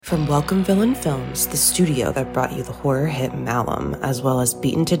From Welcome Villain Films, the studio that brought you the horror hit Malum, as well as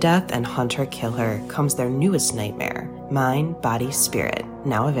Beaten to Death and Hunter Kill Her, comes their newest nightmare, Mind, Body, Spirit,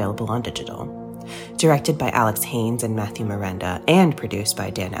 now available on digital. Directed by Alex Haynes and Matthew Miranda, and produced by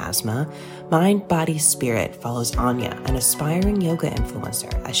Dan Asma, Mind, Body, Spirit follows Anya, an aspiring yoga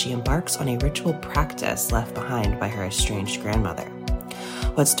influencer, as she embarks on a ritual practice left behind by her estranged grandmother.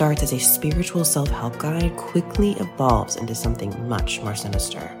 What starts as a spiritual self-help guide quickly evolves into something much more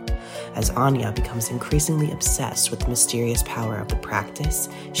sinister. As Anya becomes increasingly obsessed with the mysterious power of the practice,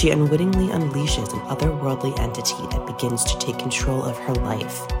 she unwittingly unleashes an otherworldly entity that begins to take control of her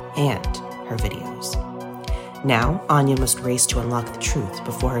life and her videos. Now, Anya must race to unlock the truth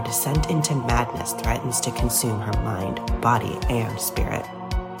before her descent into madness threatens to consume her mind, body, and spirit.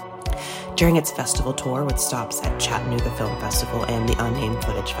 During its festival tour with stops at Chattanooga Film Festival and the Unnamed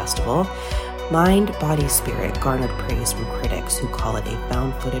Footage Festival, Mind, Body, Spirit garnered praise from critics who call it a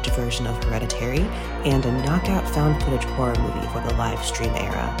found footage version of Hereditary and a knockout found footage horror movie for the live stream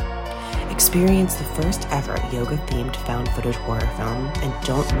era. Experience the first ever yoga-themed found footage horror film and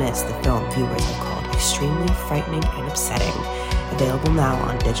don't miss the film viewers have called extremely frightening and upsetting. Available now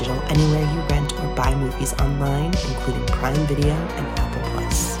on digital anywhere you rent or buy movies online, including Prime Video and Apple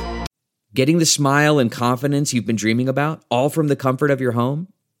Plus. Getting the smile and confidence you've been dreaming about, all from the comfort of your home,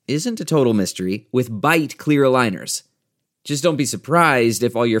 isn't a total mystery with Bite clear aligners. Just don't be surprised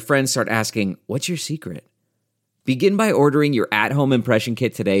if all your friends start asking, "What's your secret?" Begin by ordering your at-home impression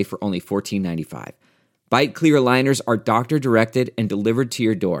kit today for only $14.95. Bite clear aligners are doctor-directed and delivered to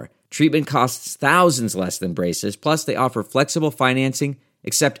your door. Treatment costs thousands less than braces, plus they offer flexible financing,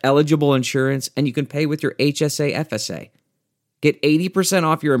 accept eligible insurance, and you can pay with your HSA FSA. Get 80%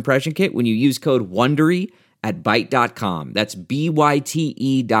 off your impression kit when you use code WONDERY at Byte.com. That's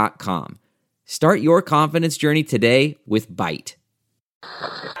BYTE.com. Start your confidence journey today with Byte.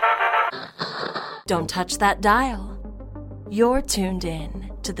 Don't touch that dial. You're tuned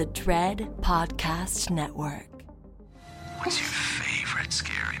in to the Dread Podcast Network. What's your favorite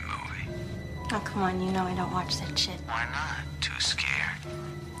scary movie? Oh, come on, you know I don't watch that shit. Why not? Too scared?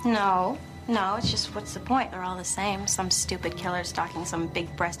 No, it's just what's the point? They're all the same. Some stupid killer stalking some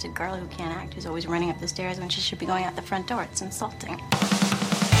big-breasted girl who can't act, who's always running up the stairs when she should be going out the front door. It's insulting.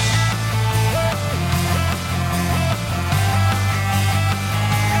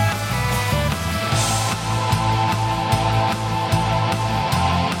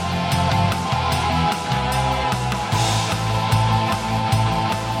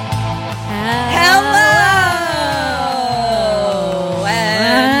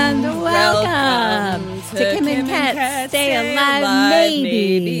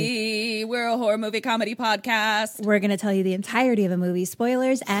 Maybe. We're a horror movie comedy podcast. We're going to tell you the entirety of a movie,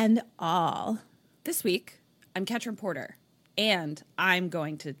 spoilers and all. This week, I'm Ketrin Porter, and I'm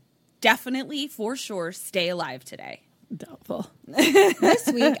going to definitely, for sure, stay alive today. Doubtful. This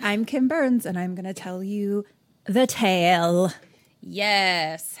week, I'm Kim Burns, and I'm going to tell you the tale.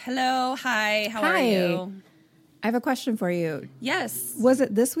 Yes. Hello. Hi. How are you? I have a question for you. Yes. Was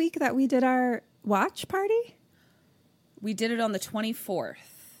it this week that we did our watch party? We did it on the 24th.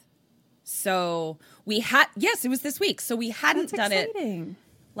 So we had, yes, it was this week. So we hadn't done it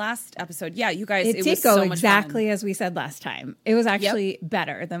last episode. Yeah, you guys, it did go exactly as we said last time. It was actually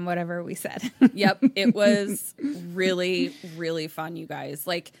better than whatever we said. Yep. It was really, really fun, you guys.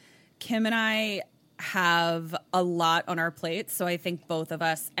 Like, Kim and I have a lot on our plates. So I think both of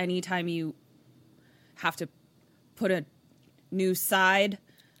us, anytime you have to put a new side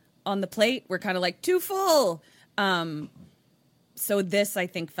on the plate, we're kind of like, too full. So this, I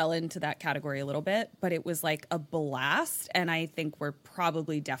think, fell into that category a little bit, but it was like a blast. And I think we're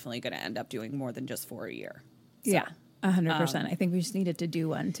probably definitely going to end up doing more than just 4 a year. So, yeah, 100%. I think we just needed to do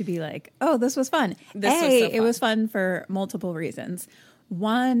one to be like, oh, this was fun. It was fun for multiple reasons.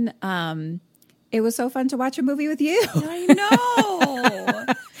 One, it was so fun to watch a movie with you. I know.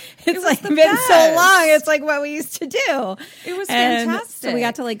 It's like been so long. It's like what we used to do. It was fantastic. So we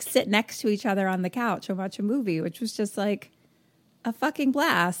got to like sit next to each other on the couch and watch a movie, which was just like a fucking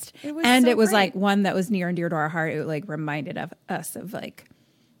blast. It was like one that was near and dear to our heart. It like reminded us of like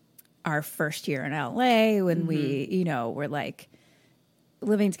our first year in LA when we, were like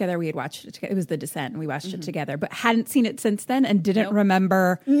living together. We had watched it together. It was The Descent, and we watched it together, but hadn't seen it since then and didn't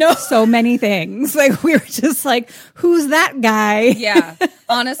remember so many things. Like we were just like, who's that guy? Yeah.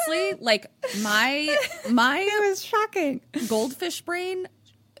 Honestly, like my it was shocking. Goldfish brain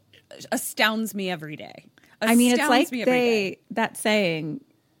astounds me every day. I mean, it's like that saying,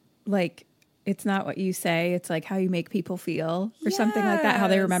 like, it's not what you say, it's like how you make people feel or something like that, how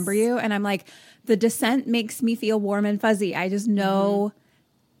they remember you. And I'm like, The Descent makes me feel warm and fuzzy. I just know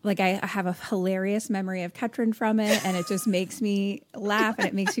like I have a hilarious memory of Ketrin from it, and it just makes me laugh and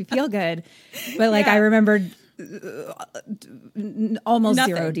it makes me feel good. But like I remembered almost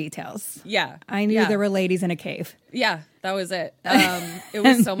Nothing. zero details. Yeah. I knew there were ladies in a cave. Yeah, that was it. It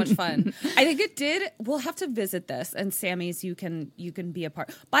was so much fun. I think it did. We'll have to visit this, and Sammy's, you can be a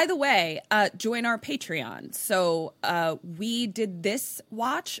part. By the way, join our Patreon. So we did this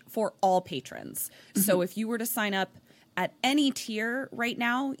watch for all patrons. So if you were to sign up at any tier right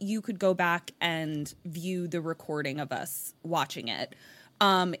now, you could go back and view the recording of us watching it.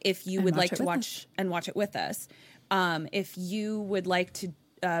 If you would like to watch it with us, if you would like to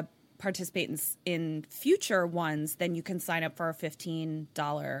participate in future ones, then you can sign up for our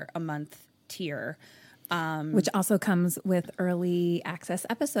 $15 a month tier. Which also comes with early access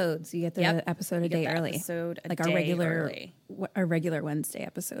episodes. You get the episode a day early. Our regular Wednesday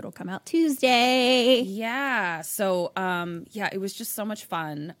episode will come out Tuesday. Yeah. So it was just so much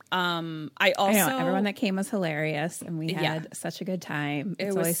fun. I know, everyone that came was hilarious, and we had such a good time.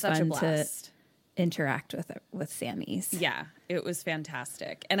 It's always such fun a blast to interact with Sammy's. Yeah, it was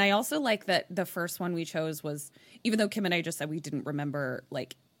fantastic. And I also like that the first one we chose was, even though Kim and I just said we didn't remember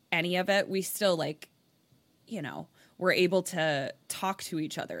like any of it, we still like, we're able to talk to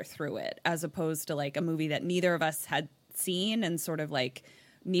each other through it, as opposed to like a movie that neither of us had seen and sort of like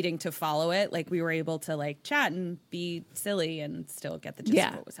needing to follow it. Like we were able to like chat and be silly and still get the gist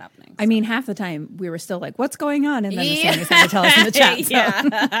of what was happening. I mean, half the time we were still like, what's going on? And then the Sammys had to tell us in the chat. So.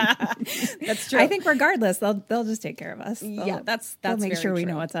 That's true. I think regardless, they'll just take care of us. They'll make sure we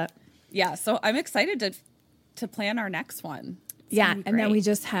know what's up. Yeah. So I'm excited to plan our next one. And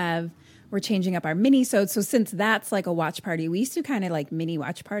then we're changing up our mini-sodes. So since that's like a watch party, we used to kind of like mini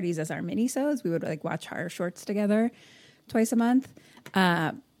watch parties as our mini-sodes. We would like watch horror shorts together twice a month.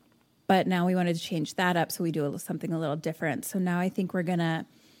 But now we wanted to change that up. So we do something a little different. So now I think we're going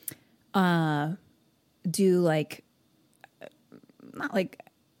to do like, not like,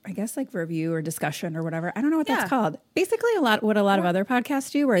 I guess like review or discussion or whatever. I don't know what that's called. Basically what a lot of other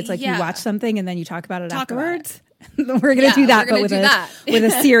podcasts do, where it's like you watch something and then you talk about it afterwards. We're going to do that, but with a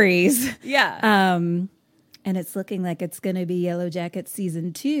series. Yeah. And it's looking like it's going to be Yellow Jackets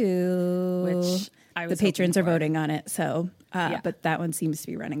season 2, which the patrons are voting on it. So, but that one seems to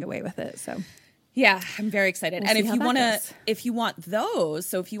be running away with it. So, yeah, I'm very excited. And if you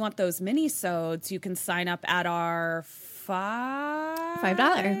want those mini-sodes, you can sign up at our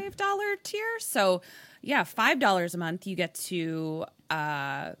 $5 tier. So, yeah, $5 a month, you get to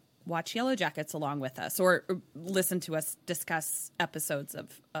watch Yellow Jackets along with us, or listen to us discuss episodes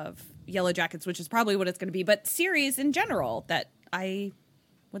of Yellow Jackets, which is probably what it's going to be, but series in general that I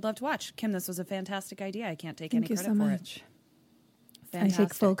would love to watch. Kim, this was a fantastic idea. I can't take any credit for it. Thank you so much. Fantastic. I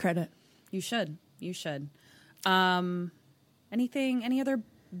take full credit. You should. Any other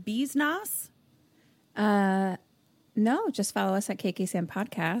bees, Nas? No, just follow us at KK Sam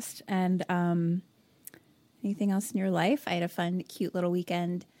Podcast. And anything else in your life? I had a fun, cute little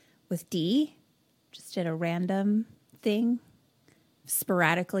weekend with Dee. Just did a random thing.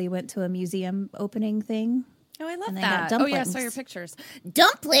 Sporadically went to a museum opening thing. Oh, I love that. Got dumplings. Oh, yeah, I saw your pictures.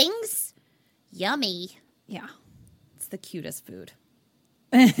 Dumplings? Yummy. Yeah. It's the cutest food.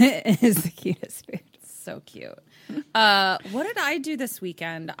 It is the cutest food. So cute. What did I do this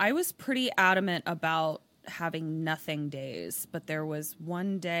weekend? I was pretty adamant about having nothing days, but there was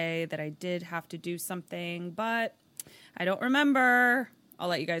one day that I did have to do something, but I don't remember. I'll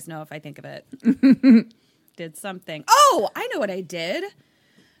let you guys know if I think of it. Did something. Oh, I know what I did.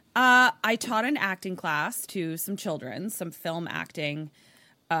 I taught an acting class to some children, some film acting,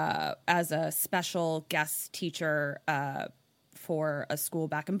 as a special guest teacher for a school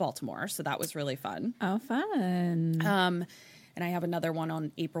back in Baltimore. So that was really fun. Oh, fun. And I have another one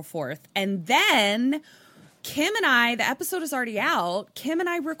on April 4th. And then Kim and I, the episode is already out. Kim and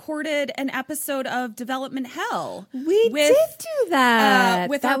I recorded an episode of Development Hell. We did do that.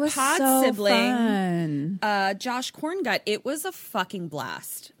 With that our was pod so sibling, fun. Josh Corngut. It was a fucking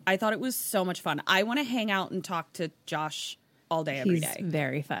blast. I thought it was so much fun. I want to hang out and talk to Josh all day, every day. He's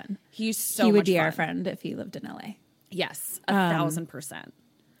very fun. He's so much fun. He would be our friend if he lived in LA. Yes, 1,000%.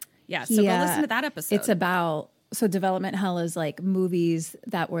 Yeah, so go listen to that episode. It's about, so Development Hell is like movies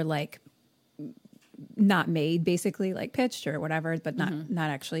that were like not made, basically, like pitched or whatever, but not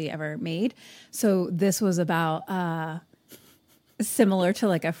actually ever made. So this was about similar to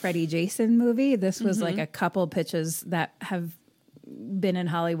like a Freddie Jason movie. This was like a couple pitches that have been in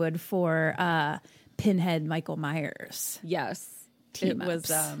Hollywood for Pinhead Michael Myers. Yes, Team it ups.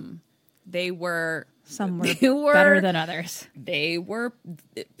 was. They were. Some were better than others. They were.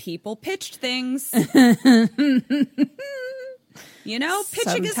 People pitched things. You know,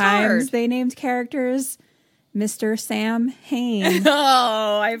 pitching is Sometimes hard. they named characters Mr. Sam Hain.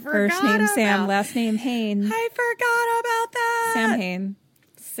 Oh, I forgot. First name Sam, last name Hain. I forgot about that. Sam Hain.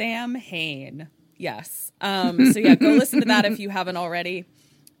 Sam Hain. Yes. So yeah, go listen to that if you haven't already.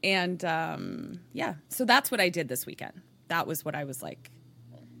 And yeah, so that's what I did this weekend. That was what I was like.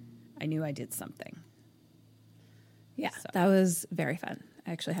 I knew I did something. Yeah, that was very fun.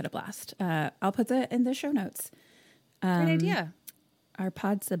 I actually had a blast. I'll put that in the show notes. Great idea. Our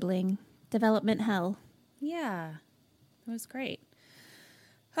pod sibling, Development Hell. Yeah, that was great.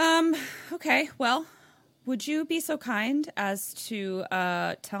 Okay, well, would you be so kind as to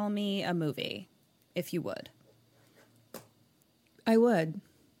tell me a movie, if you would? I would.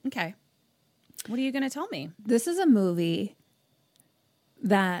 Okay. What are you going to tell me? This is a movie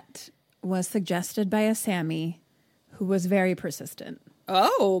that was suggested by a Sammy who was very persistent.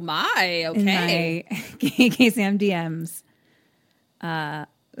 Oh, my. Okay. In my KSAM DMs.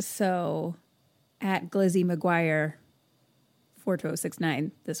 So at Glizzy McGuire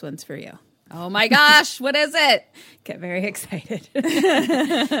 42069, this one's for you. Oh my gosh, what is it? Get very excited.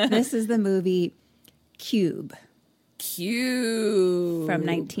 This is the movie Cube. Cube. From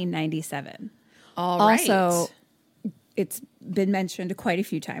 1997. All right. Also, it's been mentioned quite a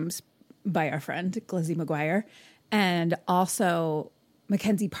few times by our friend Glizzy McGuire. And also,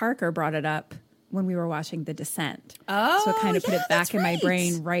 Mackenzie Parker brought it up when we were watching The Descent. Oh, so it kind of put it back that's in my right.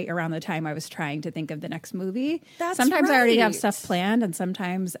 brain right around the time I was trying to think of the next movie. That's sometimes I already have right. stuff planned, and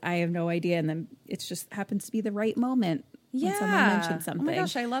sometimes I have no idea, and then it just happens to be the right moment when someone mentions something. Oh my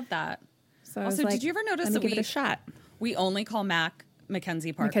gosh, I love that. So I Also, was like, did you ever notice let me that give it a shot? We only call Mac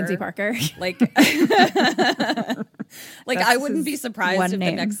Mackenzie Parker. Mackenzie Parker. Like, That's I wouldn't be his surprised one if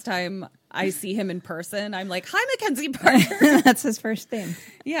name. the next time I see him in person, I'm like, hi, Mackenzie Parker. That's his first name.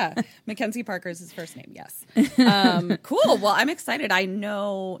 Yeah. Mackenzie Parker is his first name. Yes. Cool. Well, I'm excited. I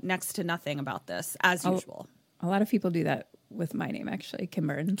know next to nothing about this, as usual. A lot of people do that with my name, actually. Kim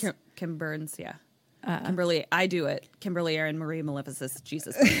Burns. Kim Burns. Yeah. Kimberly. I do it. Kimberly Erin Marie Maleficus.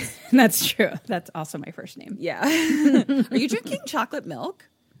 Jesus. Christ. That's true. That's also my first name. Yeah. Are you drinking chocolate milk?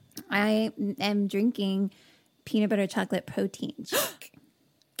 I am drinking peanut butter chocolate protein shake.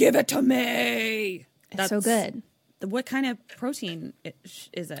 Give it to me. It's so good. What kind of protein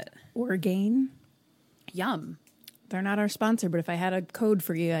is it? Orgain. Yum. They're not our sponsor, but if I had a code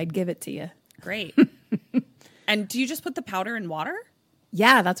for you, I'd give it to you. Great. And do you just put the powder in water?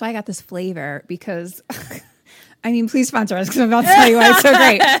 Yeah, that's why I got this flavor because, I mean, please sponsor us because I'm about to tell you why it's so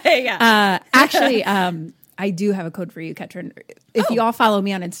great. Yeah. Actually, I do have a code for you, Ketrin. If you all follow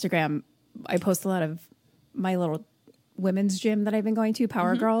me on Instagram, I post a lot of my little women's gym that I've been going to,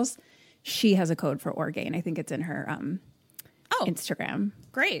 Power Girls. She has a code for Orgain. I think it's in her Instagram.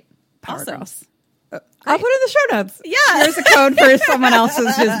 Great. Power Awesome. Girls. I'll put it in the show notes. Yeah. There's a code for someone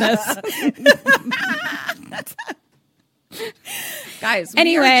else's business. Guys,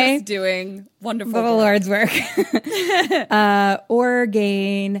 Anyway, we are just doing wonderful The work. Lord's work.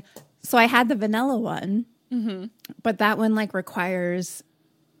 Orgain. So I had the vanilla one, but that one like requires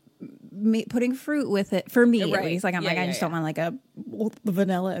putting fruit with it for me. At Right. least, like I'm Yeah, like I yeah, just yeah. don't want like a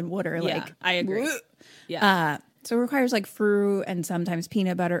vanilla and water. Yeah, Like I agree. Yeah. so it requires like fruit and sometimes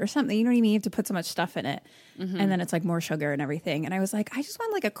peanut butter or something. You know what I mean? You have to put so much stuff in it, and then it's like more sugar and everything. And I was like, I just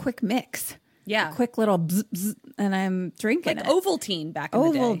want like a quick mix. Yeah. A quick little bzz, bzz, and I'm drinking Like it. Ovaltine back in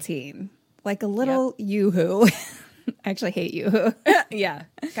the day. Ovaltine. Like a little yoo-hoo. I actually hate yoo-hoo. Yeah.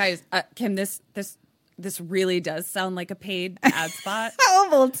 Guys, Kim, this really does sound like a paid ad spot.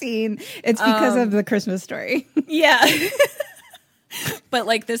 Ovaltine. It's because of the Christmas Story. Yeah. But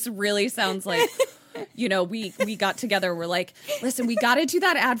like this really sounds like, you know, we got together. We're like, listen, we got to do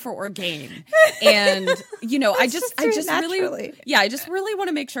that ad for Orgain. And, you know, I just really want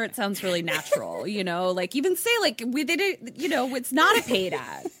to make sure it sounds really natural, you know, like even say like we did it, you know, it's not a paid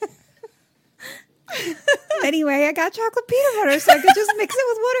ad. Anyway, I got chocolate peanut butter so I could just mix it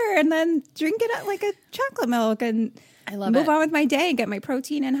with water and then drink it like a chocolate milk and I love move it. on with my day and get my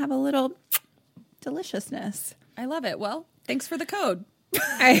protein and have a little deliciousness. I love it. Well, thanks for the code.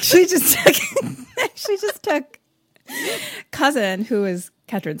 I actually just took cousin, who is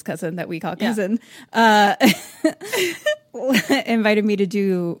Ketrin's cousin that we call cousin, invited me to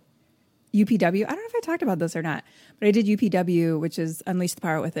do UPW. I don't know if I talked about this or not, but I did UPW, which is Unleash the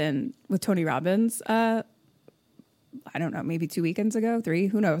Power Within with Tony Robbins. I don't know, maybe 2 weekends ago, 3,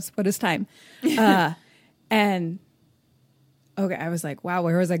 who knows? What is time? And okay, I was like, wow,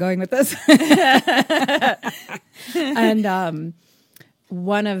 where was I going with this? And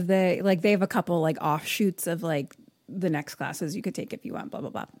one of the, like, they have a couple like offshoots of like the next classes you could take if you want, blah, blah,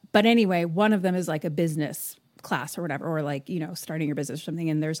 blah. But anyway, one of them is like a business class or whatever, or like, starting your business or something.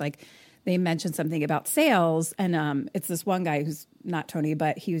 And there's like, they mentioned something about sales. And it's this one guy who's not Tony,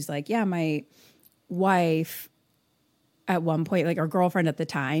 but he was like, yeah, my wife at one point, like our girlfriend at the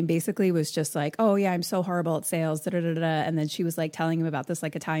time, basically was just like, oh yeah, I'm so horrible at sales, da, da, da, da. And then she was like telling him about this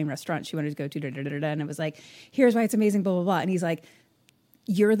like Italian restaurant she wanted to go to, da, da, da, da, da. And it was like, here's why it's amazing, blah, blah, blah. And he's like,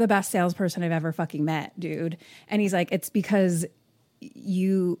 you're the best salesperson I've ever fucking met, dude. And he's like, it's because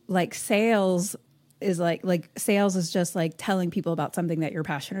you like sales is like sales is just like telling people about something that you're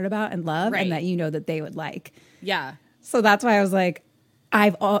passionate about and love, and that that they would like. Yeah. So that's why I was like,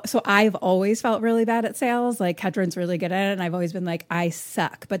 I've always felt really bad at sales. Like Ketrin's really good at it, and I've always been like, I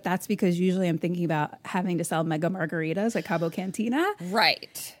suck. But that's because usually I'm thinking about having to sell mega margaritas at Cabo Cantina.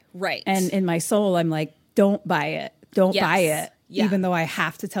 Right. And in my soul, I'm like, don't buy it. Don't buy it. Yeah. Even though I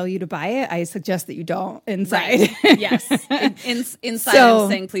have to tell you to buy it, I suggest that you don't inside. Right. Yes. Inside I'm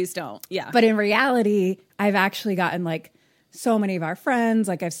saying, please don't. Yeah. But in reality, I've actually gotten like so many of our friends,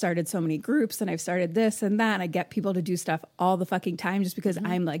 like I've started so many groups and I've started this and that. And I get people to do stuff all the fucking time just because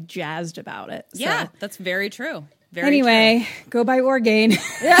I'm like jazzed about it. Yeah, that's very true. Anyway, go buy Orgain.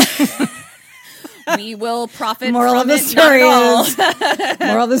 We will profit moral from of the it, story not is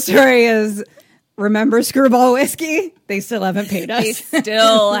moral of the story is remember Screwball Whiskey? They still haven't paid us. They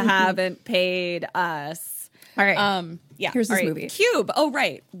still haven't paid us. All right. Yeah. Here's this right. movie. Cube. Oh,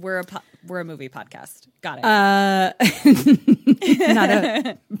 right. We're a movie podcast. Got it. Not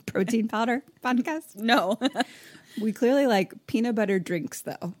a protein powder podcast. No. We clearly like peanut butter drinks,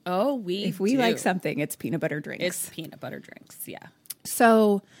 though. Oh, if we like something, it's peanut butter drinks. It's peanut butter drinks. Yeah.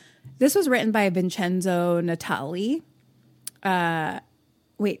 So this was written by Vincenzo Natali.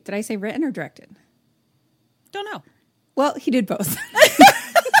 Wait, did I say written or directed? Don't know. Well, he did both.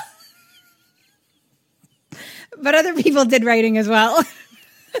 But other people did writing as well.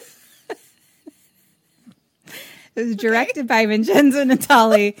 It was directed by Vincenzo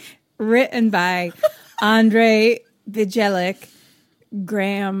Natali, written by Andre Vigelic,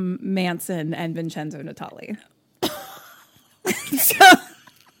 Graham Manson, and Vincenzo Natali. So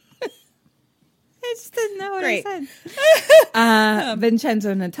I just didn't know what I said.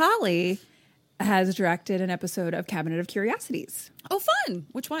 Vincenzo Natali has directed an episode of Cabinet of Curiosities. Oh, fun.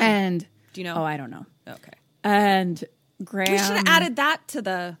 Which one? And do you know? Oh, I don't know. Okay. And Graham. We should have added that to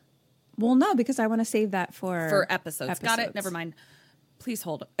the. Well, no, because I want to save that for episodes. Got it. Never mind. Please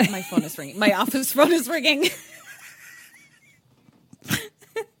hold. My phone is ringing. My office phone is ringing.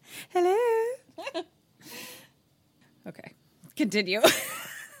 Hello. Okay. Continue.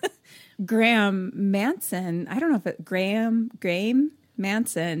 Graham Manson. I don't know if it Graham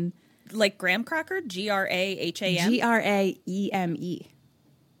Manson. Like graham cracker? GRAHAM? GRAEME.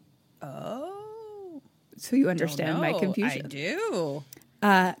 Oh. So you understand my confusion. I do.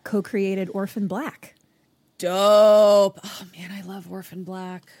 Co-created Orphan Black. Dope. Oh, man, I love Orphan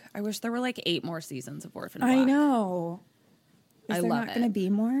Black. I wish there were like 8 more seasons of Orphan Black. I know. Is there love not going to be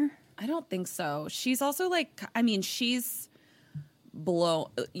more? I don't think so. She's also like, I mean, she's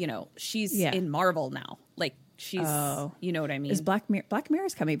she's in Marvel now. Like, she's, you know what I mean? Is Black Mirror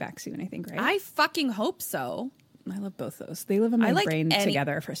is coming back soon, I think, right? I fucking hope so. I love both those. They live in my brain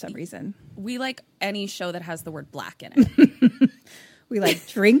together for some reason. We like any show that has the word black in it. We like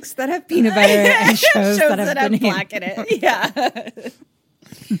drinks that have peanut butter and shows that have black in it. Yeah.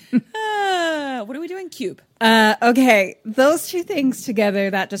 What are we doing? Cube. Okay. Those two things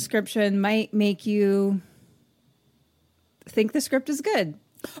together, that description might make you think the script is good.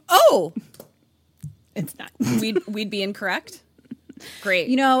 Oh, it's not. We'd be incorrect. Great.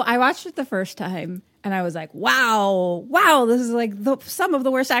 You know, I watched it the first time and I was like, wow, this is like some of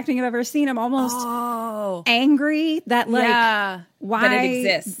the worst acting I've ever seen. I'm almost angry that why that it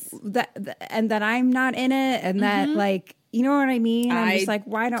exists, and that I'm not in it, and that like, you know what I mean? I'm just like,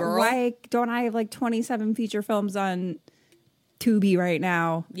 why don't I have like 27 feature films on Tubi right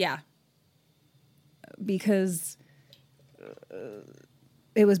now? Yeah, because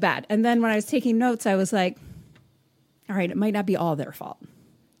it was bad. And then when I was taking notes, I was like, all right, it might not be all their fault.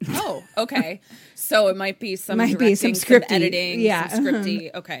 Oh, okay. So it might be some scripty, some editing, some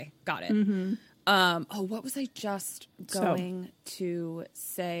scripty. Okay, got it. What was I just going to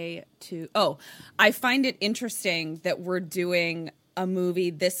say to... Oh, I find it interesting that we're doing a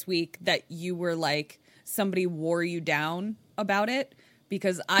movie this week that you were like, somebody wore you down about it,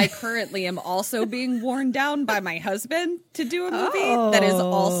 because I currently am also being worn down by my husband to do a movie that is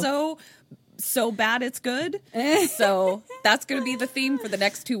also... so bad it's good. So that's going to be the theme for the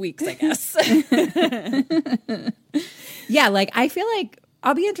next 2 weeks, I guess. Yeah, like I feel like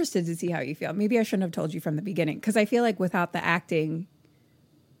I'll be interested to see how you feel. Maybe I shouldn't have told you from the beginning, because I feel like without the acting,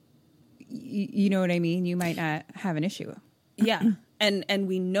 you know what I mean? You might not have an issue. Yeah. And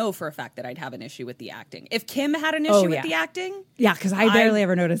we know for a fact that I'd have an issue with the acting. If Kim had an issue with the acting. Yeah, because I barely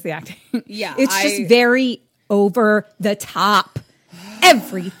ever notice the acting. Yeah. It's just very over the top.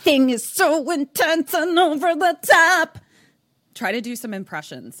 Everything is so intense and over the top. Try to do some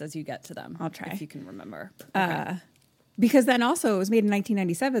impressions as you get to them. I'll try. If you can remember. Okay. Because then also it was made in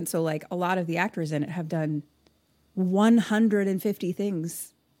 1997. So like a lot of the actors in it have done 150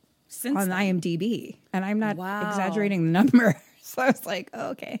 things Since on then. IMDb. And I'm not Wow. exaggerating the number. So I was like, oh,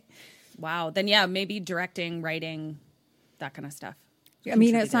 okay. Wow. Then yeah, maybe directing, writing, that kind of stuff. I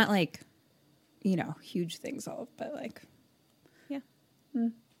mean, it's not like, you know, huge things all, but like. Yeah.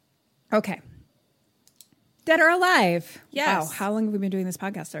 Okay. Dead or Alive. Yes. Wow. How long have we been doing this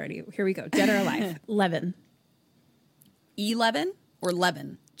podcast already? Here we go. Dead or Alive. 11. 11 or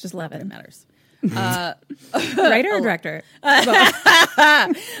 11? Just Not that 11. it matters. Writer or director?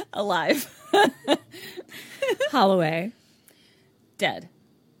 Alive. Holloway. Dead.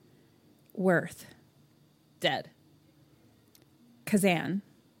 Worth. Dead. Kazan.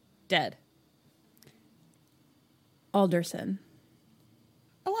 Dead. Alderson.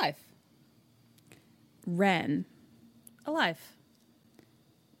 Alive. Wren. Alive.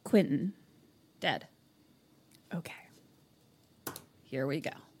 Quentin. Dead. Okay. Here we go.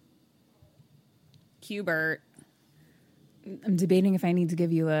 Hubert. I'm debating if I need to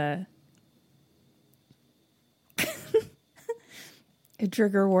give you a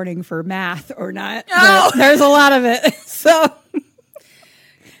trigger warning for math or not. Oh! There's a lot of it. So,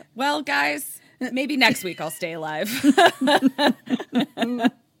 Well, guys, maybe next week I'll stay alive. but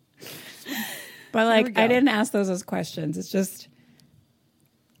we like, go. I didn't ask those as questions. It's just,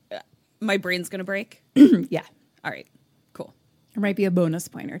 My brain's going to break. yeah, All right. Cool. there might be a bonus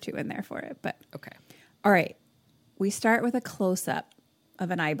point or two in there for it. But Okay. all right, we start with a close up of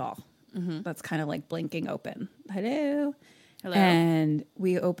an eyeball that's kind of like blinking open. Hello. Hello. And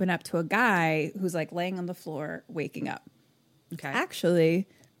we open up to a guy who's like laying on the floor, waking up. Okay. Actually,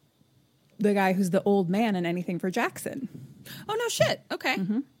 the guy who's the old man in Anything for Jackson. Oh, no shit. Okay.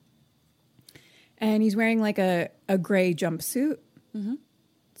 And he's wearing like a gray jumpsuit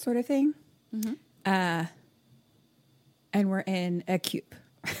sort of thing. And we're in a cube.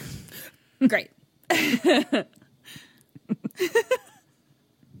 Great.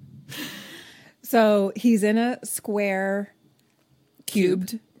 So he's in a square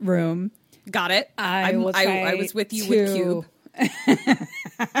cubed room. Got it. I will try I was with you with Cube.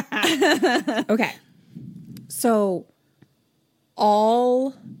 Okay. So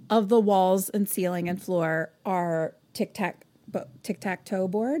all of the walls and ceiling and floor are tic-tac-toe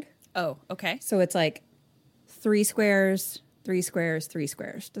board. Oh, okay. So it's like 3 squares, 3 squares, 3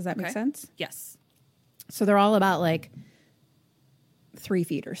 squares. Does that make Okay. sense? Yes. So they're all about like 3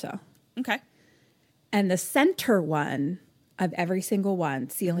 feet or so. Okay. And the center one of every single one,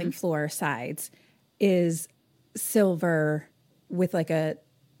 ceiling, floor, sides, is silver with like a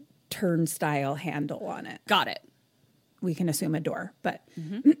turnstile handle on it. Got it. We can assume a door, but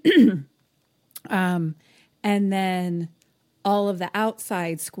and then all of the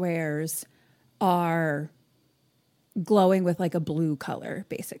outside squares are glowing with like a blue color,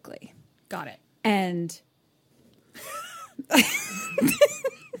 basically. Got it. And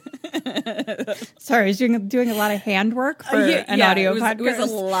sorry, I was doing a lot of handwork for an audio podcast. It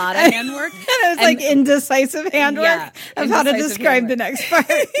was a lot of handwork. And it was like indecisive handwork of how to indecisive describe handwork. the next part.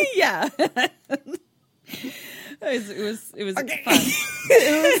 Yeah. It was fun.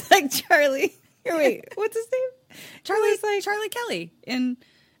 It was like Charlie. Wait, what's his name? Charlie Kelly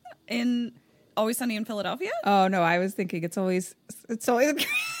in Always Sunny in Philadelphia. Oh no, I was thinking it's always Christmas.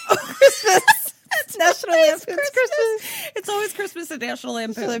 It's National Lampoon's Christmas. It's always Christmas at National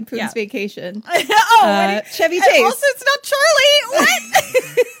Lampoon. Lampoon's Vacation. Chevy Chevy Chase. Also, it's not Charlie. What?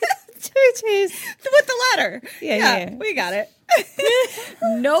 Chevy Chase. With the ladder. Yeah. We got it.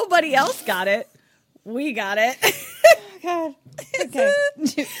 Nobody else got it. We got it. God. Okay.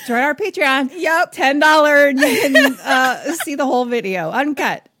 Join our Patreon. Yep. $10 and you can see the whole video.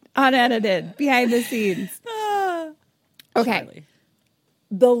 Uncut, unedited, behind the scenes. Okay. Charlie.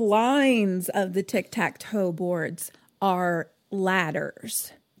 The lines of the tic-tac-toe boards are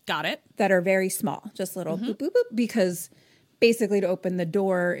ladders Got it. that are very small, just little boop, boop, boop, because basically to open the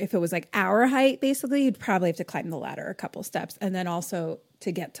door, if it was like our height, basically, you'd probably have to climb the ladder a couple steps. And then also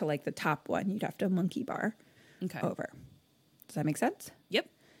to get to like the top one, you'd have to monkey bar over. Does that make sense? Yep.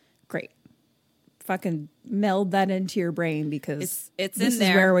 Great. Fucking meld that into your brain because It's this in there.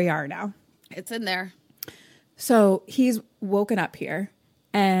 is where we are now. It's in there. So he's woken up here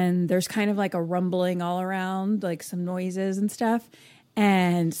and there's kind of like a rumbling all around, like some noises and stuff.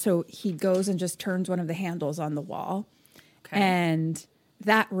 And so he goes and just turns one of the handles on the wall. Okay. And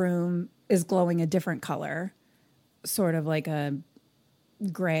that room is glowing a different color, sort of like a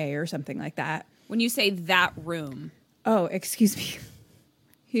gray or something like that. When you say that room. Oh, excuse me.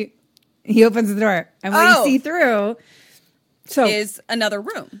 He opens the door, and what you see through is another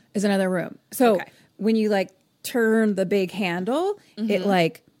room. So when you like turn the big handle, it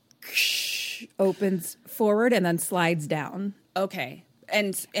like opens forward and then slides down. Okay.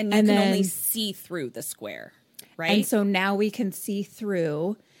 And you can only see through the square, right? And so now we can see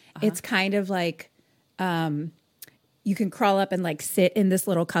through. It's kind of like you can crawl up and like sit in this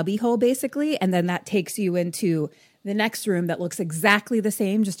little cubby hole basically, and then that takes you into the next room that looks exactly the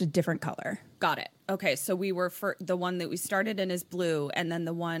same, just a different color. Got it. Okay, so we were for the one that we started in is blue, and then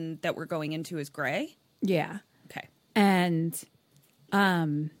the one that we're going into is gray? Yeah. Okay. And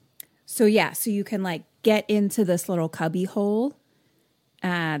so you can like get into this little cubby hole.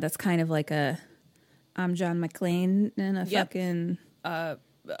 That's kind of like I'm John McClane in a fucking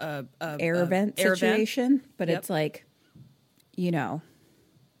air vent situation, but it's like,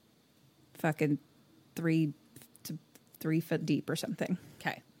 fucking 3 foot deep or something.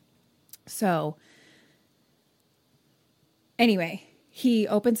 Okay. So anyway, he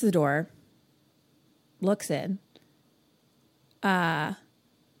opens the door, looks in,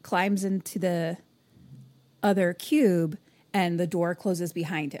 climbs into the other cube, and the door closes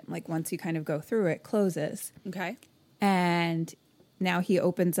behind him. Like once you kind of go through it, closes. Okay. And now he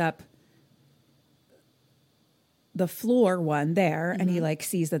opens up the floor one there, and he like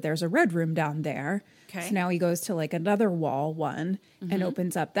sees that there's a red room down there. Okay. So now he goes to like another wall one and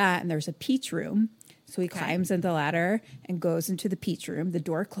opens up that, and there's a peach room. So he climbs into the ladder and goes into the peach room. The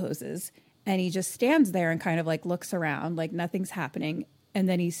door closes, and he just stands there and kind of like looks around like nothing's happening. And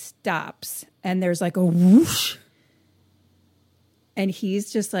then he stops, and there's like a whoosh. And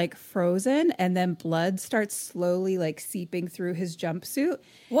he's just like frozen, and then blood starts slowly like seeping through his jumpsuit.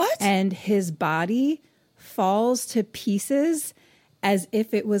 What? And his body falls to pieces as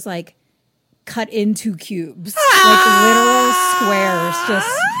if it was like cut into cubes. Like literal squares just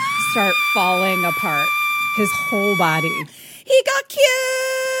start falling apart. His whole body. He got cubed.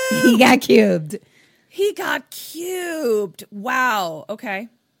 He got cubed. Wow. Okay.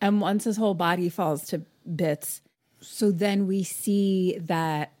 And once his whole body falls to bits, so then we see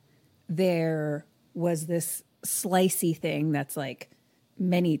that there was this slicey thing that's like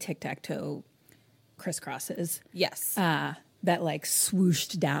many tic-tac-toe crisscrosses. Yes. That like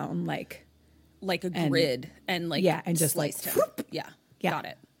swooshed down like a grid and like and just sliced like him. whoop. Yeah. Got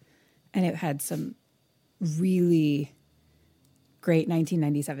it. And it had some really great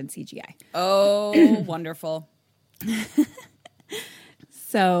 1997 CGI. Oh, wonderful.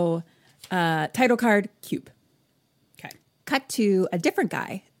 So, title card, cube. Okay. Cut to a different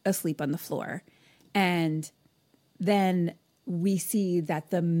guy asleep on the floor. And then we see that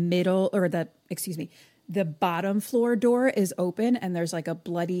the bottom floor door is open, and there's like a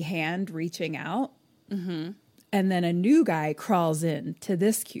bloody hand reaching out. Mm-hmm. And then a new guy crawls in to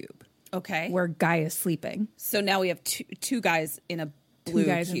this cube. Okay. Where guy is sleeping. So now we have two guys in a blue cube. 2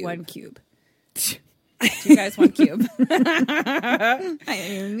 guys in one cube. 2 guys, 1 cube. I didn't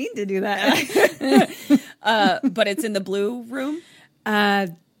even mean to do that. But it's in the blue room? I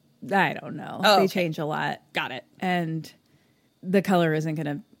don't know. They change a lot. Got it. And the color isn't going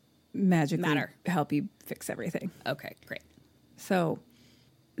to magically help you fix everything. Okay, great. So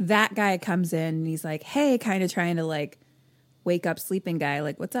that guy comes in and he's like, hey, kind of trying to like wake up sleeping guy.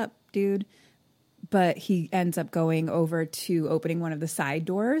 Like, what's up, dude? But he ends up going over to opening one of the side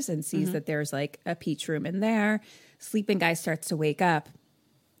doors and sees that there's like a peach room in there. Sleeping guy starts to wake up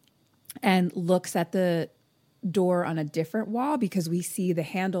and looks at the door on a different wall because we see the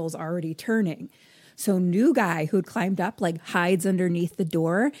handles already turning. So new guy who'd climbed up like hides underneath the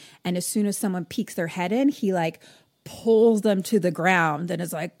door. And as soon as someone peeks their head in, he like pulls them to the ground and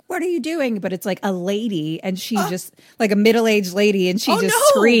is like, what are you doing? But it's like a lady, and she just like a middle-aged lady, and she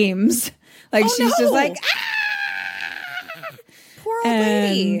screams. Like she's just like, ah! Poor old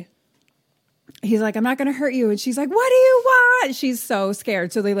lady. He's like, I'm not going to hurt you. And she's like, what do you want? She's so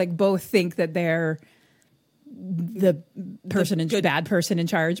scared. So they like both think that they're the bad person in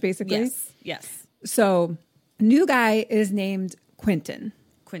charge, basically. Yes. So new guy is named Quentin.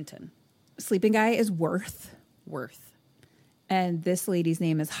 Sleeping guy is Worth. And this lady's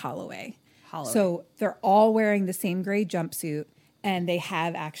name is Holloway. So they're all wearing the same gray jumpsuit, and they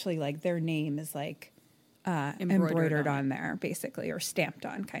have actually like their name is like embroidered on there, basically, or stamped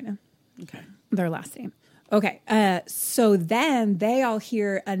on, kind of. Okay. Their last name. Okay. So then they all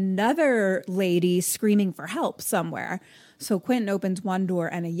hear another lady screaming for help somewhere. So Quentin opens one door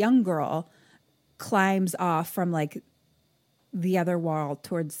and a young girl climbs off from like the other wall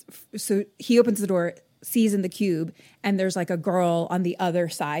towards. So he opens the door, sees in the cube, and there's like a girl on the other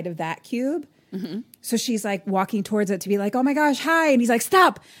side of that cube. Mm-hmm. So she's like walking towards it to be like, oh my gosh, hi. And he's like,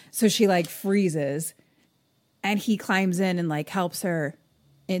 stop. So she like freezes and he climbs in and like helps her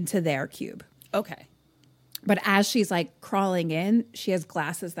into their cube. Okay. But as she's like crawling in, she has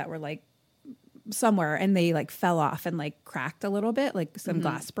glasses that were like somewhere and they like fell off and like cracked a little bit, like some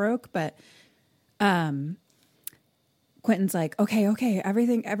glass broke. But Quentin's like, okay,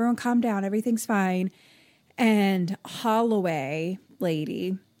 everyone calm down. Everything's fine. And Holloway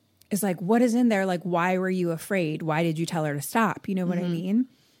lady is like, what is in there? Like, why were you afraid? Why did you tell her to stop? You know what I mean?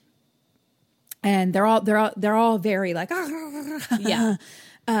 And they're all very like, yeah.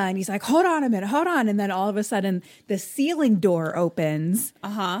 And he's like, hold on a minute, hold on. And then all of a sudden the ceiling door opens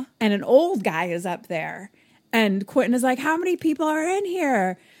and an old guy is up there. And Quentin is like, how many people are in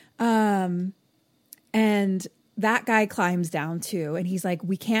here? And that guy climbs down too. And he's like,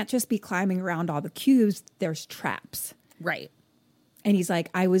 we can't just be climbing around all the cubes. There's traps. Right. And he's like,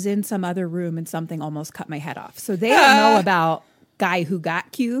 I was in some other room and something almost cut my head off. So they don't know about guy who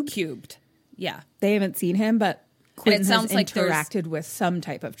got cubed. Yeah. They haven't seen him, but Quentin has like interacted with some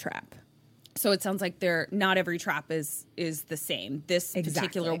type of trap. So it sounds like not every trap is the same. This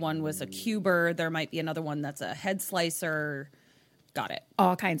particular one was a cuber. There might be another one that's a head slicer. Got it.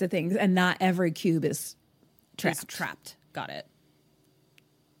 All kinds of things. And not every cube is trapped. Got it.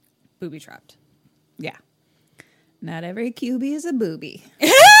 Booby trapped. Yeah. Not every cubie is a booby.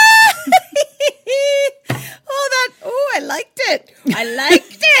 I liked it.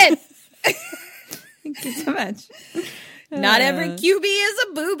 Thank you so much. Not every QB is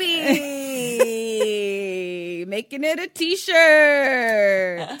a booby. Making it a t-shirt.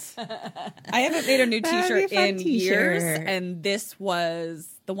 I haven't made a new t-shirt in years, and this was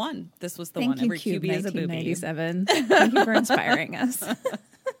the one. Thank you, Every Cube QB is a booby. 1997. Thank you for inspiring us.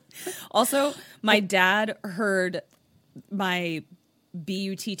 Also, my dad heard my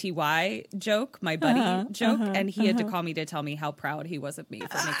BUTTY joke, my buddy joke, and he had to call me to tell me how proud he was of me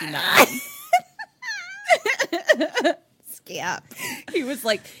for making that one. Scap. He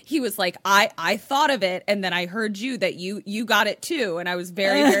was like, I thought of it, and then I heard you that you got it too, and I was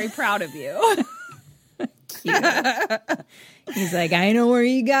very, very proud of you. Cute. He's like, I know where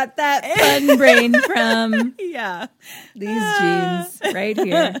you got that fun brain from. Yeah. These genes right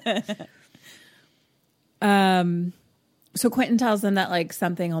here. So Quentin tells them that like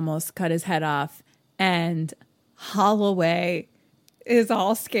something almost cut his head off, and Holloway is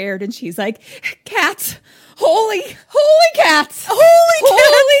all scared, and she's like, cats, holy cats,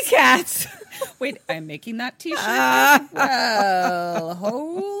 holy cats. Wait, I'm making that t-shirt as well.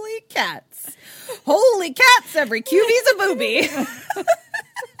 Holy cats. Every cubie's a booby.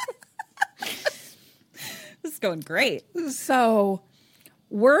 This is going great. So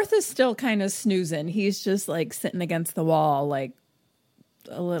Worth is still kind of snoozing. He's just like sitting against the wall, like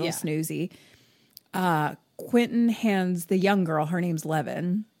a little snoozy. Quentin hands the young girl, her name's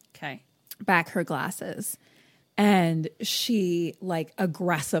Levin, back her glasses. And she like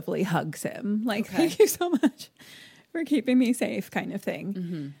aggressively hugs him. Like, thank you so much for keeping me safe, kind of thing.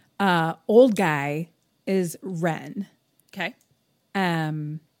 Mm-hmm. Old guy is Ren. Okay.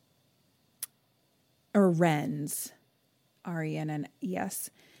 Or Ren's. Rennes.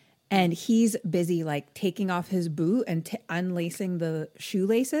 And he's busy like taking off his boot and unlacing the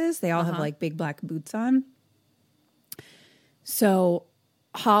shoelaces. They all have like big black boots on. So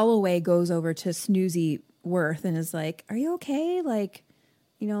Holloway goes over to Snoozy Worth and is like, are you okay? Like,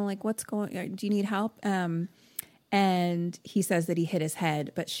 you know, like what's going on? Do you need help? And he says that he hit his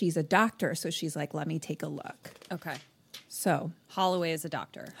head, but she's a doctor. So she's like, let me take a look. Okay. So Holloway is a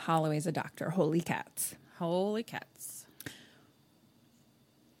doctor. Holloway's a doctor. Holy cats. Holy cats.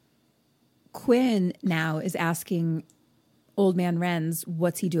 Quinn now is asking Old Man Renz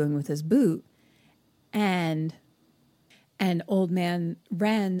what's he doing with his boot. And Old Man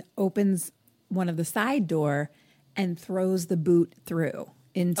Ren opens one of the side door and throws the boot through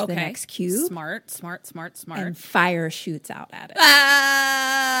into the next cube. Smart. And fire shoots out at it.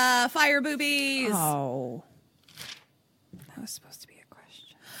 Ah, fire boobies. Oh. That was supposed to be a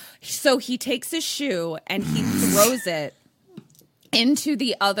question. So he takes his shoe and he throws it into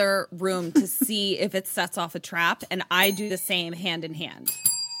the other room to see if it sets off a trap, and I do the same hand in hand.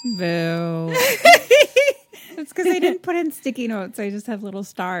 Boo. It's because I didn't put in sticky notes. I just have little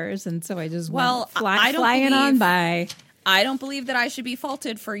stars, and so I just flying on by. I don't believe that I should be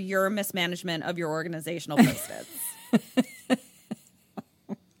faulted for your mismanagement of your organizational post-its.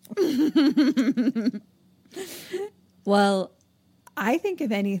 Well, I think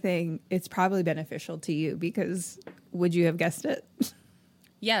if anything, it's probably beneficial to you because would you have guessed it?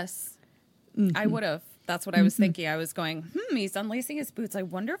 Yes, I would have. That's what I was thinking. I was going, he's unlacing his boots. I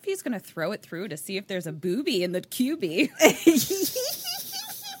wonder if he's going to throw it through to see if there's a boobie in the QB.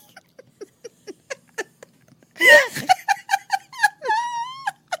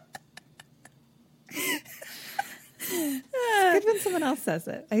 Good when someone else says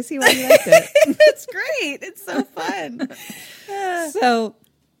it. I see why you liked it. It's great. It's so fun. So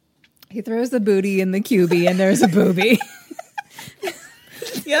he throws the booty in the QB and there's a boobie.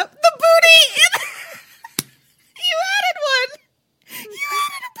 Yep, the booty. You added one. You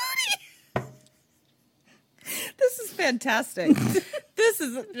added a booty. This is fantastic. This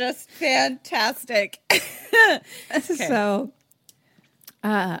is just fantastic. Okay. So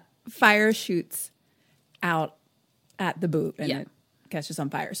fire shoots out at the boot and it catches on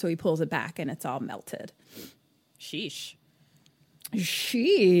fire. So he pulls it back and it's all melted. Sheesh.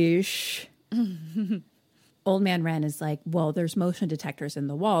 Old Man Wren is like, well, there's motion detectors in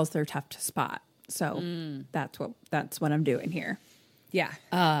the walls. They're tough to spot. So that's what I'm doing here. Yeah.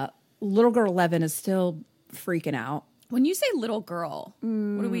 Little girl 11 is still freaking out. When you say little girl,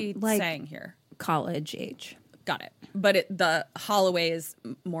 what are we saying here? College age. Got it. But the Holloway is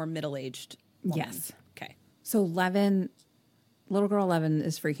more middle-aged woman. Yes. Okay. So little girl 11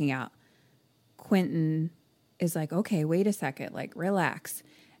 is freaking out. Quentin is like, okay, wait a second. Like, relax.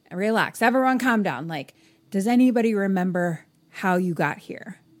 Everyone calm down. Like, does anybody remember how you got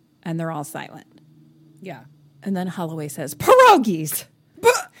here? And they're all silent. Yeah. And then Holloway says, pierogies.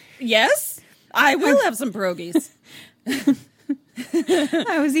 Yes, I will have some pierogies.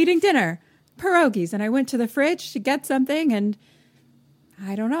 I was eating dinner. Pierogies. And I went to the fridge to get something. And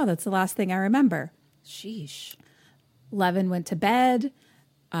I don't know. That's the last thing I remember. Sheesh. Levin went to bed.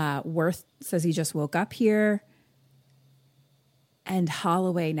 Worth says he just woke up here. And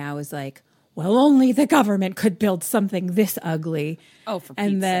Holloway now is like, well, only the government could build something this ugly. Oh, for Pete's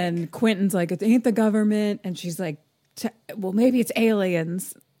And then sake. Quentin's like, it ain't the government. And she's like, well, maybe it's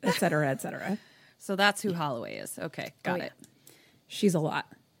aliens, et cetera, et cetera. So that's who Holloway is. Okay, got it. She's a lot.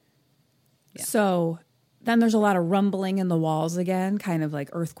 Yeah. So then there's a lot of rumbling in the walls again, kind of like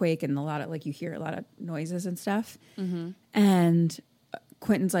earthquake and a lot of like you hear a lot of noises and stuff. Mm-hmm. And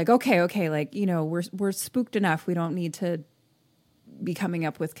Quentin's like, okay, like, you know, we're spooked enough. We don't need to be coming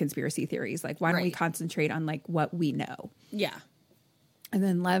up with conspiracy theories. Like, why don't we concentrate on like what we know? Yeah. And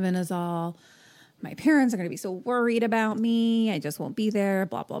then Levin is all, my parents are going to be so worried about me. I just won't be there,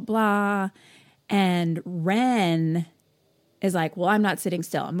 blah, blah, blah. And Wren is like, well, I'm not sitting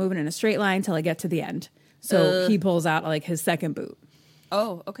still. I'm moving in a straight line till I get to the end. So he pulls out like his second boot.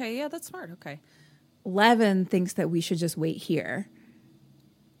 Oh, okay. Yeah, that's smart. Okay. Levin thinks that we should just wait here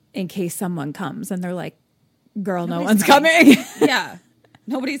in case someone comes. And they're like, girl, no one's coming. Yeah.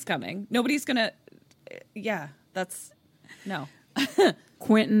 Nobody's coming. Nobody's going to. Yeah. That's. No.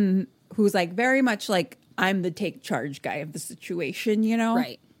 Quentin, who's like very much like, I'm the take charge guy of the situation, you know?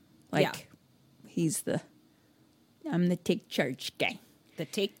 Right. Like, I'm the take charge guy. The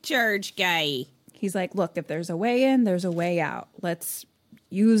take charge guy. He's like, look, if there's a way in, there's a way out. Let's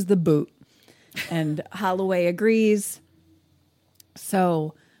use the boot. And Holloway agrees.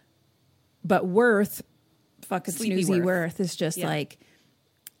 So, but Worth, fucking Sleepy snoozy Worth. Worth is just like,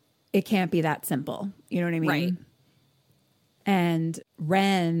 it can't be that simple. You know what I mean? Right. And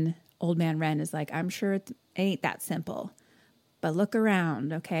Wren, old man Wren is like, I'm sure it ain't that simple. But look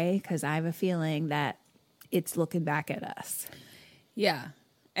around, okay? Because I have a feeling that it's looking back at us. Yeah.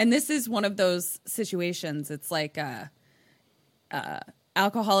 And this is one of those situations. It's like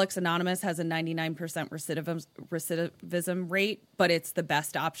Alcoholics Anonymous has a 99% recidivism rate, but it's the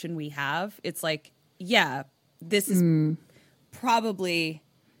best option we have. It's like, yeah, this is probably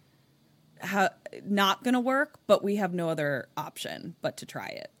not going to work, but we have no other option but to try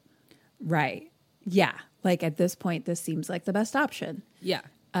it. Right. Yeah. Like at this point, this seems like the best option. Yeah.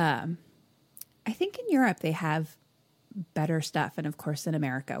 I think in Europe they have better stuff. And of course, in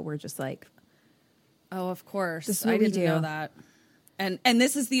America, we're just like, oh, of course. This is what I we didn't do. know that. And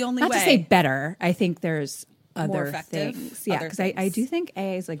this is the only not way. to say better. I think there's More other effective? things. Yeah. Other Because I things. do think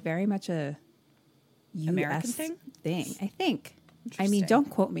AA is like very much a American US thing? I think. I mean, don't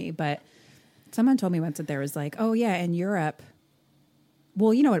quote me, but someone told me once that there was like, oh yeah, in Europe.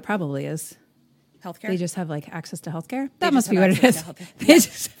 Well, you know what it probably is. Healthcare. They just have like access to healthcare. They That must just be have what it access is. to healthcare. They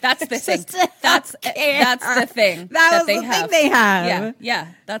just That's the thing. access to That's healthcare. the thing. That was they the have. thing they have. Yeah, yeah.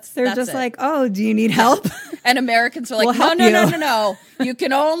 They're That's just it. like, oh, do you need help? And Americans are like, We'll help no. you." You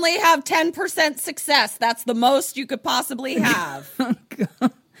can only have 10% success. That's the most you could possibly have.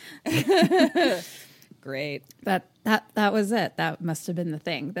 Great. That was it. That must have been the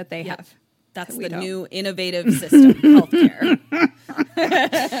thing that they have. That's that the new innovative system, healthcare.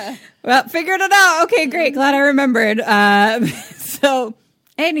 Well, figured it out. Okay, great. Glad I remembered. So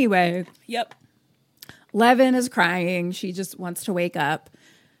anyway. Yep. Levin is crying. She just wants to wake up.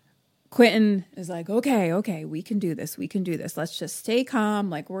 Quentin is like, okay, we can do this. We can do this. Let's just stay calm.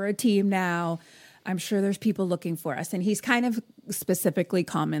 Like, we're a team now. I'm sure there's people looking for us. And he's kind of specifically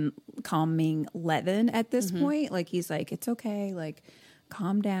calming Levin at this point. Like, he's like, it's okay. Like,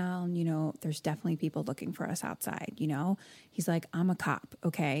 calm down. You know, there's definitely people looking for us outside, you know? He's like, I'm a cop,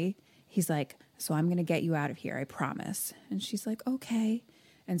 okay? He's like, so I'm going to get you out of here, I promise. And she's like, okay.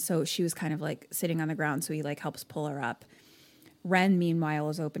 And so she was kind of like sitting on the ground, so he like helps pull her up. Ren, meanwhile,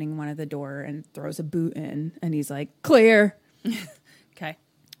 is opening one of the door and throws a boot in, and he's like, clear. Okay.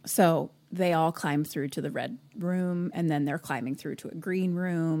 So they all climb through to the red room, and then they're climbing through to a green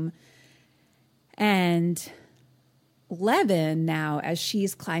room. And Levin now, as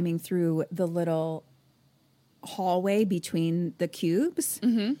she's climbing through the little hallway between the cubes,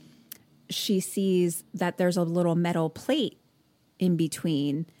 she sees that there's a little metal plate in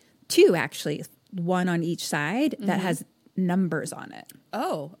between, two actually, one on each side that has numbers on it.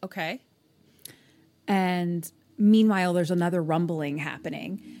 Oh, okay. And meanwhile, there's another rumbling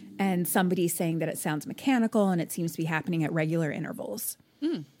happening, and somebody's saying that it sounds mechanical and it seems to be happening at regular intervals.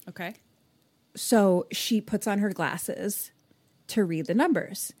 Okay. So she puts on her glasses to read the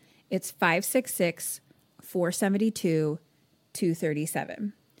numbers. It's 566, 472,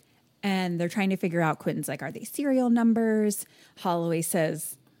 237. And they're trying to figure out, Quentin's like, are they serial numbers? Holloway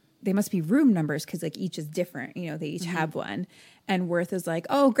says they must be room numbers because like each is different. You know, they each have one. And Worth is like,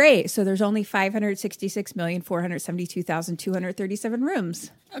 oh, great. So there's only 566,472,237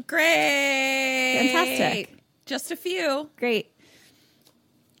 rooms. Oh, great. Fantastic. Just a few. Great.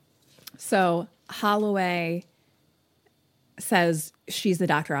 So Holloway says she's the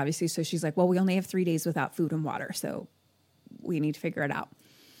doctor, obviously. So she's like, well, we only have 3 days without food and water. So we need to figure it out.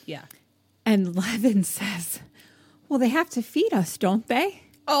 Yeah. And Levin says, well, they have to feed us, don't they?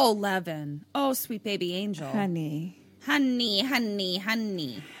 Oh, Levin. Oh, sweet baby angel. Honey, Honey.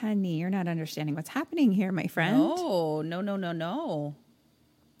 you're not understanding what's happening here, my friend. No.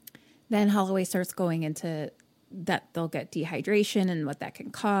 Then Holloway starts going into that they'll get dehydration and what that can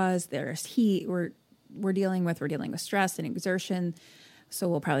cause. There's heat we're dealing with stress and exertion. So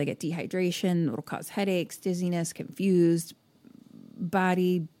we'll probably get dehydration. It'll cause headaches, dizziness, confused,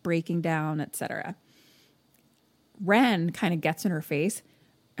 body breaking down, etc. Ren kind of gets in her face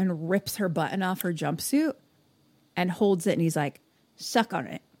and rips her button off her jumpsuit and holds it, and he's like, suck on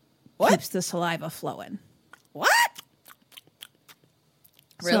it. What? Keeps the saliva flowing. What?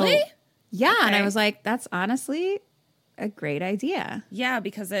 Really? So, yeah, Okay. and I was like, that's honestly a great idea. Yeah,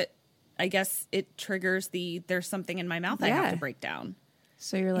 because I guess it triggers there's something in my mouth I have to break down.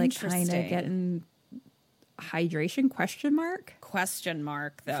 So you're like kind of Interesting. getting hydration, question mark,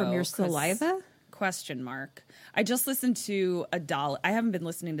 though. from your 'cause- saliva? Question mark. I just listened to a dollop. I haven't been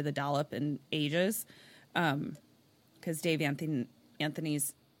listening to the dollop in ages because Dave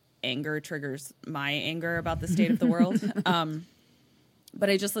Anthony's anger triggers my anger about the state of the world. But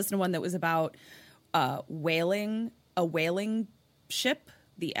I just listened to one that was about a whaling ship,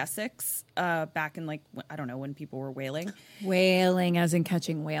 the Essex, back in like, I don't know, when people were whaling. Wailing as in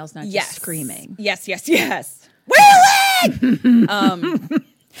catching whales, not just screaming. Yes. Whaling!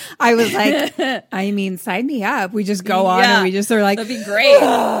 I was like, I mean, sign me up. We just go on and we just are like, that'd be great.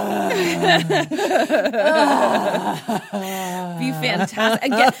 Be fantastic.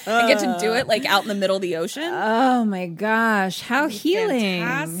 And get to do it like out in the middle of the ocean. oh my gosh, how healing.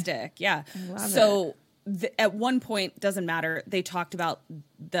 Fantastic. Yeah. So at one point, doesn't matter, they talked about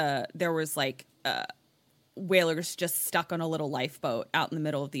there was like whalers just stuck on a little lifeboat out in the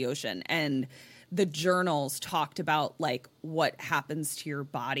middle of the ocean, and the journals talked about like what happens to your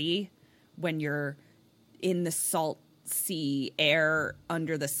body when you're in the salt sea air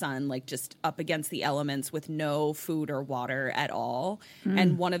under the sun, like just up against the elements with no food or water at all.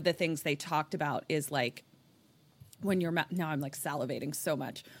 And one of the things they talked about is like when your mouth, now I'm like salivating so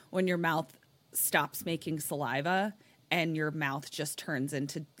much, when your mouth stops making saliva and your mouth just turns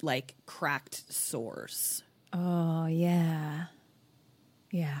into like cracked sores. Oh, yeah.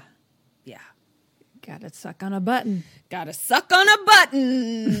 Yeah. Yeah. Gotta suck on a button. Gotta suck on a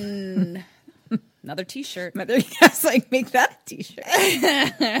button. Another t-shirt. Yes, like make that a t-shirt.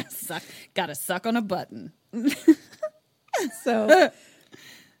 Gotta suck on a button. So,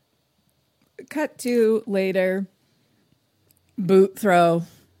 cut to later. Boot throw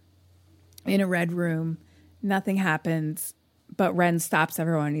in a red room. Nothing happens, but Ren stops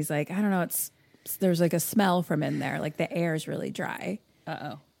everyone. He's like, I don't know, it's there's like a smell from in there. Like the air is really dry.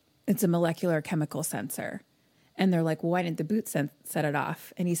 Uh-oh. It's a molecular chemical sensor. And they're like, well, why didn't the boot set it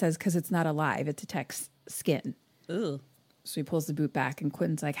off? And he says, because it's not alive. It detects skin. Ooh. So he pulls the boot back, and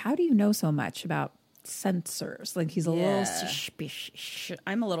Quentin's like, how do you know so much about sensors? Like, he's a little suspicious.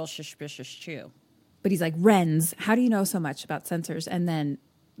 I'm a little suspicious, too. But he's like, Wrens, how do you know so much about sensors? And then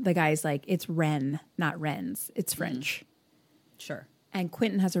the guy's like, it's Wren, not Wrens. It's French. Sure. And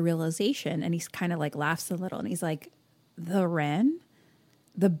Quentin has a realization, and he's kind of like laughs a little, and he's like, the wren?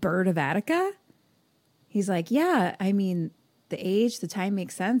 The bird of Attica? He's like, yeah, I mean, the age, the time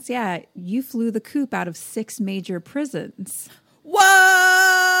makes sense. Yeah, you flew the coop out of 6 major prisons. Whoa!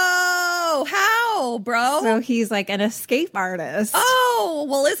 How, bro? So he's like an escape artist. Oh,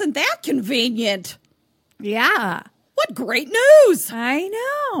 well, isn't that convenient? Yeah. What great news! I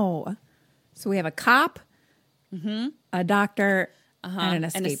know. So we have a cop, a doctor, and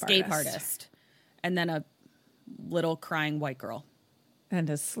an escape artist. And then a little crying white girl. And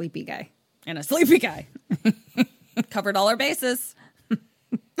a sleepy guy. And a sleepy guy. Covered all our bases.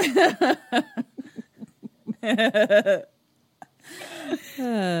 So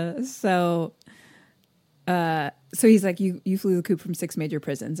he's like, you flew the coop from 6 major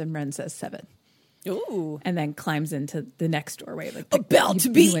prisons, and Wren says 7. Ooh. And then climbs into the next doorway. Like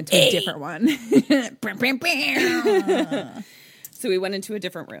be went to a different one. So we went into a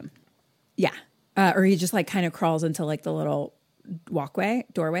different room. Yeah. Or he just like kind of crawls into like the little doorway,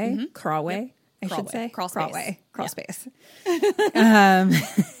 crawlway, I should say. Crawl space.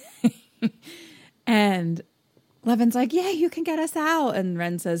 And Levin's like, yeah, you can get us out. And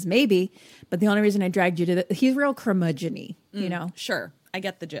Wren says, maybe. But the only reason I dragged you to he's real curmudgeon-y, you know? Sure. I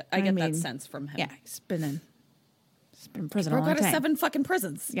get that sense from him. Yeah. He's been in prison a Broke long out of time. 7 fucking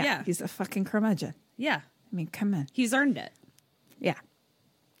prisons. Yeah. He's a fucking curmudgeon. Yeah. I mean, come on. He's earned it. Yeah.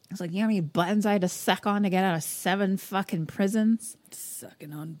 I was like, you know how many buttons I had to suck on to get out of 7 fucking prisons?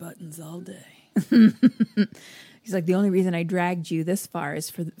 Sucking on buttons all day. He's like, the only reason I dragged you this far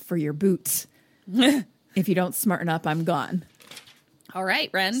is for your boots. If you don't smarten up, I'm gone. All right,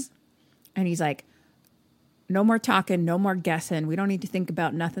 Wren. And he's like, no more talking, no more guessing. We don't need to think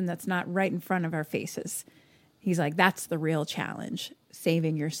about nothing that's not right in front of our faces. He's like, that's the real challenge.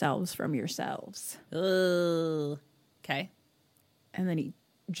 Saving yourselves from yourselves. Ugh. Okay. And then he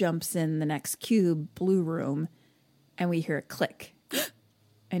jumps in the next cube, blue room, and we hear a click.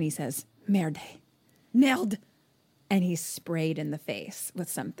 And he says, merde. Merde. And he's sprayed in the face with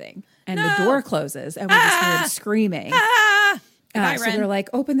something. And the door closes, and we just hear him screaming. Goodbye, So Wren. they're like,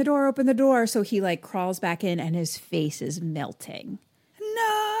 open the door, open the door. So he like crawls back in, and his face is melting.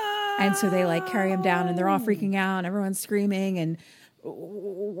 No. And so they like carry him down, and they're all freaking out, and everyone's screaming, and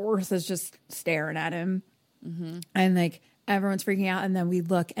Worth is just staring at him. Mm-hmm. And like everyone's freaking out, and then we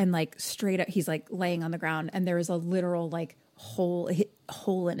look, and like straight up, he's like laying on the ground, and there is a literal like hole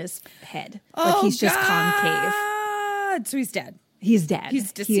in his head. Like he's just concave. So he's dead. He's dead.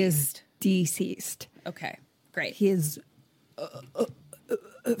 He's deceased. He is deceased. Okay, great. His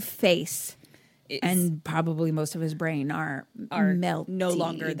face and probably most of his brain are melted no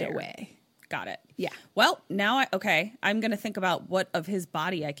longer there. away. Got it. Yeah. Well, now I'm going to think about what of his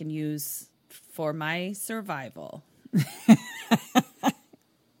body I can use for my survival.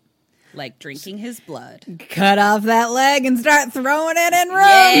 Like drinking his blood. Cut off that leg and start throwing it in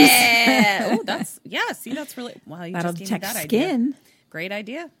rooms. Yeah. Oh, see, that's really, well, you That'll just gave me detect that skin. idea. Great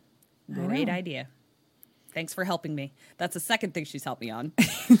idea. Great idea. Thanks for helping me. That's the second thing she's helped me on.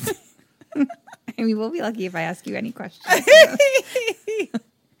 I mean, we'll be lucky if I ask you any questions.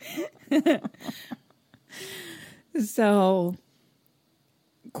 So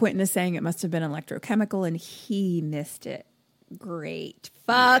Quentin is saying it must have been electrochemical, and he missed it. Great.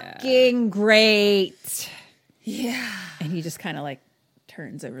 Fucking great. Yeah. And he just kind of like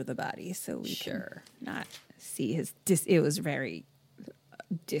turns over the body so we can not see his it was very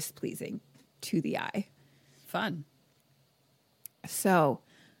displeasing to the eye. Fun. So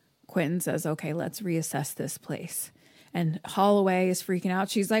Quentin says, okay, let's reassess this place. And Holloway is freaking out.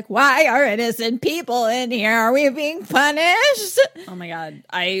 She's like, why are innocent people in here? Are we being punished? Oh my God.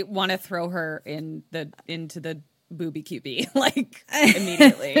 I want to throw her into the booby QB, like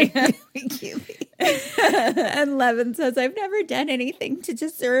immediately. And Levin says, I've never done anything to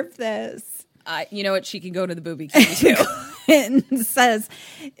deserve this. You know what? She can go to the booby QB too. And says,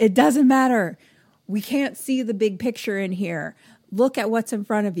 it doesn't matter. We can't see the big picture in here. Look at what's in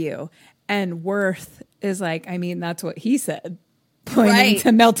front of you. And Worth is like, I mean, that's what he said, pointing to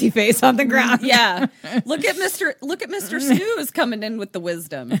melty face on the ground. Yeah. Look at Mr. Snooze coming in with the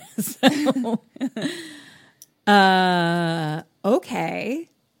wisdom. Okay.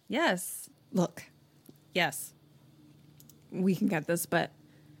 Yes. look, Yes. we can get this,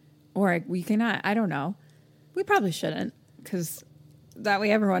 or we cannot. I don't know. We probably shouldn't, because that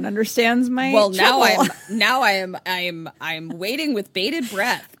way everyone understands my trouble. now I'm waiting with bated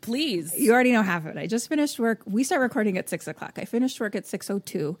breath. Please. You already know half of it. I just finished work. We start recording at 6:00. I finished work at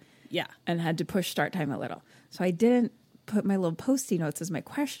 6:02. Yeah. And had to push start time a little. So I didn't put my little Post-it notes as my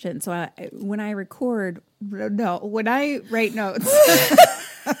question. So when I write notes,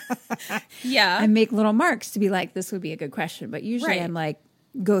 Yeah. I make little marks to be like, this would be a good question. But usually Right. I'm like,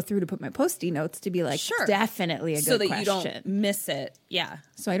 go through to put my Post-it notes to be like, Sure. definitely a good so that question. you don't miss it. Yeah.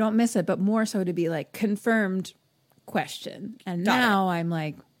 So I don't miss it, but more so to be like confirmed question. And Got now I'm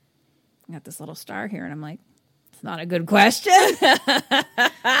like, I got this little star here, and I'm like, it's not a good question.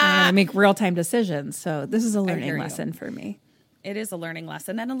 I make real time decisions. So this is a hear learning you. lesson for me. It is a learning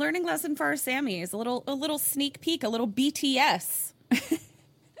lesson, and a learning lesson for our Sammys. A little sneak peek, a little BTS.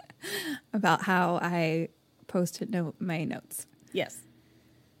 About how I posted my notes. Yes.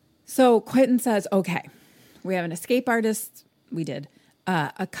 So Quentin says, okay, we have an escape artist. We did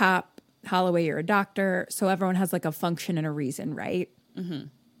a cop. Holloway, you're a doctor. So everyone has like a function and a reason, right?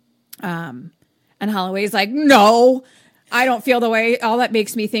 Mm-hmm. And Holloway's like, no, I don't feel the way. All that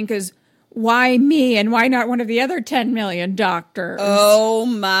makes me think is, why me and why not one of the other 10 million doctors? Oh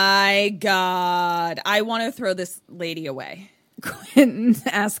my God. I want to throw this lady away. Quentin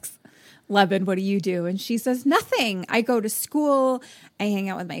asks Levin, what do you do? And she says, nothing. I go to school. I hang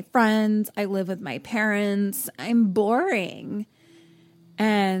out with my friends. I live with my parents. I'm boring.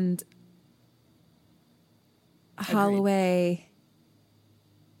 And Agreed. Holloway.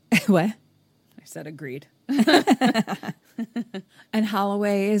 What? I said agreed. And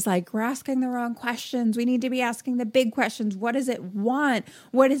Holloway is like, we're asking the wrong questions. We need to be asking the big questions. What does it want?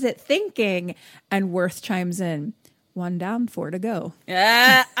 What is it thinking? And Worth chimes in, 1 down, 4 to go.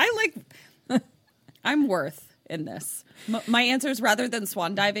 Yeah, I'm Worth in this. My answers, rather than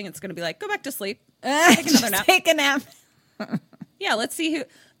swan diving, it's going to be like, go back to sleep. Take another nap. Take a nap. Yeah, let's see who.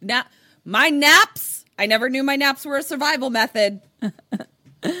 My naps. I never knew my naps were a survival method. But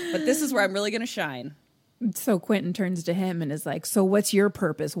this is where I'm really going to shine. So Quentin turns to him and is like, so what's your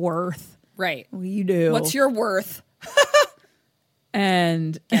purpose, Worth? Right. What do you do? What's your worth?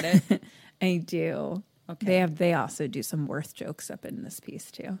 And Get it? I do. Okay. They also do some Worth jokes up in this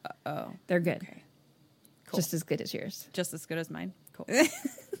piece too. Oh. They're good. Okay. Cool. Just as good as yours. Just as good as mine. Cool.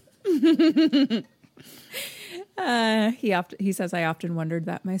 He says, I often wondered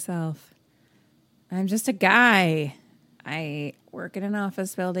that myself. I'm just a guy. I work in an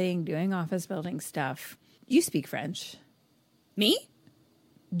office building, doing office building stuff. You speak French. Me?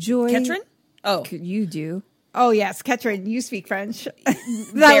 Joy. Ketrin? Oh. You do. Oh, yes. Ketrin, you speak French.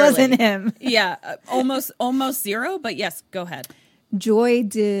 That Barely. wasn't him. Yeah. Almost zero, but yes, go ahead. Joie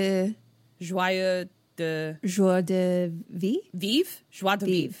de Joie de vivre? vivre? Joie de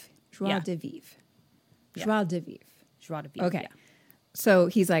vivre. Joie Yeah. de vivre. Yeah. Joie de vivre. Joie de vivre. Okay. Yeah. So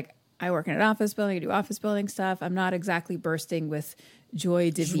he's like, I work in an office building. I do office building stuff. I'm not exactly bursting with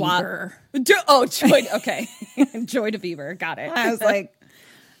joie de vivre. Joy. Okay. Joy de vivre. Got it. I was like,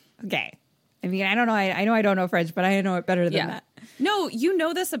 okay. I mean, I don't know. I know I don't know French, but I know it better than that. No, you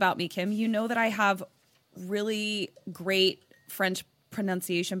know this about me, Kim. You know that I have really great French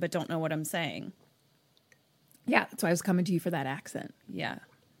pronunciation, but don't know what I'm saying. Yeah, that's why I was coming to you for that accent. Yeah.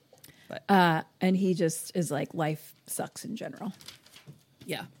 But And he just is like, life sucks in general.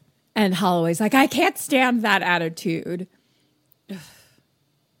 yeah. And Holloway's like, I can't stand that attitude.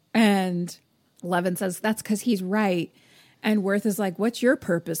 And Levin says, that's because he's right. And Worth is like, what's your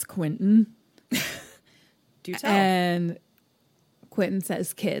purpose, Quentin? Do tell. And Quentin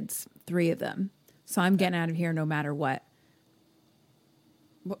says, kids, 3 of them. So I'm getting out of here no matter what.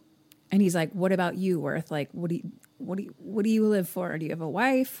 And he's like, what about you, Worth? Like, what do you live for? Do you have a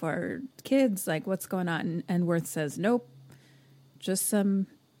wife or kids? Like, what's going on? And Worth says, nope, just some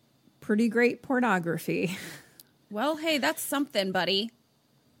pretty great pornography. Well, hey, that's something, buddy.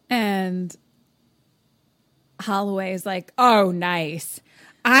 And Holloway is like, oh, nice.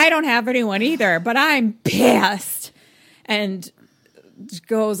 I don't have anyone either, but I'm pissed. And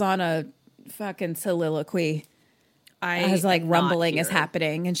goes on a fucking soliloquy as like rumbling is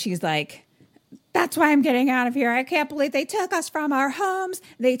happening. And she's like, that's why I'm getting out of here. I can't believe they took us from our homes.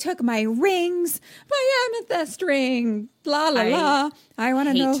 They took my rings, my amethyst ring, la, la, la. I want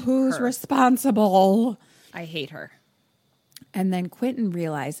to know who's responsible. I hate her. And then Quentin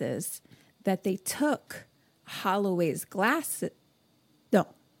realizes that they took Holloway's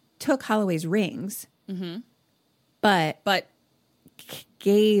took Holloway's rings, but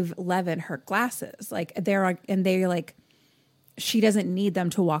gave Levin her glasses. Like they like she doesn't need them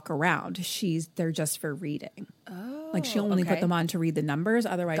to walk around. They're just for reading. Oh, like she only put them on to read the numbers.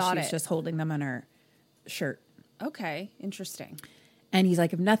 Otherwise, she's just holding them on her shirt. Okay, interesting. And he's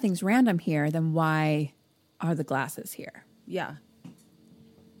like, if nothing's random here, then why are the glasses here? Yeah.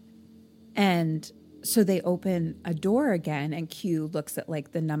 And so they open a door again, and Q looks at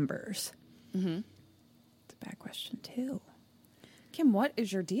like the numbers. Mm-hmm. It's a bad question too. Kim, what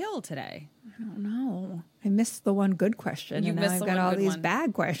is your deal today? I don't know. I missed the one good question, and now missed I've the got one all good these one.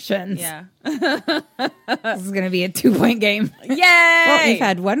 bad questions. Yeah. This is going to be a 2-point game. Yay! Well, we've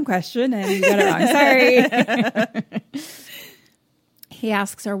had one question, and you got it wrong. Sorry. He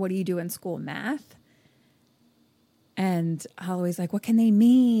asks her, what do you do in school? Math? And Holloway's like, what can they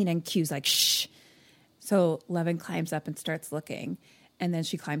mean? And Q's like, shh. So Levin climbs up and starts looking. And then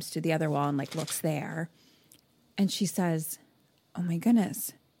she climbs to the other wall and like looks there. And she says, oh my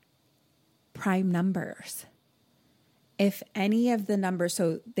goodness, prime numbers. If any of the numbers,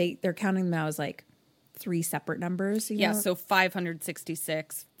 so they're counting them out as like 3 separate numbers. Yeah, so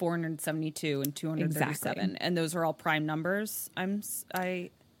 566, 472, and 237. Exactly. And those are all prime numbers. No,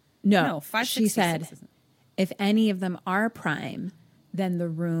 566 she said, isn't. if any of them are prime, then the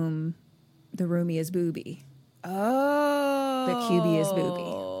roomie is booby. Oh. The QB is booby.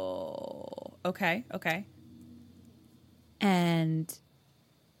 Okay. And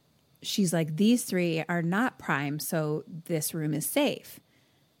she's like, these 3 are not prime, so this room is safe.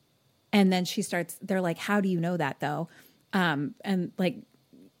 And then they're like, how do you know that though? And like,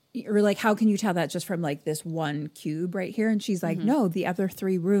 or like, how can you tell that just from like this one cube right here? And she's like, no, the other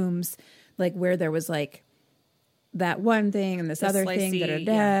 3 rooms, like where there was like that one thing and this other thing,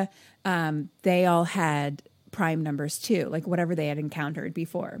 they all had prime numbers too, like whatever they had encountered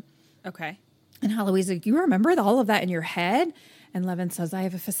before. Okay. And Holloway's like, you remember all of that in your head? And Levin says, I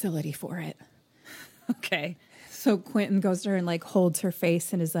have a facility for it. Okay. So Quentin goes to her and like holds her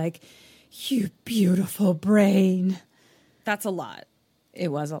face and is like, you beautiful brain. That's a lot. It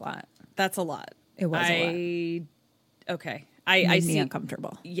was a lot. That's a lot. It was a lot. Okay. I see. Me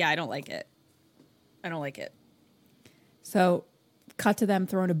uncomfortable. Yeah, I don't like it. So cut to them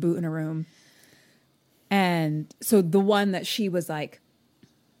throwing a boot in a room. And so the one that she was like,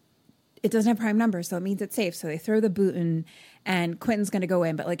 it doesn't have prime numbers, so it means it's safe. So they throw the boot in, and Quentin's going to go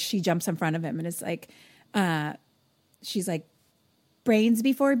in, but like she jumps in front of him and it's like, she's like, brains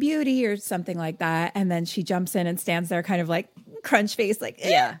before beauty or something like that. And then she jumps in and stands there kind of like crunch face, like, eh.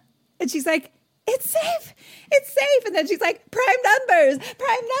 Yeah. And she's like, it's safe. It's safe. And then she's like, prime numbers,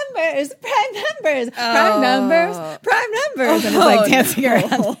 prime numbers, prime numbers, prime numbers, prime numbers. And it's like dancing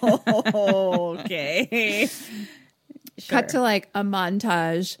around. Okay. Sure. Cut to like a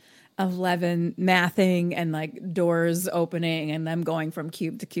montage of Levin mathing and like doors opening and them going from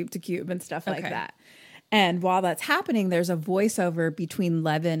cube to cube to cube and stuff like that. And while that's happening, there's a voiceover between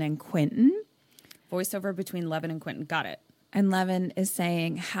Levin and Quentin. Voiceover between Levin and Quentin. Got it. And Levin is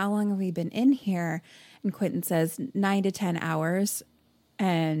saying, how long have we been in here? And Quentin says 9 to 10 hours.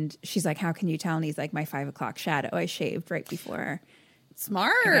 And she's like, how can you tell? And he's like, my 5 o'clock shadow. I shaved right before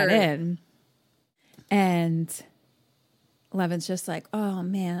Smart. I got in. And Levin's just like, oh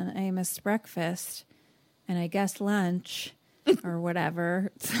man, I missed breakfast. And I guess lunch or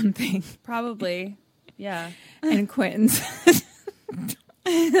whatever, something. Probably. Yeah. And Quentin says,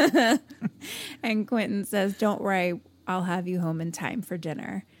 don't worry, I'll have you home in time for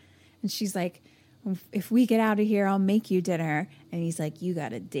dinner. And she's like, if we get out of here, I'll make you dinner. And he's like, you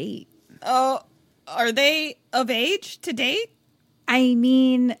got a date. Oh, are they of age to date? I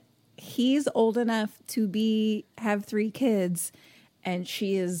mean, he's old enough to have 3 kids, and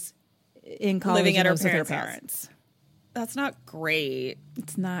she is in college living at her with her parents. That's not great.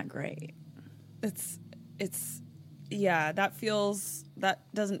 It's not great. It's yeah, that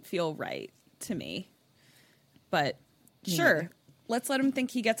doesn't feel right to me. But sure, let's let him think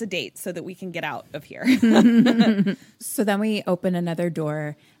he gets a date so that we can get out of here. So then we open another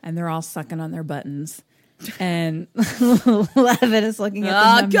door and they're all sucking on their buttons. And Levin is looking at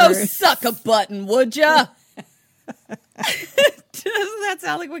the numbers. Go suck a button, would ya? Doesn't that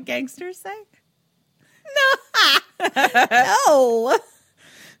sound like what gangsters say? No.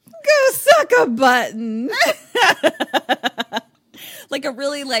 Go suck a button. Like a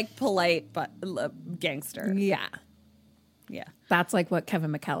really like polite gangster. Yeah. Yeah. That's like what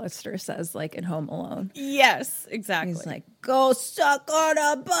Kevin McAllister says like in Home Alone. Yes, exactly. He's like, go suck on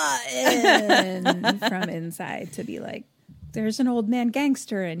a button from inside to be like, there's an old man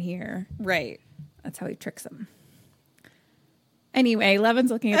gangster in here. Right. That's how he tricks him. Anyway, Levin's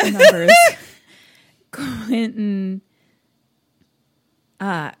looking at the numbers. Quentin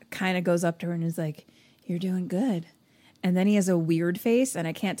kind of goes up to her and is like, you're doing good. And then he has a weird face, and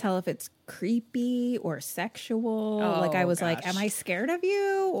I can't tell if it's creepy or sexual. Like I was like, am I scared of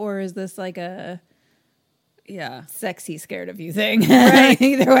you? Or is this like a sexy scared of you thing? Right.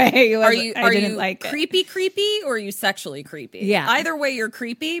 Either way. Are you like creepy, or are you sexually creepy? Yeah. Either way, you're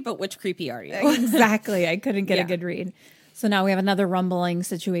creepy, but which creepy are you? Exactly. I couldn't get a good read. So now we have another rumbling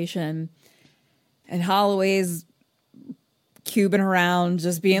situation. And Holloway's cubing around,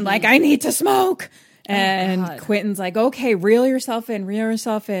 just being like, I need to smoke. And Quentin's like, okay, reel yourself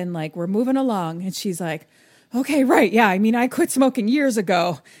in. Like, we're moving along. And she's like, okay, right. Yeah. I mean, I quit smoking years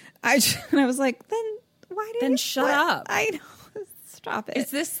ago. And I was like, then why did Then shut up. I know. Stop it. Is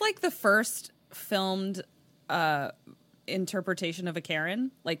this like the first filmed interpretation of a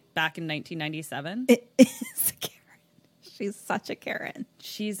Karen? Like back in 1997? It is a Karen. She's such a Karen.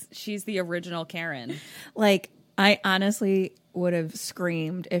 She's the original Karen. Like, I honestly would have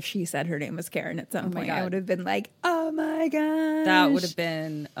screamed if she said her name was Karen at some point. God. I would have been like, oh my gosh. That would have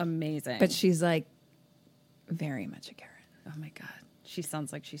been amazing. But she's like very much a Karen. Oh my God. She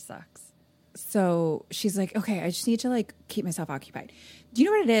sounds like she sucks. So she's like, okay, I just need to like keep myself occupied. Do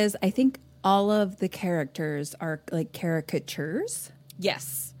you know what it is? I think all of the characters are like caricatures.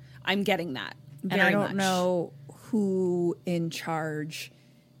 Yes. I'm getting that. And I don't know who in charge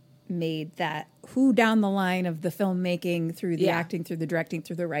made that, who down the line of the filmmaking, through the acting, through the directing,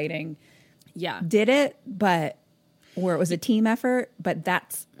 through the writing, did it, but or it was a team effort, but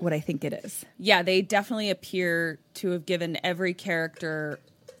that's what I think it is. Yeah, they definitely appear to have given every character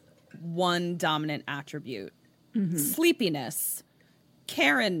one dominant attribute. Mm-hmm. Sleepiness,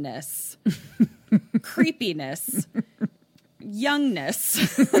 Karenness, creepiness,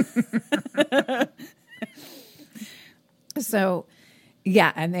 youngness. So,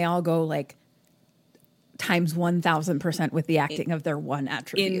 yeah, and they all go like times 1,000% with the acting of their one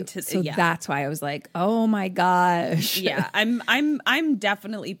attribute. So that's why I was like, oh my gosh. Yeah, I'm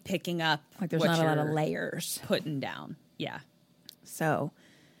definitely picking up like there's not a lot of layers putting down. Yeah. So,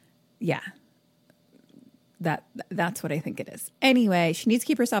 yeah. That's what I think it is. Anyway, she needs to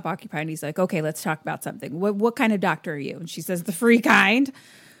keep herself occupied. And he's like, okay, let's talk about something. What kind of doctor are you? And she says, the free kind.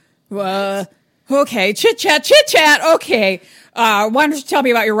 Okay, chit chat. Okay. Why don't you tell me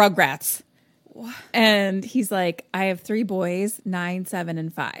about your Rugrats? And he's like, I have 3 boys, 9, 7,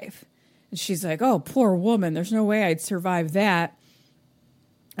 and 5. And she's like, oh, poor woman. There's no way I'd survive that.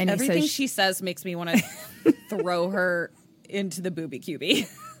 And everything she says makes me want to throw her into the booby cubie.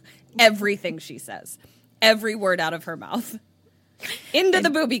 Everything she says. Every word out of her mouth. Into the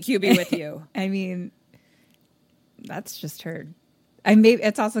booby cubie with you. I mean, that's just her. Maybe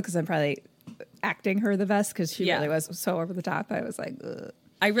it's also because I'm probably acting her the best because she really was so over the top. I was like, ugh.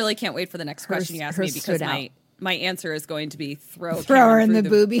 I really can't wait for the next question you ask me because my answer is going to be throw her in the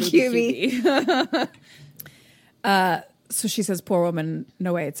booby cubie. So she says, poor woman,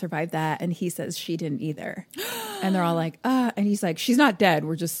 no way I'd survive that. And he says she didn't either. And they're all like, and he's like, she's not dead.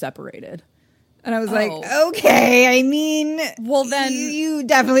 We're just separated. And I was like, okay, I mean, well then you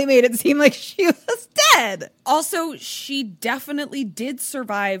definitely made it seem like she was dead. Also, she definitely did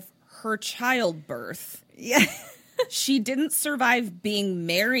survive her childbirth. Yeah. She didn't survive being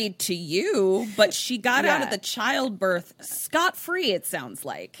married to you, but she got out of the childbirth scot-free, it sounds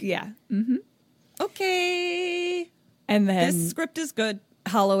like. Yeah. Mm-hmm. Okay. And then this script is good.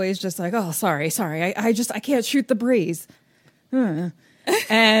 Holloway's just like, oh, sorry. I can't shoot the breeze. And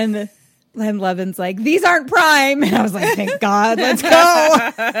then Levin's like, these aren't prime. And I was like, thank God, let's go.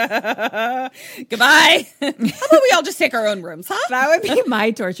 Goodbye. How about we all just take our own rooms, huh? That would be my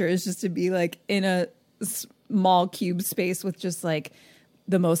torture, is just to be like in a small cube space with just like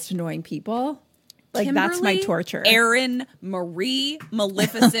the most annoying people. Like Kimberly, that's my torture. Erin, Marie,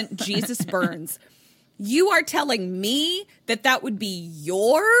 Maleficent, Jesus Burns. You are telling me that would be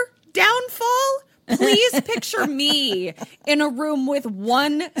your downfall? Please picture me in a room with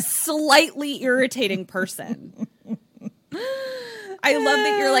one slightly irritating person. I love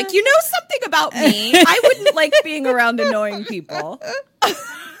that you're like, you know something about me. I wouldn't like being around annoying people.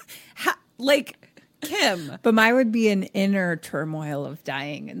 Like Kim. But mine would be an inner turmoil of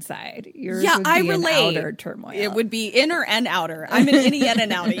dying inside. Yours would be I relate. An outer turmoil. It would be inner and outer. I'm an innie and an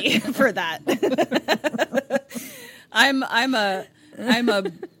outie for that. I'm a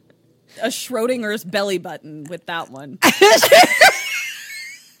Schrodinger's belly button with that one.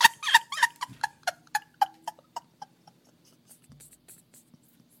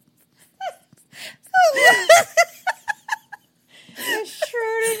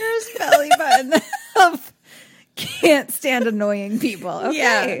 Schrodinger's belly button of can't stand annoying people.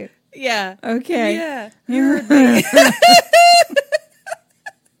 Okay. Yeah. Okay. Yeah. You heard me.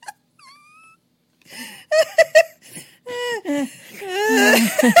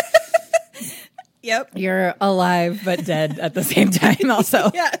 Yep. You're alive but dead at the same time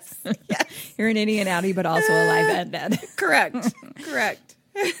also. Yes. You're an innie and outie, but also alive and dead. Correct.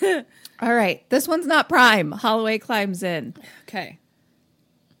 All right. This one's not prime. Holloway climbs in. Okay.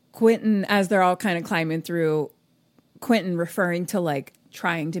 Quentin, as they're all kind of climbing through, Quentin referring to like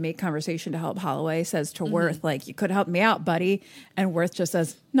trying to make conversation to help Holloway says to Worth, like, you could help me out, buddy. And Worth just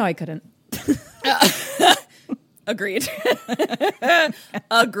says, no, I couldn't. Agreed.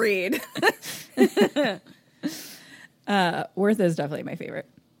 Agreed. Worth is definitely my favorite.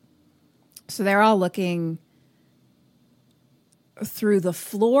 So they're all looking through the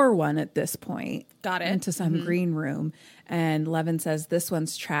floor one at this point. Got it. Into some green room. And Levin says, this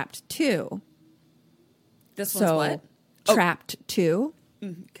one's trapped too. This one's what? Trapped too.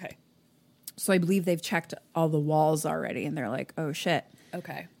 Okay. So I believe they've checked all the walls already and they're like, oh shit.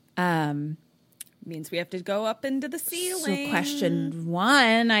 Okay. Means we have to go up into the ceiling. So question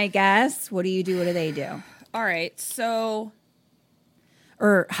one, I guess, what do you do? What do they do? All right. So.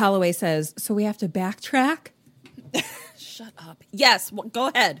 Or Holloway says, so we have to backtrack? Shut up. Yes. Go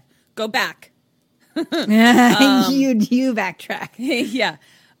ahead. Go back. You backtrack. Yeah.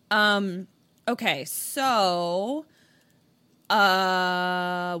 Okay. So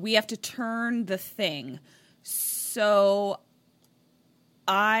we have to turn the thing. So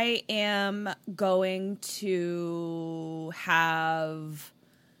I am going to have,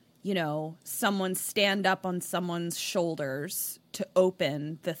 someone stand up on someone's shoulders to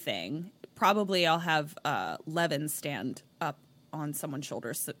open the thing. Probably I'll have Levin stand up on someone's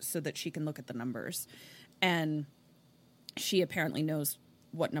shoulders so that she can look at the numbers. And she apparently knows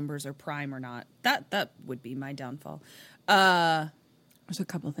what numbers are prime or not. That would be my downfall. There's a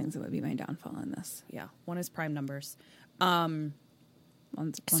couple of things that would be my downfall in this. Yeah, one is prime numbers.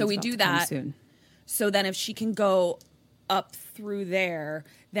 One's So we do that. Soon. So then if she can go up through there,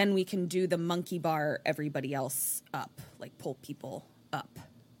 then we can do the monkey bar everybody else up, like pull people up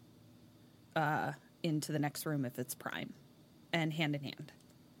into the next room if it's prime, and hand in hand.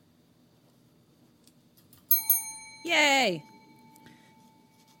 Yay!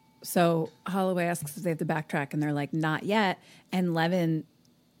 So Holloway asks if they have to backtrack, and they're like, not yet. And Levin,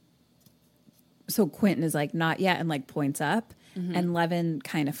 so Quentin is like, not yet, and like points up. And Levin,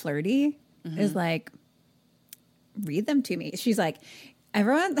 kind of flirty, is like, read them to me. She's like,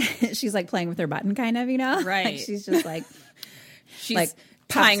 everyone, she's like playing with her button, kind of, Right. Like she's just like, She's like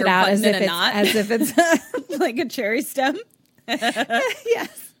tying pops her it out button as in if a it's knot. as if it's Like a cherry stem.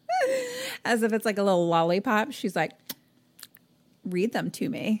 yes, as if it's like a little lollipop. She's like, read them to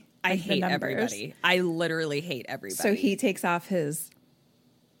me. I Like the hate numbers. everybody. I literally hate everybody. So he takes off his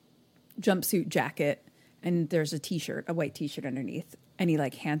jumpsuit jacket, and there's a white t-shirt underneath, and he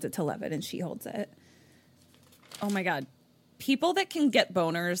like hands it to Levin, and she holds it. Oh my God. People that can get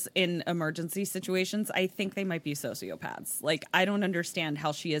boners in emergency situations, I think they might be sociopaths. Like, I don't understand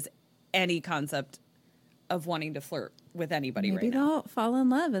how she has any concept of wanting to flirt with anybody Maybe right now. they'll fall in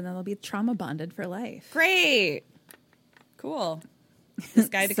love, and then they'll be trauma bonded for life. Great. Cool. This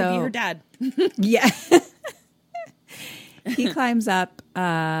guy that could be her dad. Yeah. He climbs up,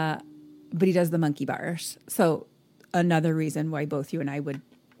 but he does the monkey bars. So another reason why both you and I would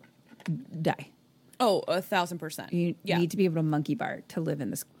die. Oh, 1,000%. You need to be able to monkey bar to live in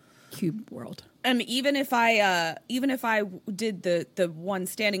this cube world. And even if I did the one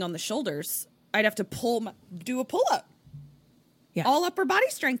standing on the shoulders, I'd have to do a pull up. Yeah. All upper body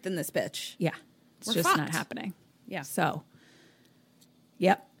strength in this bitch. Yeah. It's We're just fucked. not happening. Yeah. So,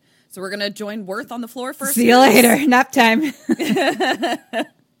 yep. So we're going to join Worth on the floor first. See you later. Nap time.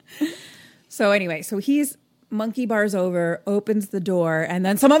 So anyway, so he's monkey bars over, opens the door, and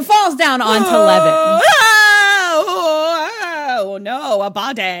then someone falls down onto Levin. Oh, no, a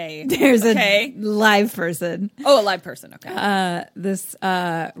body. There's a live person. Oh, a live person. Okay. This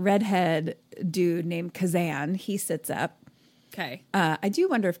redhead dude named Kazan, he sits up. Okay. I do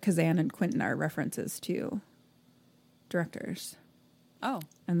wonder if Kazan and Quentin are references to directors. Oh,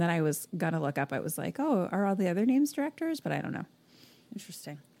 And then I was going to look up. I was like, oh, are all the other names directors? But I don't know.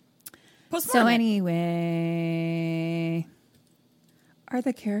 interesting. So anyway, are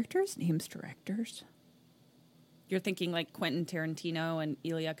the characters' names directors? You're thinking like Quentin Tarantino and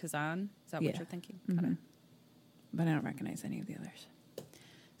Elia Kazan? Is that what you're thinking? Mm-hmm. But I don't recognize any of the others.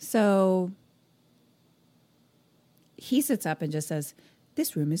 So he sits up and just says,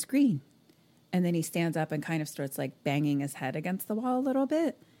 this room is green. And then he stands up and kind of starts like banging his head against the wall a little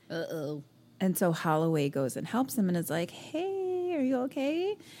bit. Uh-oh. And so Holloway goes and helps him and is like, hey, are you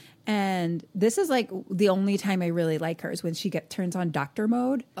okay? And this is like the only time I really like her is when she turns on doctor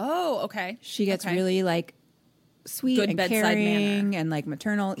mode. Oh, okay. She gets really like sweet Good and bedside caring manner. and like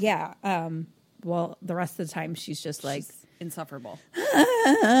maternal. Yeah. Well, the rest of the time she's just like insufferable.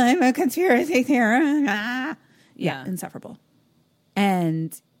 I'm a conspiracy theorist. Yeah, insufferable.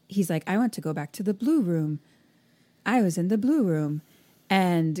 And he's like, I want to go back to the blue room. I was in the blue room.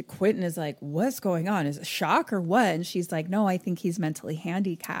 And Quentin is like, what's going on? Is it shock or what? And she's like, no, I think he's mentally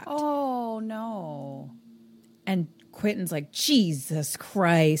handicapped. Oh, no. And Quentin's like, Jesus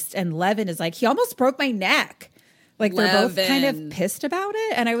Christ. And Levin is like, he almost broke my neck. Like, they're both kind of pissed about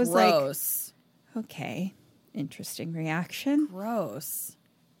it. And I was Gross. like, okay, interesting reaction. Gross.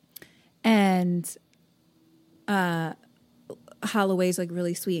 And Holloway's like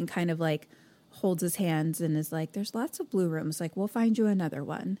really sweet and kind of like holds his hands and is like, there's lots of blue rooms. Like, we'll find you another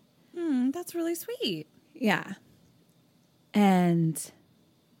one. That's really sweet. Yeah. And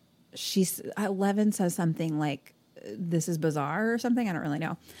Levin says something like, this is bizarre or something. I don't really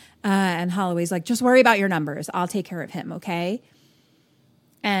know. And Holloway's like, just worry about your numbers. I'll take care of him. Okay.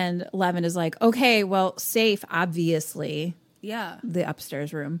 And Levin is like, okay, well, safe, obviously. Yeah. The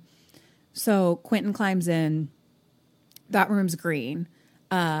upstairs room. So Quentin climbs in. That room's green.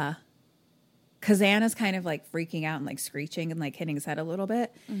 Kazan is kind of like freaking out and like screeching and like hitting his head a little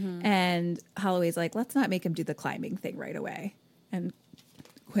bit. Mm-hmm. And Holloway's like, let's not make him do the climbing thing right away. And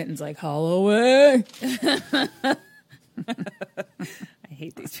Quentin's like, Holloway. I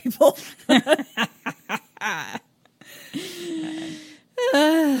hate these people.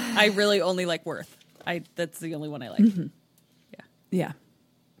 I really only like Worth. That's the only one I like. Mm-hmm. Yeah.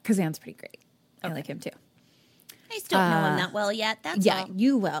 Kazan's pretty great. I like him too. I just don't know him that well yet. That's all.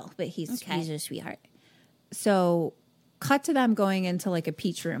 You will, but he's a sweetheart. So cut to them going into like a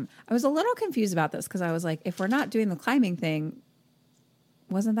peach room. I was a little confused about this because I was like, if we're not doing the climbing thing,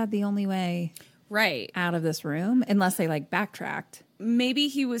 wasn't that the only way out of this room? Unless they like backtracked. Maybe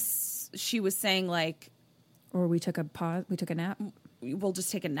she was saying like, or we took a pause, we took a nap. We'll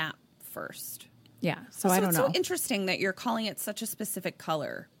just take a nap first. Yeah. So I don't know. It's so interesting that you're calling it such a specific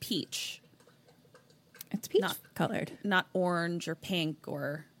color, peach. It's peach colored. Not orange or pink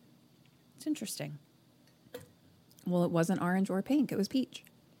or... It's interesting. Well, it wasn't orange or pink. It was peach.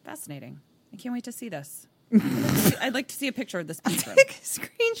 Fascinating. I can't wait to see this. I'd like to see a picture of this peach room. Take a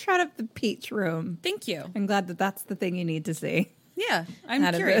screenshot of the peach room. Thank you. I'm glad that that's the thing you need to see. Yeah,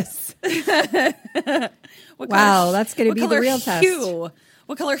 I'm curious. Wow, that's going to be the real test.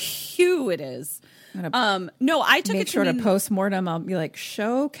 What color hue it is. No, I took make it to sure to post-mortem. I'll be like,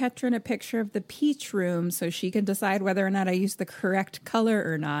 show Ketrin a picture of the peach room so she can decide whether or not I used the correct color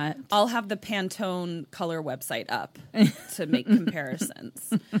or not. I'll have the Pantone color website up to make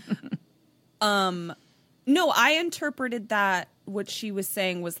comparisons. No, I interpreted that what she was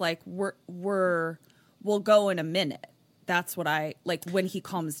saying was like, we'll go in a minute. That's what I like when he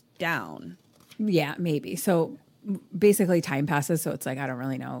calms down. Yeah, maybe. So basically time passes. So it's like, I don't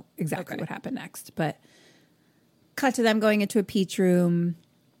really know exactly what happened next, but cut to them going into a peach room.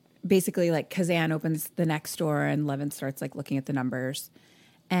 Basically like Kazan opens the next door and Levin starts like looking at the numbers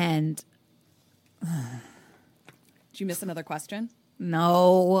and did you miss another question?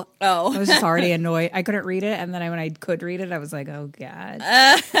 No. Oh. I was just already annoyed. I couldn't read it. And then when I could read it, I was like, oh, God.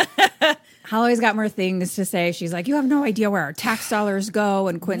 Holloway's got more things to say. She's like, you have no idea where our tax dollars go.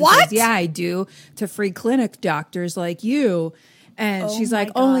 And Quentin says, yeah, I do. To free clinic doctors like you. And she's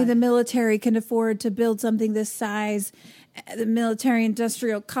like, only the military can afford to build something this size. The military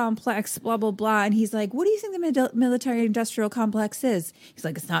industrial complex, blah, blah, blah. And he's like, what do you think the military industrial complex is? He's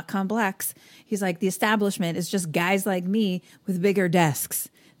like, it's not complex. He's like, the establishment is just guys like me with bigger desks.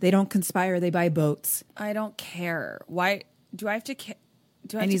 They don't conspire. They buy boats. I don't care. Why do I have to pay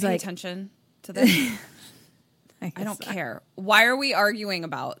attention to this? I don't care. Why are we arguing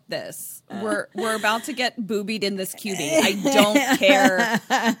about this? We're about to get boobied in this QB. I don't care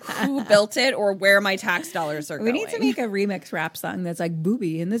who built it or where my tax dollars are going. We need to make a remix rap song that's like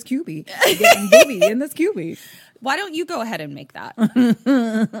booby in this QB. Getting booby in this QB. Why don't you go ahead and make that?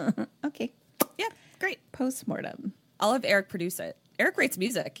 Okay. Yeah, great. Postmortem. I'll have Eric produce it. Eric writes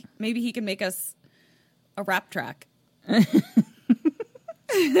music. Maybe he can make us a rap track.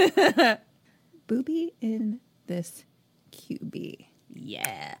 Booby in this QB.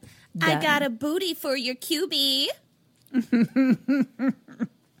 Yeah. Done. I got a booty for your QB.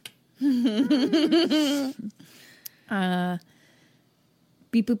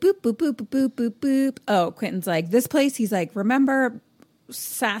 Beep, boop, boop, boop, boop, boop, boop, boop, boop. Oh, Quentin's like, this place, he's like, remember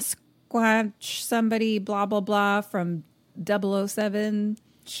Sasquatch somebody, blah, blah, blah, from 007?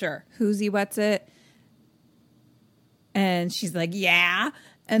 Sure. Who's he, what's it? And she's like, yeah.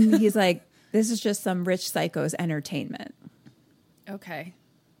 And he's like, this is just some rich psycho's entertainment. Okay.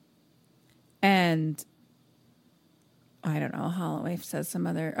 And I don't know, Holloway says some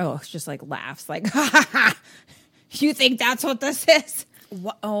other, just like laughs, like, ha ha ha, you think that's what this is?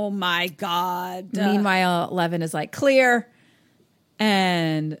 What? Oh my God. Meanwhile, Levin is like, clear.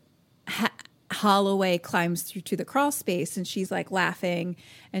 And Holloway climbs through to the crawl space and she's like laughing.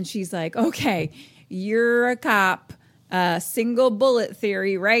 And she's like, okay, you're a cop. Single bullet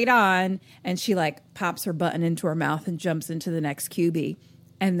theory, right on. And she like pops her button into her mouth and jumps into the next QB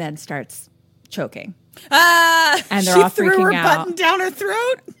and then starts choking. And they're all freaking out. Button down her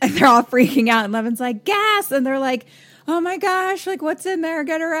throat. And they're all freaking out. And Levin's like, gas. And they're like, oh my gosh, like what's in there?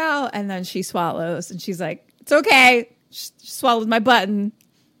 Get her out. And then she swallows and she's like, it's okay. She swallowed my button.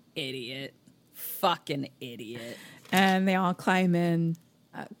 Idiot. Fucking idiot. And they all climb in.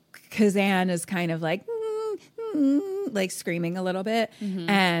 Kazan is kind of like, like screaming a little bit. Mm-hmm.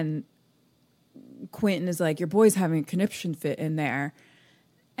 And Quentin is like, your boy's having a conniption fit in there.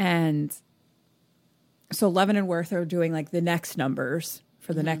 And so Levin and Worth are doing like the next numbers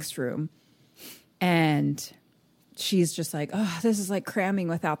for the next room. And she's just like, oh, this is like cramming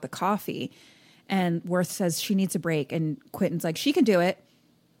without the coffee. And Worth says she needs a break. And Quentin's like, she can do it.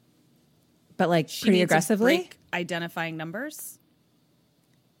 But like pretty aggressively. A break identifying numbers?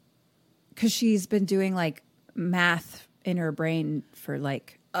 Because she's been doing like math in her brain for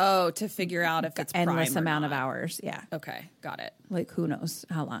like. Oh, to figure out if it's endless prime amount or not. of hours. Yeah. Okay, got it. Like who knows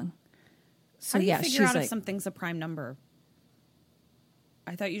how long. So How do you figure she's out like, if something's a prime number?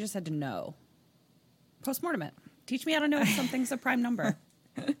 I thought you just had to know. Postmortem it. Teach me how to know if something's a prime number.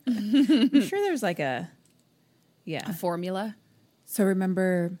 I'm sure there's like a formula. So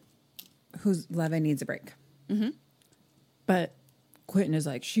remember, Levin needs a break. Mm-hmm. But Quentin is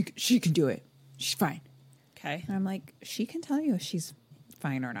like, she can do it. She's fine. Okay. And I'm like, she can tell you if she's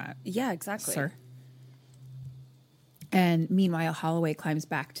fine or not. Yeah, exactly. Sir. And meanwhile, Holloway climbs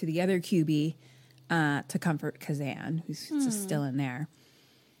back to the other QB to comfort Kazan, who's just still in there.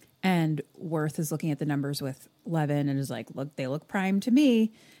 And Worth is looking at the numbers with Levin and is like, look, they look prime to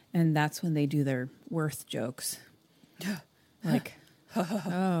me. And that's when they do their Worth jokes. Like,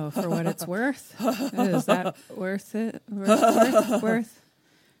 oh, for what it's worth? Is that worth it? Worth?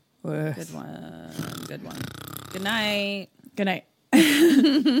 Good one. Good one. Good night. Good night.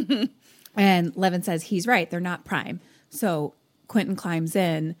 And Levin says he's right. They're not prime. So Quentin climbs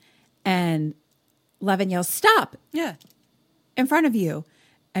in and Levin yells, stop. Yeah. In front of you.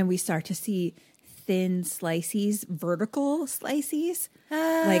 And we start to see thin slices, vertical slices,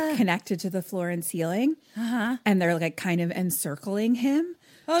 like connected to the floor and ceiling. Uh-huh. And they're like kind of encircling him.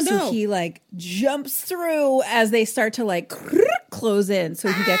 Oh, no. So he like jumps through as they start to like close in.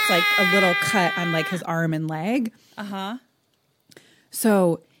 So he gets like a little cut on like his arm and leg. Uh-huh.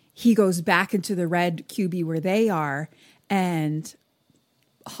 So he goes back into the red QB where they are. And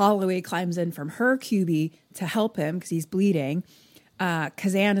Holloway climbs in from her QB to help him because he's bleeding.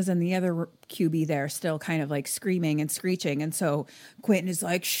 Kazan is in the other QB there, still kind of like screaming and screeching. And so Quentin is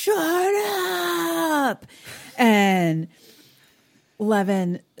like, shut up. And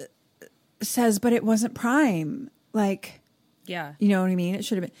Levin says, but it wasn't prime. Like, yeah, you know what I mean? It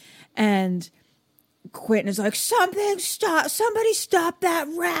should have been. And Quentin is like, somebody stop that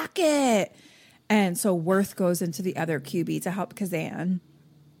racket. And so Worth goes into the other QB to help Kazan.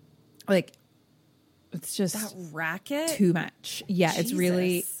 Like, it's just that racket too much. Yeah, Jesus. It's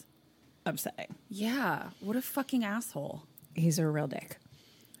really upsetting. Yeah, what a fucking asshole. He's a real dick.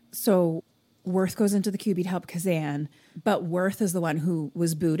 So Worth goes into the QB to help Kazan, but Worth is the one who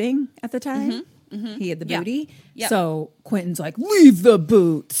was booting at the time. Mm-hmm. Mm-hmm. He had the booty. Yep. So Quentin's like, leave the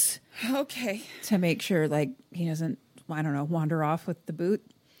boots. Okay. To make sure like he doesn't, I don't know, wander off with the boot.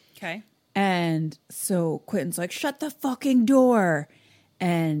 Okay. And so Quentin's like, shut the fucking door.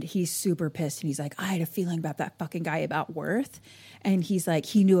 And he's super pissed. And he's like, I had a feeling about that fucking guy about Worth. And he's like,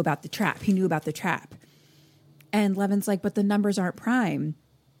 he knew about the trap. And Levin's like, but the numbers aren't prime.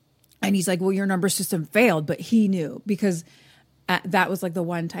 And he's like, well, your number system failed. But he knew because that was like the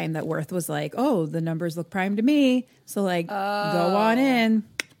one time that Worth was like, oh, the numbers look prime to me. So like, go on in.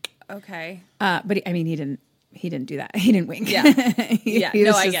 Okay. But he didn't do that. He didn't wink. Yeah. He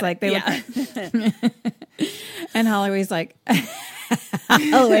was just like, they look. And Holloway's like,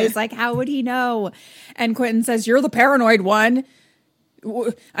 how would he know? And Quentin says, you're the paranoid one.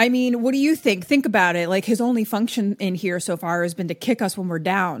 I mean, what do you think? Think about it. Like his only function in here so far has been to kick us when we're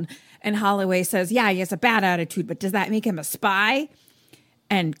down. And Holloway says, yeah, he has a bad attitude, but does that make him a spy?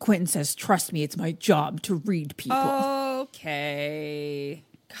 And Quentin says, trust me, it's my job to read people. Okay.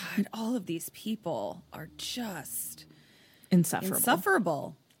 God, all of these people are just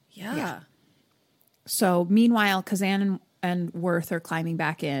insufferable. Yeah. So meanwhile, Kazan and Worth are climbing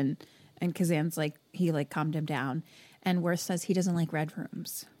back in, and Kazan's like, he like calmed him down. And Worth says he doesn't like red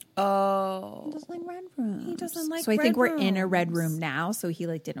rooms. Oh. He doesn't like red rooms. He doesn't like So I think red we're in a red rooms. room now. So he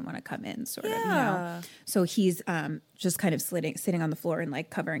like didn't want to come in, sort of. Yeah. So he's just kind of sitting on the floor and like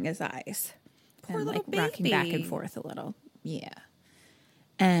covering his eyes. Poor and little like rocking back and baby. forth a little. Yeah.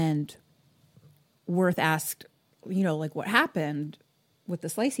 And Worth asked, like what happened with the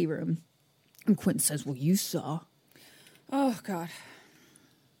slicey room. And Quentin says, well, you saw. Oh, God.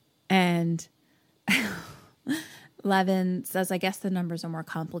 And Levin says, I guess the numbers are more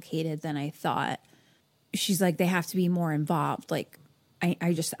complicated than I thought. She's like, they have to be more involved. Like, I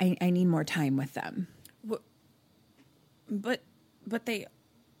need more time with them. But they,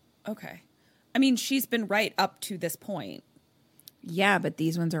 okay. I mean, she's been right up to this point. Yeah, but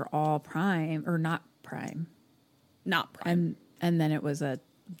these ones are all prime or not prime. Not prime. And then it was a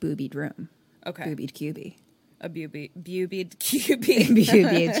boobied room. Okay. Boobied cubie. A bubied cubie.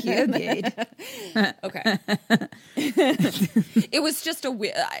 Boobied cubie. Okay. It was just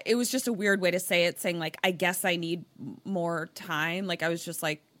a weird way to say it, saying like, I guess I need more time. Like I was just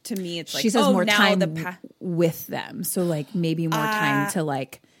like, to me, it's like, She says more now time with them. So like maybe more time to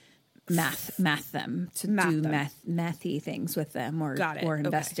like math them, to do mathy things with them, or Got it. or Okay.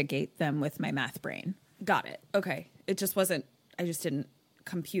 investigate them with my math brain. Got it. Okay. It just wasn't, I just didn't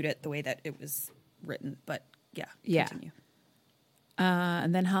compute it the way that it was written, but yeah. Continue.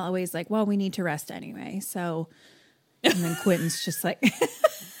 And then Holloway's like, well, we need to rest anyway. So, and then Quentin's just like,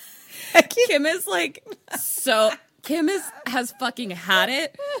 Kim is like, has fucking had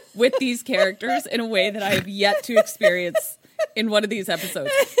it with these characters in a way that I have yet to experience in one of these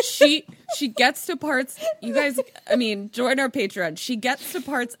episodes. She gets to parts, you guys, I mean, join our Patreon. She gets to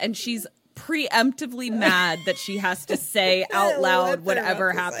parts and she's preemptively mad that she has to say out loud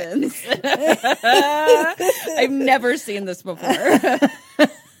whatever happens. I've never seen this before.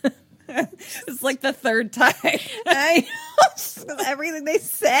 It's like the third time. I know. Everything they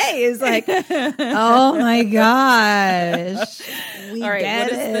say is like, oh my gosh, we All right, get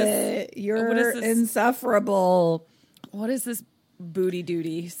what is it. this? You're What is this? insufferable. What does this booty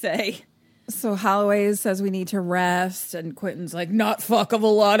duty say? So Holloway says we need to rest, and Quentin's like, not fuck of a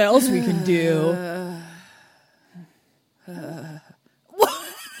lot else we can do.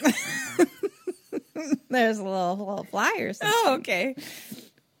 There's a little flyer. Oh, okay.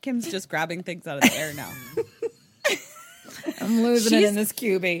 Kim's just grabbing things out of the air now. I'm losing it in this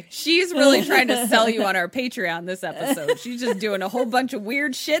cubie. She's really trying to sell you on our Patreon this episode. She's just doing a whole bunch of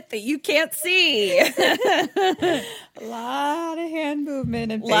weird shit that you can't see. A lot of hand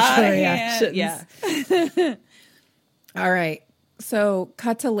movement and facial reactions. Yeah. All right. So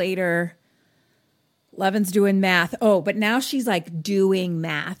cut to later. Levin's doing math. Oh, but now she's like doing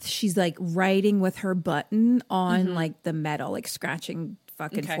math. She's like writing with her button on like the metal, like scratching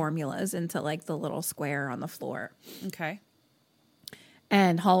fucking formulas into like the little square on the floor. Okay.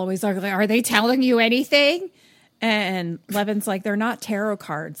 And Holloway's like, are they telling you anything? And Levin's like, they're not tarot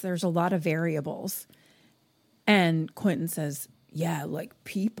cards. There's a lot of variables. And Quentin says, yeah, like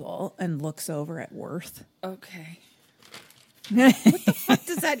people, and looks over at Worth. Okay. What the fuck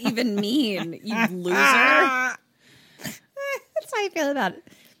does that even mean, you loser? That's how I feel about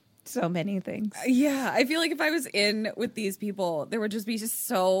so many things. Yeah, I feel like if I was in with these people, there would just be just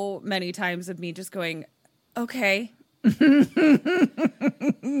so many times of me just going, okay.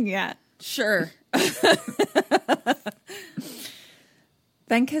 Yeah. Sure.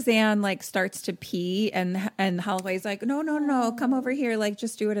 Then Kazan like starts to pee, and Holloway's like, no, come over here, like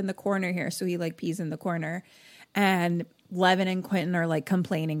just do it in the corner here. So he like pees in the corner, and Levin and Quentin are like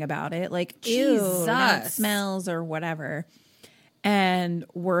complaining about it, like ew, that smells or whatever. And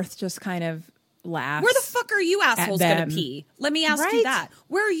Worth just kind of laughs. Where the fuck are you assholes gonna pee? Let me ask you that.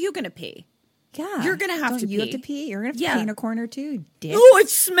 Where are you gonna pee? Yeah, you're gonna have to pee. You have to pee. You're gonna have to pee in a corner too, dick. Oh, it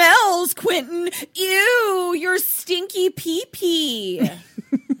smells, Quentin. Ew, you're stinky pee pee. I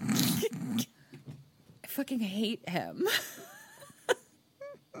fucking hate him.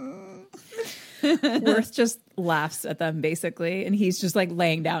 Worth just laughs at them basically, and he's just like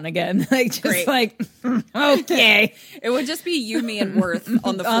laying down again, like just Great. like okay. It would just be you, me, and Worth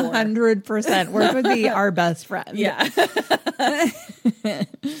on the floor. 100%. Worth would be our best friend. Yeah.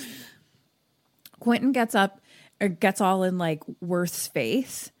 Quentin gets up, or gets all in like Worth's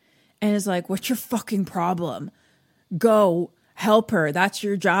face, and is like, "What's your fucking problem? Go help her. That's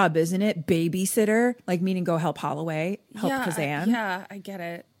your job, isn't it? Babysitter." Like meaning go help Holloway, help Kazan. Yeah, I get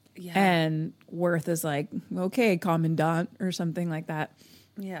it. Yeah. And Worth is like, "Okay, commandant," or something like that.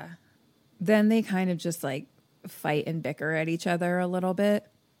 Yeah. Then they kind of just like fight and bicker at each other a little bit.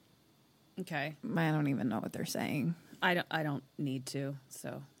 Okay. I don't even know what they're saying. I don't need to.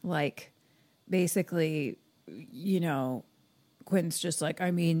 So like basically Quentin's just like,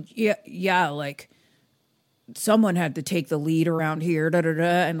 I mean, yeah, like someone had to take the lead around here, da da da.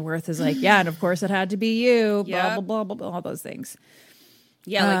 And Worth is like, yeah, and of course it had to be you, blah, blah, blah, blah, blah, all those things.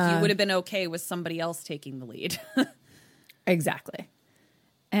 Yeah, like you would have been okay with somebody else taking the lead. Exactly.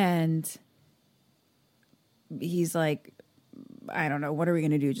 And he's like, I don't know, what are we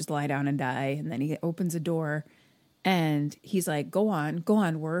going to do? Just lie down and die. And then he opens a door and he's like, go on,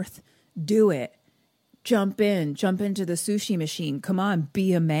 Worth, do it. Jump into the sushi machine. Come on,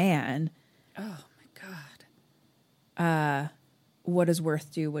 be a man. Oh my God. What does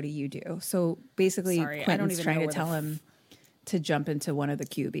Worth do? What do you do? So basically, Quentin's trying to tell him to jump into one of the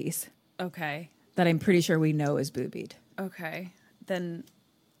cubies. Okay. That I'm pretty sure we know is boobied. Okay. Then,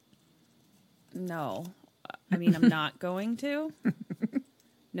 no. I mean, I'm not going to.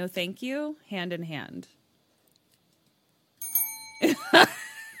 No, thank you. Hand in hand.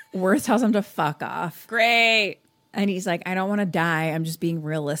 Worth tells him to fuck off. Great. And he's like, I don't want to die. I'm just being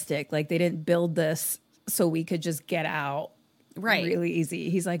realistic. Like, they didn't build this so we could just get out really easy.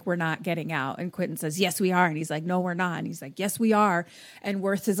 He's like, we're not getting out. And Quentin says, yes, we are. And he's like, no, we're not. And he's like, yes, we are. And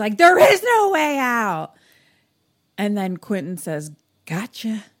Worth is like, there is no way out. And then Quentin says,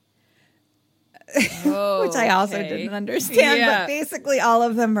 gotcha. Oh, which I also didn't understand. But basically all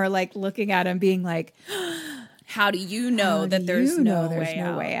of them are like looking at him being like, how do you know that there's no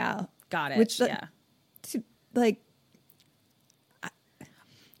way out? Got it. Which,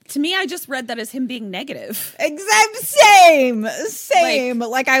 to me, I just read that as him being negative. Exact same.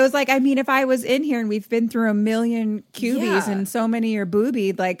 Like I was like, I mean, if I was in here and we've been through a million cubies and so many are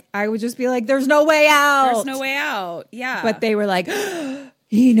boobied, like I would just be like, there's no way out. There's no way out. Yeah. But they were like,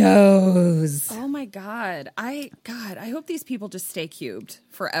 he knows. Oh my God. I hope these people just stay cubed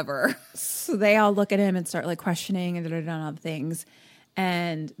forever. So they all look at him and start like questioning and all the things.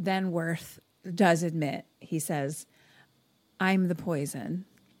 And then Worth does admit, he says, I'm the poison.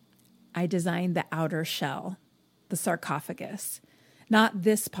 I designed the outer shell, the sarcophagus, not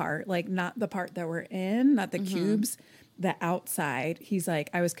this part, like not the part that we're in, not the cubes, the outside. He's like,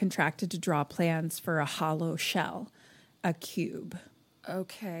 I was contracted to draw plans for a hollow shell, a cube.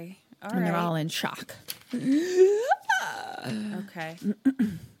 Okay. All and right. they're all in shock. Okay.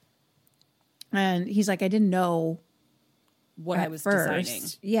 And he's like, I didn't know what I was designing.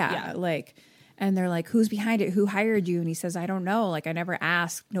 Yeah, like, and they're like, who's behind it? Who hired you? And he says, I don't know. Like, I never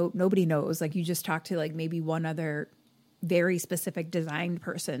asked. No, nobody knows. Like, you just talked to like maybe one other very specific design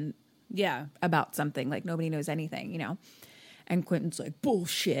person. Yeah. About something. Like, nobody knows anything, you know? And Quentin's like,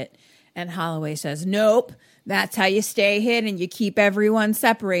 bullshit. And Holloway says, nope, that's how you stay hidden. You keep everyone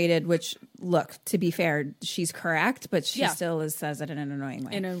separated, which, look, to be fair, she's correct, but she still says it in an annoying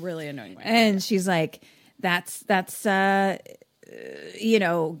way. In a really annoying way. And she's like, that's you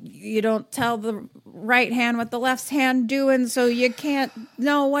know, you don't tell the right hand what the left hand doing, so you can't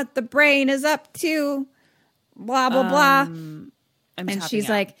know what the brain is up to, blah, blah, blah. And she's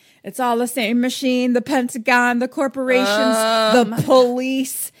like, it's all the same machine, the Pentagon, the corporations, the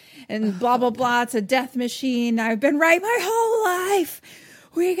police, and blah, blah, blah. It's a death machine. I've been right my whole life.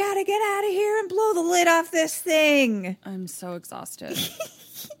 We got to get out of here and blow the lid off this thing. I'm so exhausted.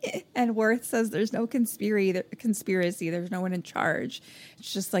 And Worth says there's no conspiracy. There's no one in charge.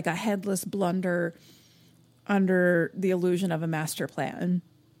 It's just like a headless blunder under the illusion of a master plan.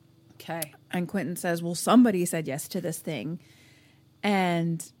 Okay. And Quentin says, well, somebody said yes to this thing.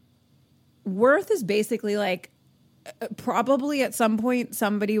 And Worth is basically like, probably at some point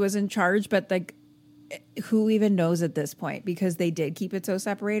somebody was in charge, but like, who even knows at this point? Because they did keep it so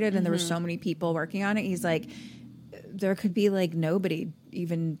separated and there were so many people working on it. He's like, there could be like nobody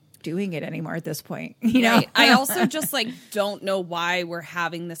even doing it anymore at this point, you know? Right. I also just like don't know why we're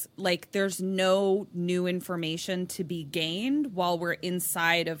having this. Like, there's no new information to be gained while we're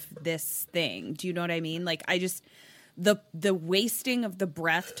inside of this thing. Do you know what I mean? Like, I just the wasting of the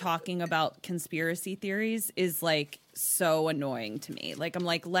breath talking about conspiracy theories is like so annoying to me. Like, I'm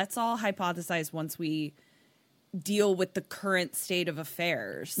like, let's all hypothesize once we deal with the current state of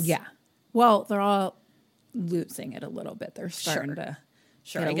affairs. Yeah. Well, they're all losing it a little bit. They're starting to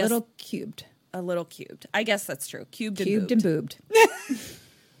get a little cubed. A little cubed. I guess that's true. Cubed and boobed.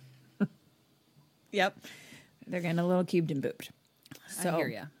 Yep. They're getting a little cubed and boobed. So I hear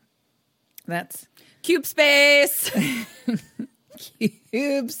ya. That's cube space.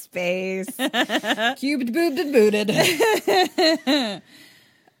 Cube space. Cubed, boobed, and booted.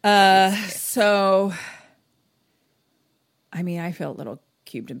 So, I mean, I feel a little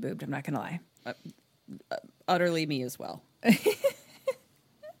cubed and boobed. I'm not going to lie. Utterly me as well.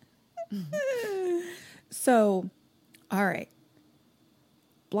 So, all right.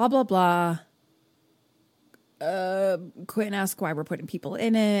 Blah, blah, blah. Quentin asks why we're putting people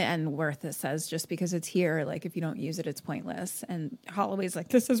in it, and Worth says just because it's here, like if you don't use it, it's pointless. And Holloway's like,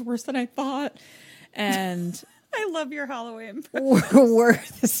 this is worse than I thought. And I love your Holloway impression.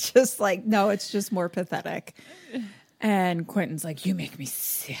 Worth is just like, no, it's just more pathetic. And Quentin's like, you make me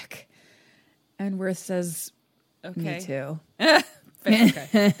sick. And Worth says, okay. Me too.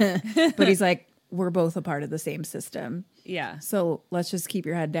 Okay. But he's like, we're both a part of the same system. Yeah. So let's just keep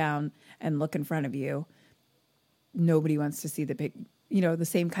your head down and look in front of you. Nobody wants to see the big, the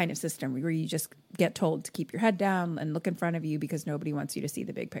same kind of system where you just get told to keep your head down and look in front of you because nobody wants you to see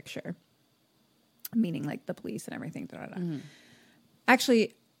the big picture. Meaning like the police and everything. Mm-hmm.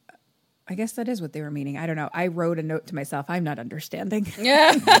 Actually, I guess that is what they were meaning. I don't know. I wrote a note to myself. I'm not understanding.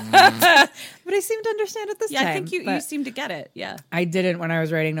 Yeah. But I seem to understand it this time. Yeah, I think you seem to get it. Yeah. I didn't when I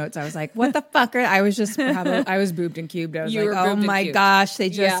was writing notes. I was like, what the fuck? I was just, I was boobed and cubed. I was You like, were oh boobed my and cubed. gosh, they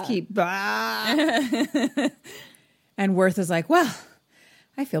just Yeah. keep. And Worth is like, well,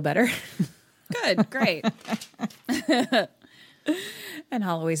 I feel better. Good. Great. And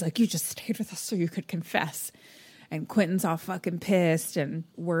Holloway's like, you just stayed with us so you could confess. And Quentin's all fucking pissed. And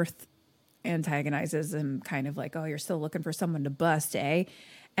Worth antagonizes him, kind of like, oh, you're still looking for someone to bust, eh?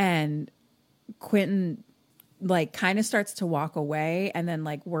 And Quentin like kind of starts to walk away. And then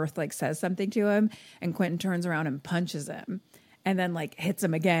like Worth like says something to him. And Quentin turns around and punches him. And then like hits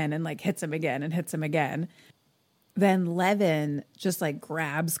him again and like hits him again and hits him again. Then Levin just like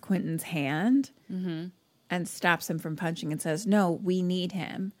grabs Quentin's hand and stops him from punching and says, no, we need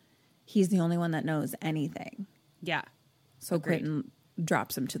him. He's the only one that knows anything. Yeah. So Agreed. Quentin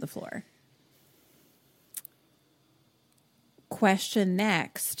drops him to the floor. Question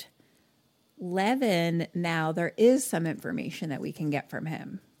next. Levin, now there is some information that we can get from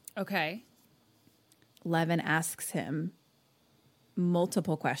him. Okay. Levin asks him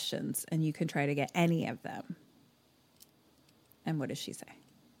multiple questions, and you can try to get any of them. And what does she say?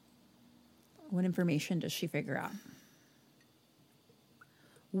 What information does she figure out?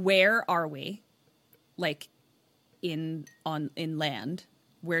 Where are we? Like in land.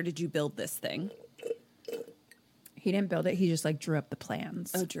 Where did you build this thing? He didn't build it. He just like drew up the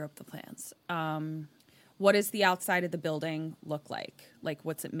plans. Oh, drew up the plans. What does the outside of the building look like? Like,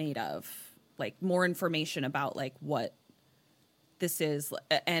 what's it made of? Like, more information about like what this is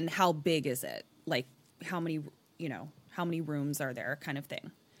and how big is it? Like, how many rooms are there? Kind of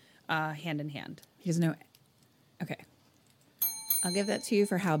thing. Hand in hand. He doesn't know. Okay. I'll give that to you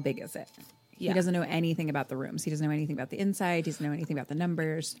for how big is it. He Yeah. doesn't know anything about the rooms. He doesn't know anything about the inside. He doesn't know anything about the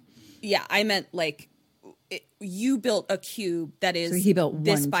numbers. Yeah, I meant like you built a cube that is So he built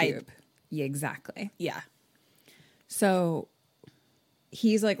this one by cube. Yeah, exactly. Yeah. So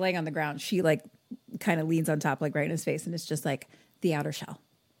he's like laying on the ground. She like kind of leans on top, like right in his face. And it's just like the outer shell.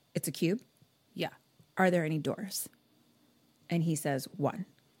 It's a cube. Yeah. Are there any doors? And he says, one.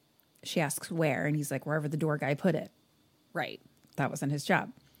 She asks where. And he's like, wherever the door guy put it. Right. That wasn't his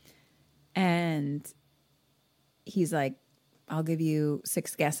job. And he's like, I'll give you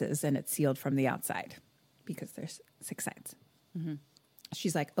 6 guesses and it's sealed from the outside because there's 6 sides. Mm-hmm.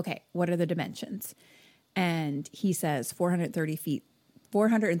 She's like, okay, what are the dimensions? And he says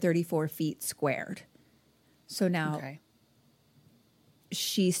 434 feet squared. So now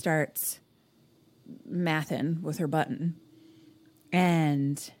she starts mathing with her button.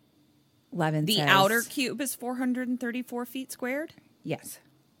 And Levin says... The outer cube is 434 feet squared? Yes.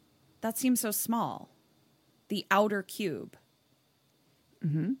 That seems so small. The outer cube.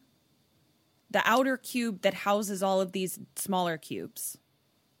 Mm-hmm. The outer cube that houses all of these smaller cubes.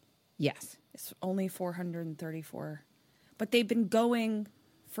 Yes. It's only 434. But they've been going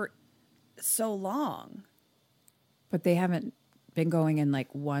for so long. But they haven't been going in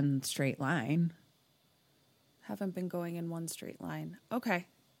like one straight line. Haven't been going in one straight line. Okay.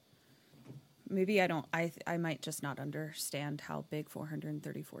 Maybe I don't, I might just not understand how big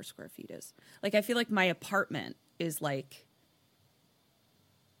 434 square feet is. Like, I feel like my apartment is like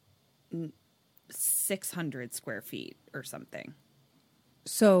 600 square feet or something.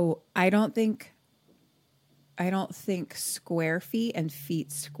 So I don't think square feet and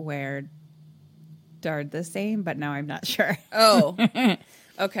feet squared are the same, but now I'm not sure. Oh,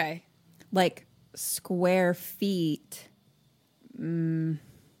 okay. Like square feet.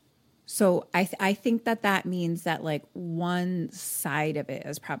 So I think that means that like one side of it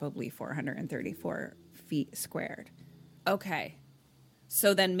is probably 434 feet squared. Okay.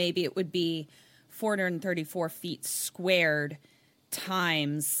 So then maybe it would be 434 feet squared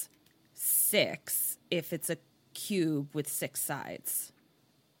times 6 if it's a cube with 6 sides.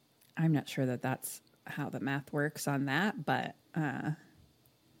 I'm not sure that that's how the math works on that, but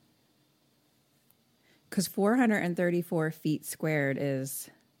Because 434 feet squared is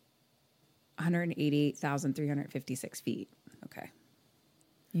 188,356 feet. Okay.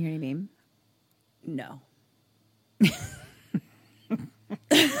 You know what I mean? No.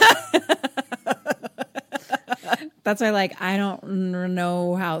 That's why, like, I don't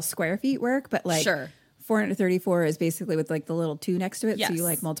know how square feet work, but like, Sure. 434 is basically with like the little 2 next to it. Yes. So you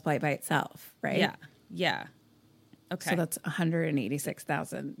like multiply it by itself, right? Yeah. Yeah. Okay. So that's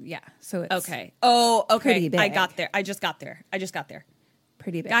 186,000. Yeah. So it's okay. Oh, okay. pretty big. I got there. I just got there.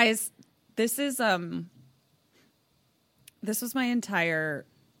 pretty big. Guys, this was my entire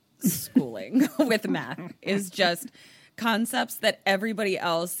schooling with math, is just concepts that everybody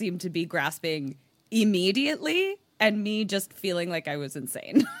else seemed to be grasping immediately and me just feeling like I was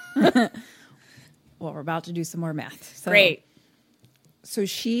insane. Well, we're about to do some more math. So, Great. So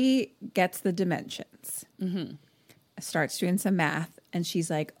she gets the dimensions, starts doing some math, and she's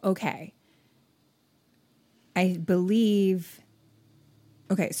like, okay, I believe.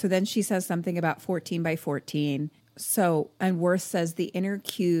 Okay, so then she says something about 14 by 14. So, and Worth says the inner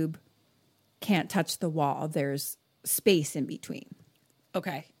cube can't touch the wall. There's space in between.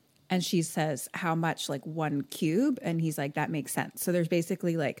 Okay. And she says, how much? Like 1 cube? And he's like, that makes sense. So there's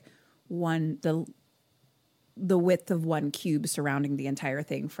basically like the width of 1 cube surrounding the entire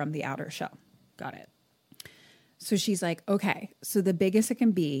thing from the outer shell. Got it. So she's like, okay, so the biggest it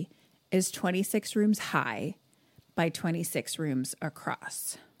can be is 26 rooms high by 26 rooms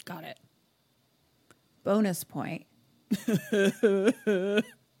across. Got it. Bonus point. Yes.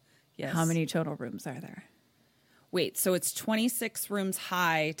 How many total rooms are there? Wait, so it's 26 rooms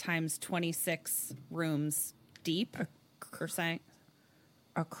high times 26 rooms deep, or saying?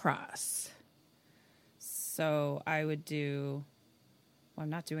 Across. So I would do, well, I'm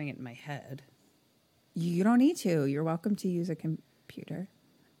not doing it in my head. You don't need to. You're welcome to use a computer.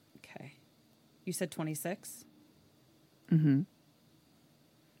 Okay. You said 26? Mm-hmm.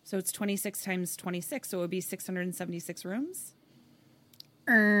 So it's 26 times 26, so it would be 676 rooms?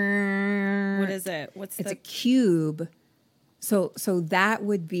 What is it? It's a cube. So that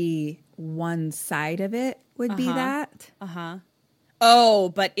would be one side of it would be that. Uh-huh. Oh,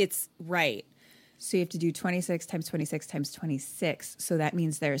 but it's right. So you have to do 26 times 26 times 26. So that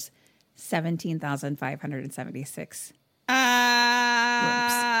means there's 17,576.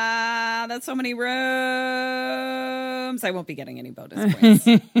 That's so many rooms. I won't be getting any bonus points.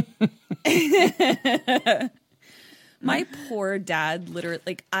 My poor dad, literally,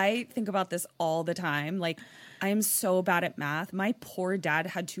 like, I think about this all the time. Like, I am so bad at math. My poor dad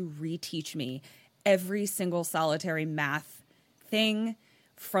had to reteach me every single solitary math thing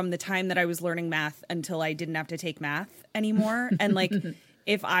from the time that I was learning math until I didn't have to take math anymore. And like,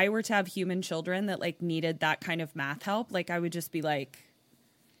 if I were to have human children that like needed that kind of math help, like I would just be like,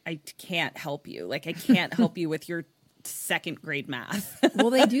 I can't help you. Like, I can't help you with your 2nd grade math. Well,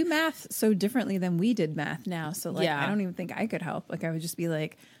 they do math so differently than we did math now. So like, Yeah. I don't even think I could help. Like, I would just be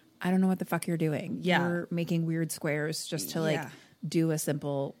like, I don't know what the fuck you're doing. Yeah. You're making weird squares just to like Yeah. do a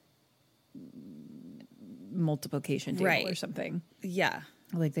simple multiplication table Right. or something. Yeah.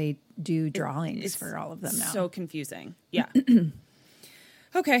 Like they do drawings It's for all of them now. so confusing. Yeah.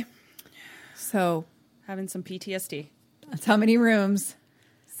 Okay. Having some PTSD. That's how many rooms.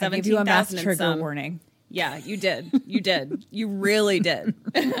 I give you a math 17,000 and trigger some. warning. Yeah, you did. You did. You really did.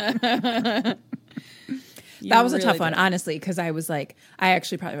 That was a tough one, honestly, because I was like, I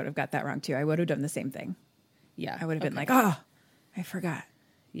actually probably would have got that wrong too. I would have done the same thing. Yeah. I would have been like, oh, I forgot.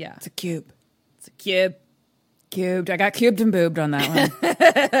 Yeah. It's a cube. It's a cube. Cubed. I got cubed and boobed on that one.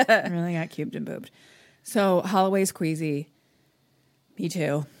 I really got cubed and boobed. So Holloway's queasy. Me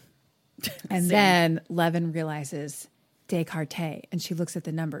too. And then Levin realizes Descartes, and she looks at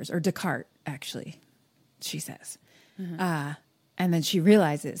the numbers, or Descartes, actually, she says. And then she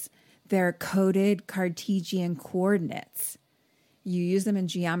realizes they're coded Cartesian coordinates. You use them in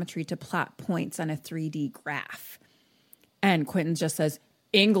geometry to plot points on a 3D graph. And Quentin just says,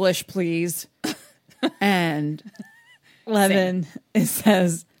 English, please. And Levin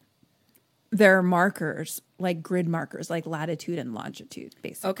says they're markers, like grid markers, like latitude and longitude,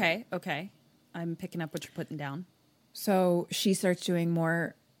 basically. Okay. I'm picking up what you're putting down. So she starts doing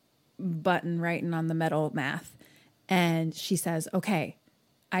more button writing on the metal math. And she says, okay,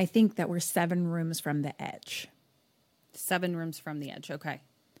 I think that we're 7 rooms from the edge. 7 rooms from the edge. Okay.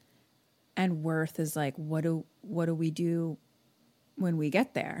 And Worth is like, what do we do when we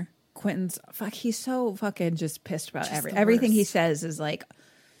get there? Quentin's he's so fucking just pissed about everything he says is like,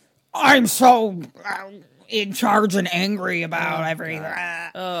 I'm so in charge and angry about everything.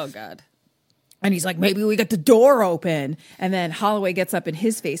 Oh God. And he's like, maybe we get the door open. And then Holloway gets up in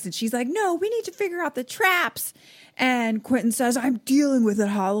his face and she's like, no, we need to figure out the traps. And Quentin says, I'm dealing with it,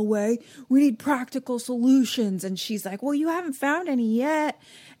 Holloway. We need practical solutions. And she's like, well, you haven't found any yet.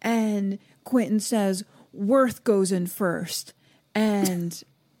 And Quentin says, Worth goes in first. And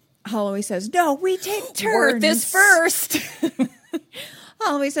Holloway says, no, we take turns. Worth is first.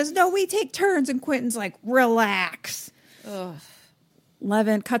 Holloway says, no, we take turns. And Quentin's like, relax. Ugh.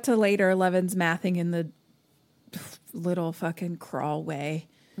 Levin, cut to later, Levin's mathing in the little fucking crawl way.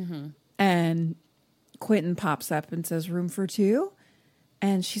 Mm-hmm. And Quentin pops up and says, room for two?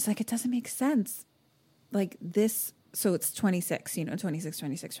 And she's like, it doesn't make sense. Like this, so it's 26, 26,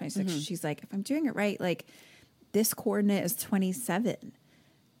 26, 26. Mm-hmm. She's like, if I'm doing it right, like this coordinate is 27.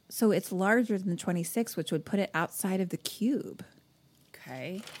 So it's larger than 26, which would put it outside of the cube.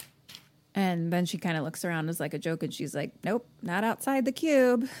 Okay. And then she kind of looks around as like a joke and she's like, nope, not outside the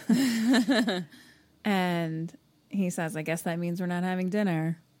cube. And he says, I guess that means we're not having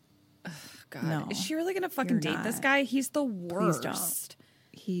dinner. Ugh, God. No, is she really going to fucking date this guy? He's the worst. Please don't.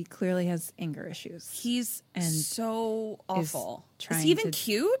 He clearly has anger issues. He's so awful. Is he even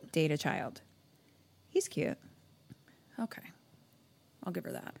cute? Date a child. He's cute. Okay. I'll give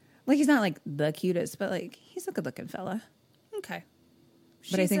her that. Like, he's not like the cutest, but like, he's a good looking fella. Okay.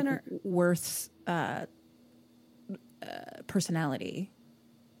 But I think Worth's personality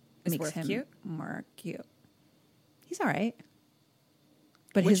makes him cute? More cute. He's all right.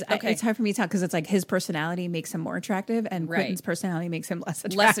 But it's hard for me to tell because it's like his personality makes him more attractive and Quentin's personality makes him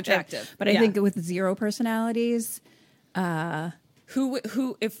less attractive. But I think with zero personalities...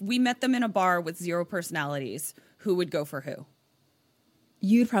 Who, if we met them in a bar with zero personalities, who would go for who?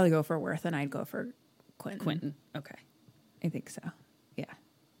 You'd probably go for Worth and I'd go for Quentin. Okay. I think so. Yeah. I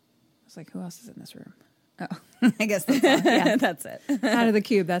was like, who else is in this room? Oh, I guess that's all. Yeah. That's it. Out of the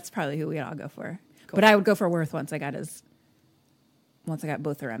cube, that's probably who we'd all go for. Cool. But I would go for Worth once I got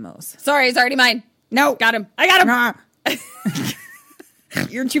both their MOs. Sorry, it's already mine. No. Got him. I got him.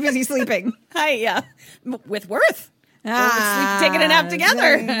 You're too busy sleeping. Hi, with Worth. Taking a nap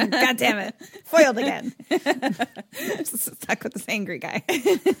together. God damn it. Foiled again. Stuck with this angry guy.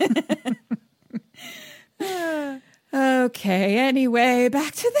 Okay, anyway,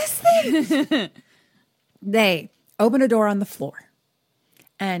 back to this thing. They open a door on the floor.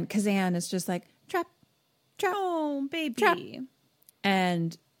 And Kazan is just like, trap. Oh, baby. Trap.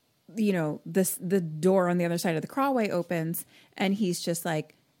 And, the door on the other side of the crawlway opens. And he's just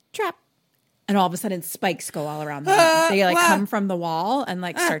like, trap. And all of a sudden, spikes go all around them. They come from the wall and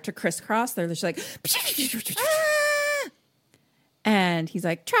start to crisscross. They're just like, and he's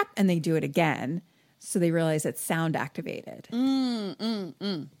like, trap. And they do it again. So they realize it's sound activated.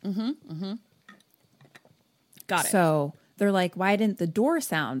 Got it. So they're like, why didn't the door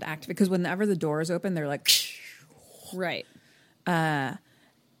sound activate? Because whenever the door is open, they're like, right. And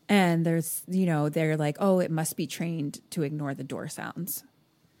there's, they're like, oh, it must be trained to ignore the door sounds.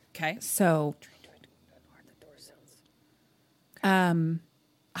 Okay. So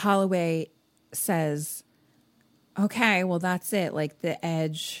Holloway says, okay, well, that's it. Like the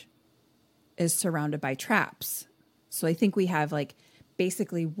edge is surrounded by traps. So I think we have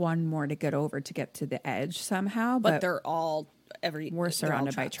basically one more to get over to get to the edge somehow. But they're all we're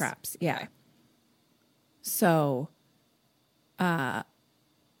surrounded by traps. Yeah. Okay. So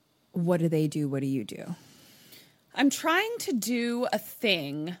what do they do? What do you do? I'm trying to do a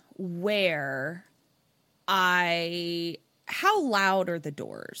thing where how loud are the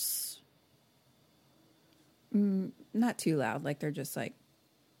doors? Not too loud. Like they're just like,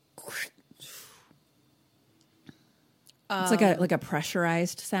 it's like a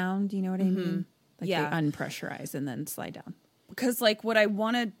pressurized sound. You know what I mean? Like they unpressurize and then slide down. Because what I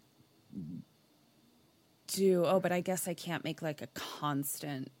want to do, but I guess I can't make a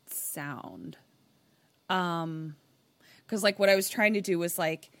constant sound. Because what I was trying to do was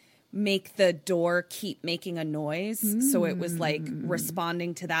make the door keep making a noise. So it was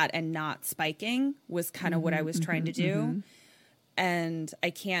responding to that and not spiking was kind of what I was trying to do. And I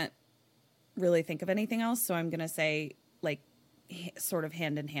can't really think of anything else. So I'm going to say sort of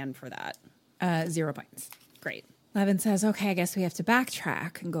hand in hand for that. 0 points. Great. Levin says, okay, I guess we have to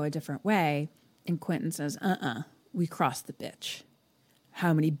backtrack and go a different way. And Quentin says, we crossed the bitch.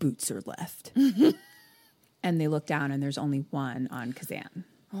 How many boots are left? And they look down and there's only one on Kazan.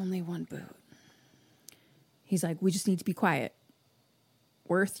 Only one boot. He's like, we just need to be quiet.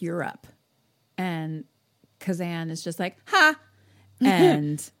 Worth, you're up. And Kazan is just like, ha!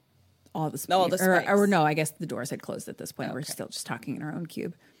 And all the spikes. Or no, I guess the doors had closed at this point. Okay. We're still just talking in our own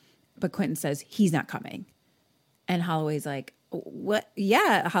cube. But Quentin says, he's not coming. And Holloway's like, what?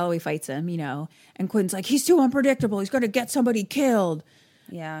 Yeah, Holloway fights him, and Quentin's like, he's too unpredictable. He's going to get somebody killed.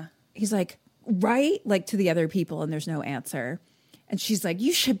 Yeah. He's like, right? Like to the other people, and there's no answer. And she's like,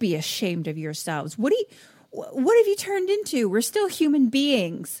 you should be ashamed of yourselves. What have you turned into? We're still human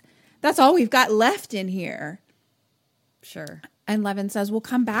beings. That's all we've got left in here. Sure. And Levin says, we'll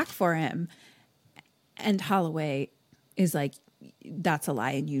come back for him. And Holloway is like, that's a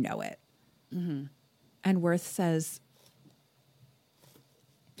lie and you know it. Mm-hmm. And Worth says,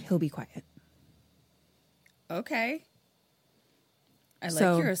 he'll be quiet. Okay. I like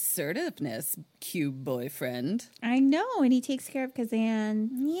your assertiveness, cube boyfriend. I know, and he takes care of Kazan.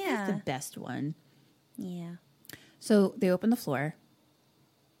 Yeah. He's the best one. Yeah. So they open the floor.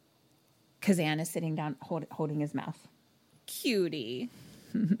 Kazan is sitting down, holding his mouth. Cutie.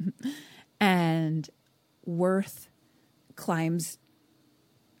 And Worth climbs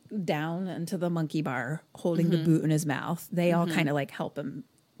down into the monkey bar, holding the boot in his mouth. They all kind of like help him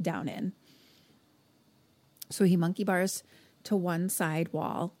down in. So he monkey bars to one side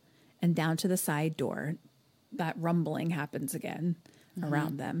wall and down to the side door. That rumbling happens again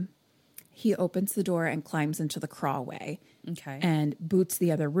around them. He opens the door and climbs into the crawlway. Okay. And boots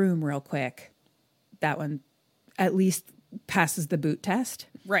the other room real quick. That one at least passes the boot test.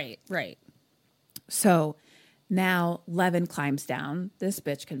 Right. So now Levin climbs down. This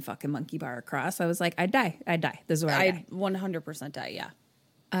bitch can fucking monkey bar across. I was like, I'd die. This is where I'd die. 100% die, yeah.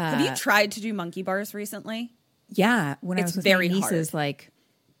 Have you tried to do monkey bars recently? Yeah, when I was with very my nieces, hard. like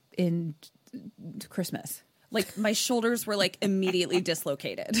in Christmas. Like my shoulders were like immediately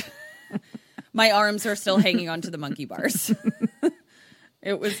dislocated. My arms are still hanging onto the monkey bars.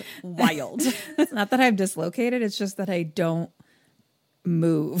 It was wild. It's not that I've dislocated, it's just that I don't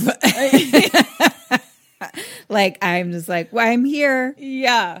move. Like I'm just like, well, I'm here.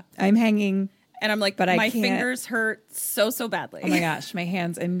 Yeah. I'm hanging. And I'm like, but my I can't. fingers hurt so badly. Oh my gosh, my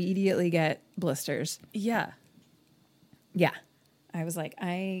hands immediately get blisters. Yeah. Yeah. I was like,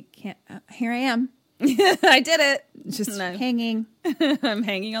 I can't. Here I am. I did it. Just hanging. I'm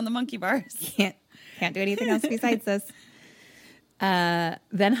hanging on the monkey bars. Can't do anything else besides this.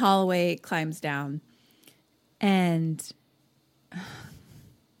 Then Holloway climbs down, and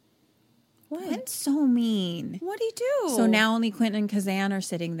Quentin's so mean. What do you do? So now only Quentin and Kazan are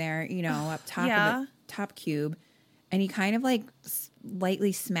sitting there, up top of the top cube, and he kind of like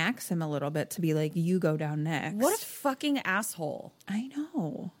lightly smacks him a little bit to be like, "You go down next." What a fucking asshole! I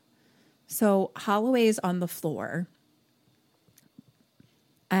know. So Holloway's on the floor,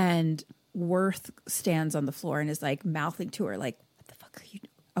 and Worth stands on the floor and is like mouthing to her, like, "What the fuck are you?"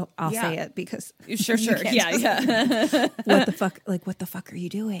 Oh, I'll say it because sure, yeah. What the fuck? Like, what the fuck are you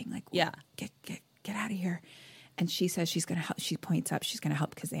doing? Like, yeah, get out of here. And she says she's gonna help. She points up. She's gonna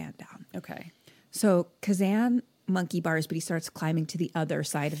help Kazan down. Okay. So Kazan monkey bars, but he starts climbing to the other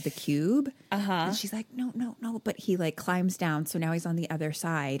side of the cube. And she's like, no. But he like climbs down. So now he's on the other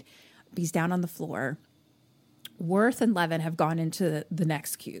side. He's down on the floor. Worth and Levin have gone into the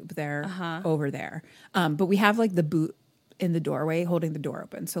next cube. They're over there. But we have like the boot in the doorway holding the door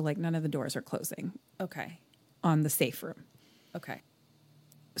open. So like none of the doors are closing. Okay. On the safe room. Okay.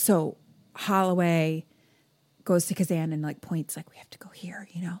 So Holloway goes to Kazan and like points like, we have to go here,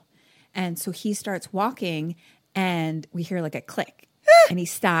 And so he starts walking and we hear like a click and he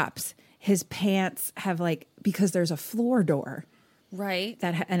stops. His pants have like, because there's a floor door. Right.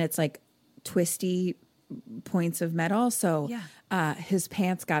 And it's like twisty points of metal. So his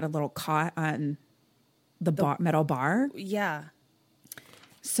pants got a little caught on the metal bar. Yeah.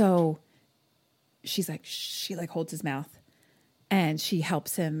 So she holds his mouth and she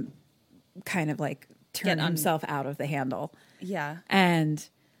helps him kind of like turn himself out of the handle. Yeah. And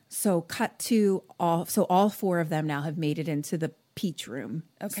so all four of them now have made it into the peach room.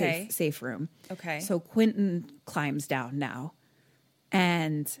 Okay. Safe room. Okay. So Quentin climbs down now.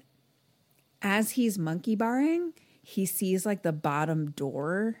 And as he's monkey barring, he sees like the bottom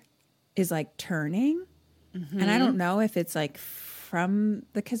door is like turning. Mm-hmm. And I don't know if it's like from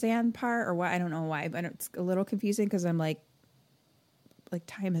the Kazan part or what. I don't know why, but it's a little confusing because I'm like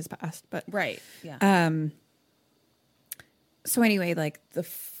time has passed. But right. Yeah. So anyway, like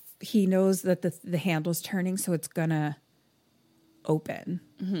he knows that the handle's turning, so it's gonna open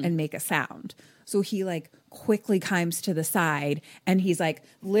and make a sound. So he like quickly climbs to the side and he's like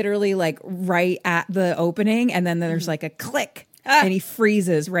literally like right at the opening. And then there's like a click and he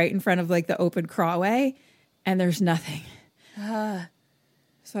freezes right in front of like the open crawlway and there's nothing.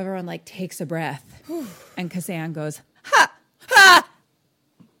 So everyone like takes a breath and Kazan goes, ha, ha.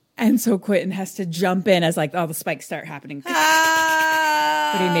 And so Quentin has to jump in as like all the spikes start happening.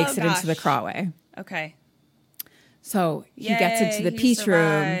 But he makes it into the crawlway. Okay. So he gets into the peach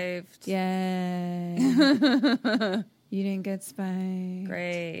room. Yay. You didn't get spiked.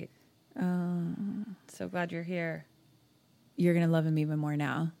 Great. So glad you're here. You're going to love him even more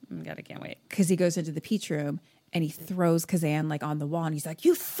now. God, I can't wait. Because he goes into the peach room and he throws Kazan like on the wall and he's like,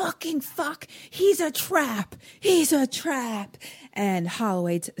 you fucking fuck. He's a trap. He's a trap. And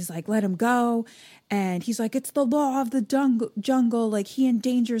Holloway is like, let him go. And he's like, it's the law of the jungle. Like he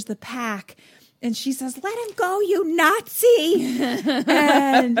endangers the pack. And she says, let him go, you Nazi.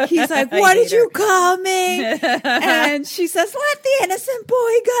 And he's like, what did you call me? And she says, let the innocent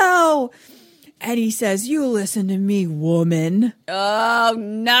boy go. And he says, you listen to me, woman. Oh,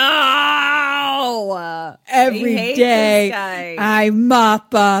 no. Every day I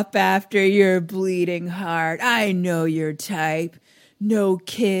mop up after your bleeding heart. I know your type. No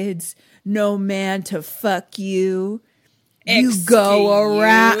kids, no man to fuck you. You go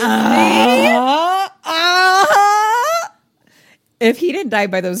around. If he didn't die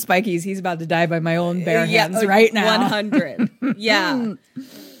by those spikies, he's about to die by my own bare hands right now. 100. Yeah.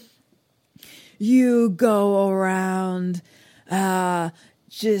 You go around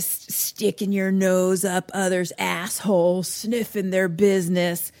just sticking your nose up others' assholes, sniffing their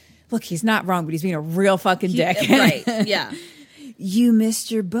business. Look, he's not wrong, but he's being a real fucking dick. Right, yeah. You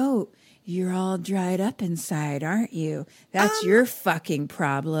missed your boat. You're all dried up inside, aren't you? That's your fucking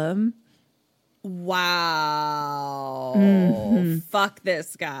problem. Wow. Fuck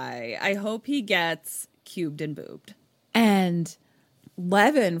this guy. I hope he gets cubed and boobed. And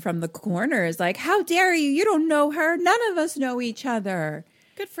Levin from the corner is like, how dare you? You don't know her. None of us know each other.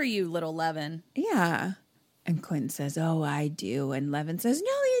 Good for you, little Levin. Yeah. And Quentin says, oh, I do. And Levin says,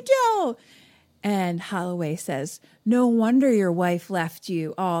 no, you don't. And Holloway says, no wonder your wife left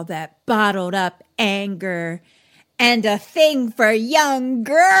you. All that bottled up anger and a thing for young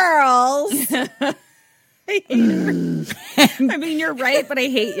girls. I hate her. I mean, you're right, but I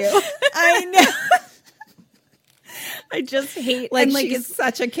hate you. I know. I just hate, like, and she's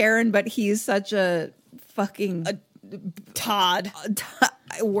such a Karen, but he's such a fucking Todd.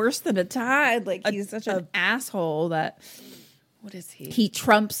 Worse than a Todd. Like, he's such an asshole that what is he? He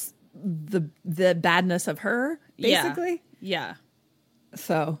trumps the badness of her, basically. Yeah.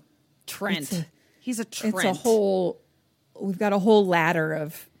 So Trent. He's a Trent. It's a whole. We've got a whole ladder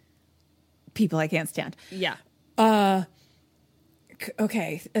of people I can't stand. Yeah.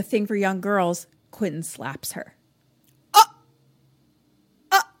 Okay, a thing for young girls. Quentin slaps her.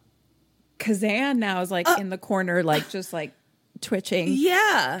 Kazan now is like in the corner, like just like twitching.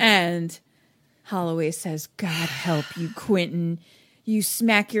 Yeah. And Holloway says, God help you, Quentin. You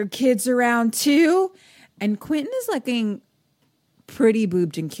smack your kids around too. And Quentin is looking pretty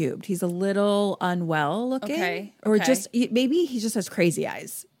boobed and cubed. He's a little unwell looking. Okay. Or just, maybe he just has crazy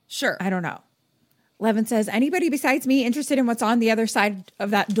eyes. Sure. I don't know. Levin says, anybody besides me interested in what's on the other side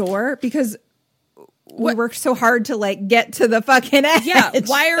of that door? Because we worked so hard to like get to the fucking edge. Yeah.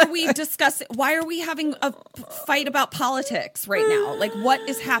 Why are we having a fight about politics right now? Like, what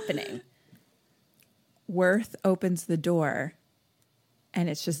is happening? Worth opens the door and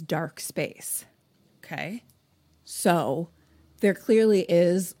it's just dark space. Okay. So there clearly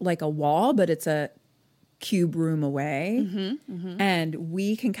is like a wall, but it's a cube room away. And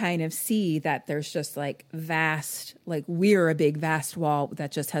we can kind of see that there's just like vast, like we're a big vast wall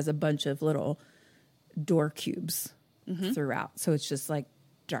that just has a bunch of little door cubes throughout. So it's just like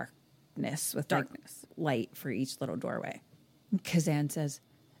darkness with darkness, like light for each little doorway. Kazan says,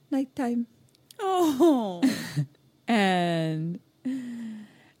 nighttime. Oh. And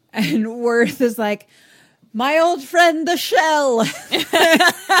Worth is like, my old friend, the shell. I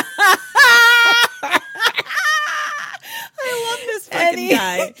love this fucking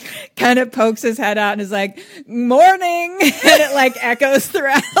guy. Kind of pokes his head out and is like, morning. And it like echoes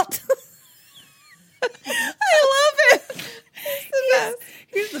throughout. I love it.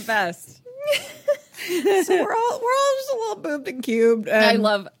 He's the best. So we're all just a little boobed and cubed. And I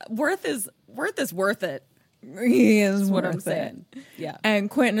love Worth is worth it. He is what I'm worth saying. it. Yeah. And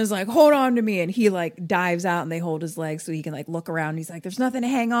Quentin is like, hold on to me. And he like dives out and they hold his legs so he can like look around. He's like, there's nothing to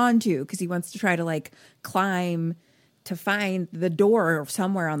hang on to because he wants to try to like climb to find the door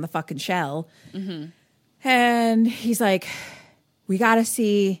somewhere on the fucking shell. And he's like, we got to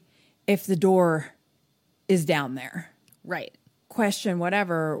see if the door is down there. Right. Question,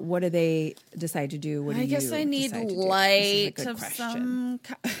 whatever. What do they decide to do? What do I guess you I need decide to do? light This is a of good some.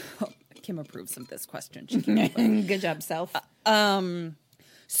 Kim approves of this question. Good job, self.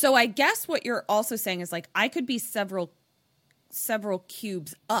 So I guess what you're also saying is like I could be several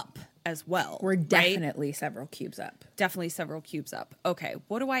cubes up as well. We're right? definitely several cubes up. Definitely several cubes up. Okay,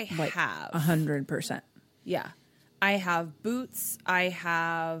 what do I Like have? 100%. Yeah. I have boots.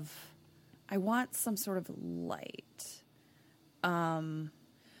 I want some sort of light.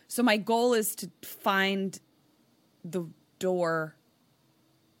 So my goal is to find the door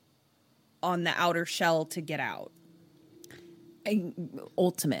on the outer shell to get out.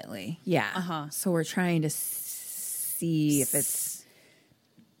 Ultimately, yeah. So we're trying to see if it's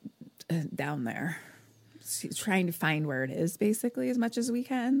down there. Trying to find where it is, basically, as much as we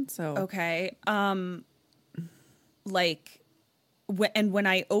can. So okay, when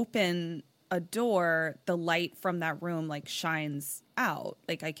I open a door, the light from that room like shines out.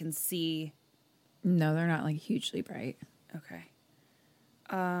 Like I can see. No, they're not like hugely bright. Okay.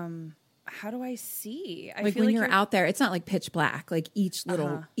 How do I see? I like feel when like you're out there, it's not like pitch black. Like each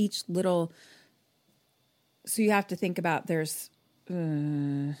little. So you have to think about there's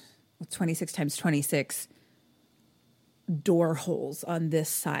 26 times 26 door holes on this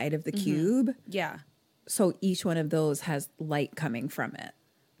side of the cube. Yeah. So each one of those has light coming from it.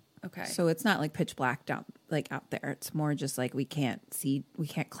 Okay. So it's not like pitch black down, like out there. It's more just like we can't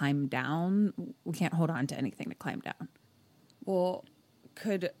climb down. We can't hold on to anything to climb down. Well,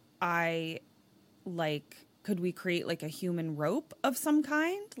 could we create like a human rope of some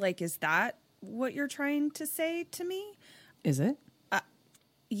kind? Like, is that what you're trying to say to me? Is it?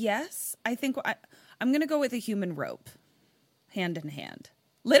 Yes. I think I'm going to go with a human rope. Hand in hand.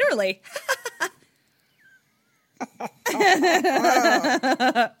 Literally.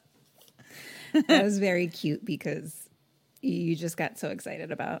 That was very cute because you just got so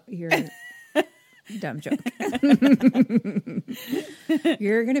excited about your dumb joke.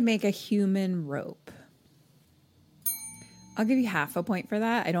 You're going to make a human rope. I'll give you half a point for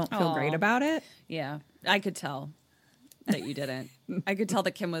that. I don't feel great about it. Yeah, I could tell that you didn't. I could tell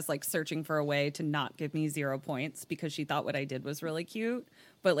that Kim was like searching for a way to not give me 0 points because she thought what I did was really cute.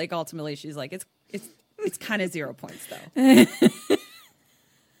 But like ultimately she's like, it's kind of 0 points though.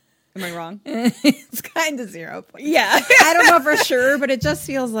 Am I wrong? It's kind of 0 points. Yeah. I don't know for sure, but it just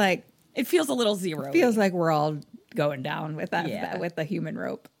feels like it feels a little zero. It feels like we're all going down with that, Yeah. with the human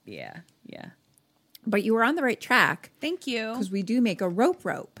rope. Yeah. Yeah. But you were on the right track. Thank you. Because we do make a rope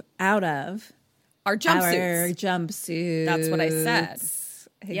out of our jumpsuits. Our jumpsuits. That's what I said.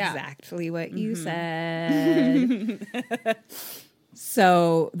 Exactly what you said.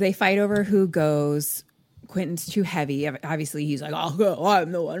 So they fight over who goes. Quentin's too heavy. Obviously, he's like, I'll go.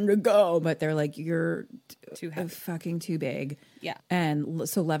 I'm the one to go. But they're like, you're too heavy. Fucking too big. Yeah. And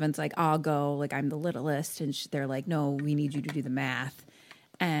so Levin's like, I'll go. Like, I'm the littlest. And they're like, no, we need you to do the math.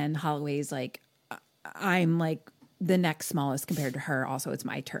 And Holloway's like, I'm like the next smallest compared to her. Also, it's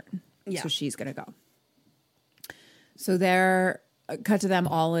my turn. Yeah. So she's going to go. So they're cut to them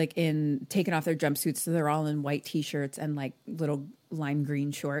all like in taking off their jumpsuits. So they're all in white T-shirts and like little lime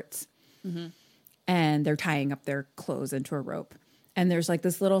green shorts. Mm-hmm. And they're tying up their clothes into a rope. And there's like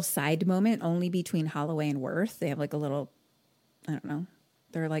this little side moment only between Holloway and Worth. They have like a little, I don't know.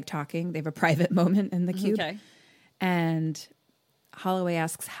 They're like talking. They have a private moment in the cube. Okay. And Holloway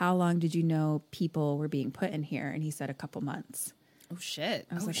asks, how long did you know people were being put in here? And he said a couple months. Oh, shit.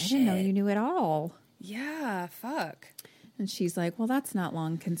 I was like, I didn't know you knew it all. Yeah, fuck. And she's like, well, that's not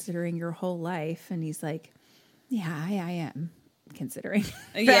long considering your whole life. And he's like, yeah, I am considering.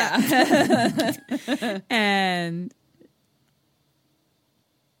 Yeah. And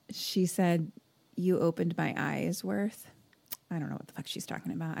she said, you opened my eyes, Worth. I don't know what the fuck she's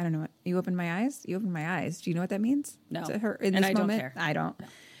talking about. I don't know what. You opened my eyes? You opened my eyes. Do you know what that means? No. To her in And this I don't moment? care. I don't. No.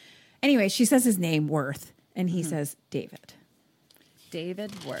 Anyway, she says his name, Worth. And he says, David.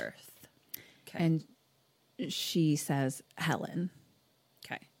 David Worth. Okay. And she says, Helen.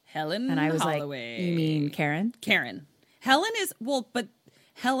 Okay. Helen And I was Holloway. like, you mean Karen? Karen. Helen is, well, but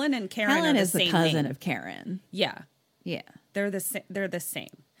Helen and Karen Helen are the is the same cousin name. of Karen. Yeah. Yeah. They're the same. They're the same.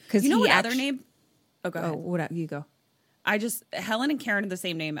 Because you know what other name? Oh, go ahead. Oh, what? You go. Helen and Karen are the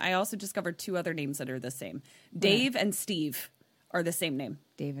same name. I also discovered 2 other names that are the same. Dave and Steve are the same name.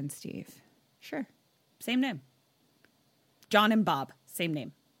 Dave and Steve. Sure. Same name. John and Bob, same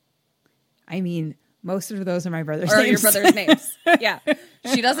name. I mean, most of those are my brother's Or names. your brother's names. Yeah.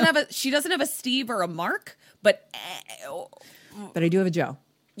 She doesn't have a Steve or a Mark, but But I do have a Joe.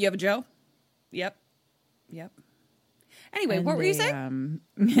 you have a Joe? Yep. Anyway, what were you saying?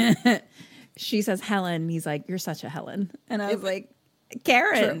 She says Helen. He's like, you're such a Helen. And I was like,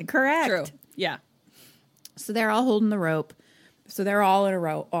 Karen, True. correct. True. Yeah. So they're all holding the rope. So they're all in a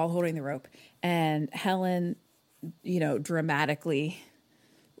row, all holding the rope. And Helen, dramatically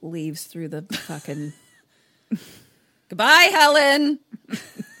leaves through the fucking... Goodbye, Helen.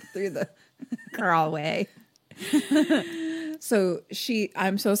 through the crawlway. So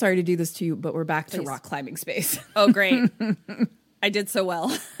I'm so sorry to do this to you, but we're back to rock climbing space. Oh, great. I did so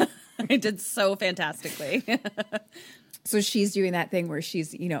well. I did so fantastically. So she's doing that thing where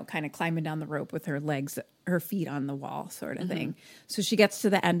she's, kind of climbing down the rope with her feet on the wall sort of thing. So she gets to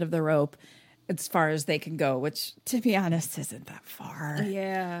the end of the rope as far as they can go, which, to be honest, isn't that far.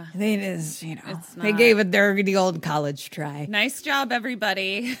 Yeah. They gave it the old college try. Nice job,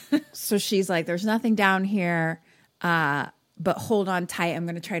 everybody. So she's like, there's nothing down here, but hold on tight. I'm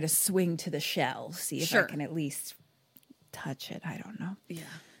going to try to swing to the shell, see if I can at least touch it. I don't know. Yeah.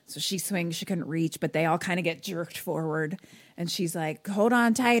 So she swings, she couldn't reach, but they all kind of get jerked forward. And she's like, hold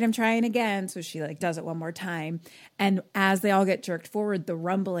on tight, I'm trying again. So she does it one more time. And as they all get jerked forward, the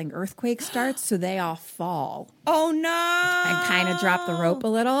rumbling earthquake starts. So they all fall. Oh, no. And kind of drop the rope a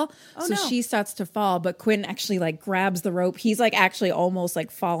little. She starts to fall, but Quentin actually grabs the rope. He's actually almost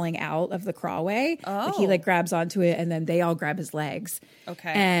falling out of the crawlway. Oh. He grabs onto it, and then they all grab his legs.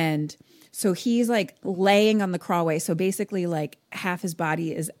 Okay. And so he's laying on the crawlway. So basically half his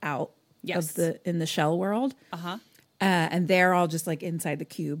body is out in the shell world. Uh-huh. And they're all just inside the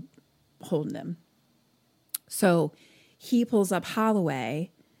cube holding him. So he pulls up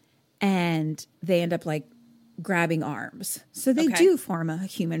Holloway and they end up grabbing arms. So they do form a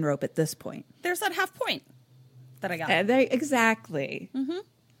human rope at this point. There's that half point that I got. Exactly. Mm-hmm.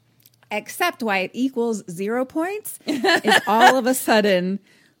 Except why it equals 0 points is all of a sudden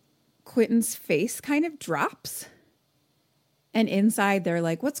Quentin's face kind of drops. And inside they're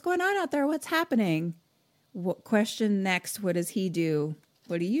like, what's going on out there? What's happening? What question next? What does he do?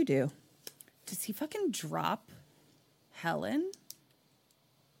 What do you do? Does he fucking drop Helen?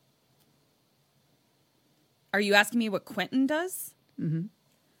 Are you asking me what Quentin does? Mm-hmm.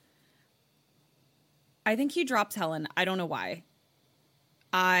 I think he drops Helen. I don't know why.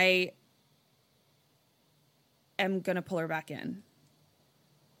 I am going to pull her back in.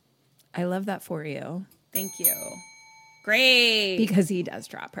 I love that for you. Thank you. Great. Because he does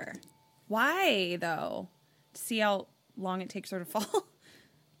drop her. Why, though? To see how long it takes her to fall?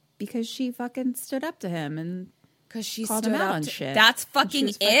 Because she fucking stood up to him and because she called stood him out up on shit. That's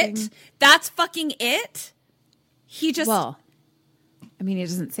fucking it? That's fucking it? He just... Well, I mean, he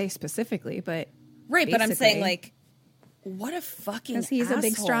doesn't say specifically, but... Right, but I'm saying, what a fucking because he's asshole. a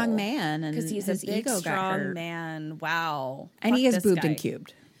big, strong man. Because he's a big, strong man. Wow. And Fuck he is this boobed guy. and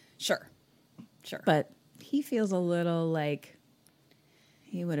cubed. Sure. But he feels a little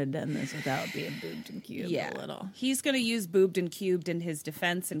he would have done this without being boobed and cubed a little. He's going to use boobed and cubed in his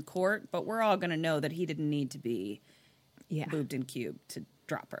defense in court, but we're all going to know that he didn't need to be boobed and cubed to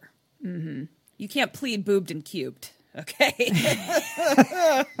drop her. Mm-hmm. You can't plead boobed and cubed, okay?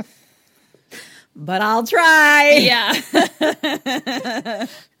 But I'll try. Yeah.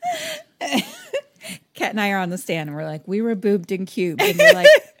 Kat and I are on the stand and we're like, we were boobed and cubed. And they're like,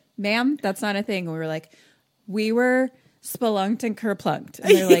 ma'am, that's not a thing. And we were like, we were spelunked and kerplunked.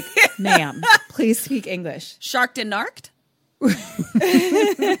 And they're like, ma'am, please speak English. Sharked and narked? What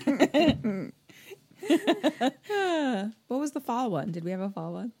was the fall one? Did we have a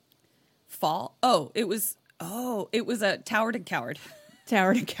fall one? Fall? It was a towered and coward.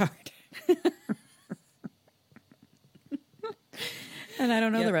 Towered and coward. And I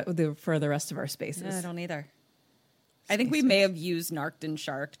don't know for the rest of our spaces. I don't either. I think we may have used narked and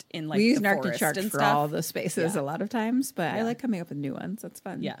sharked in we use the narked and forest sharked and for stuff. all the spaces a lot of times, but I like coming up with new ones. That's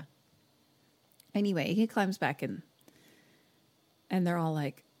fun. Yeah. Anyway, he climbs back in, and they're all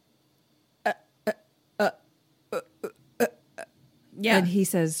like, yeah. And he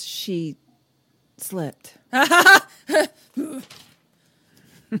says she slipped.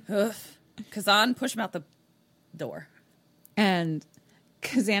 Kazan, push him out the door. And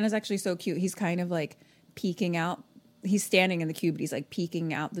Kazan is actually so cute. He's kind of peeking out. He's standing in the cube, but he's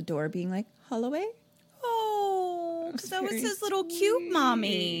peeking out the door, being like, Holloway? Oh, because that was his little cube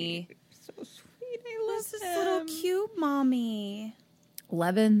mommy. So sweet. I love His little cube mommy.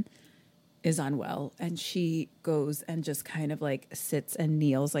 Levin is unwell, and she goes and just kind of sits and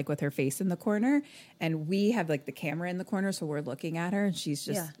kneels with her face in the corner. And we have the camera in the corner, so we're looking at her, and she's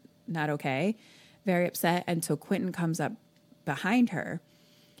just not okay. Very upset. And so Quentin comes up behind her.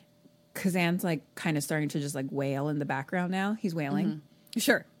 Kazan's kind of starting to just wail in the background now. He's wailing. Mm-hmm.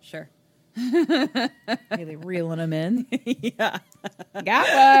 Sure. Really reeling him in. Yeah.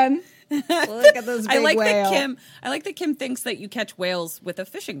 Got one. Look at those big whale. I like that Kim thinks that you catch whales with a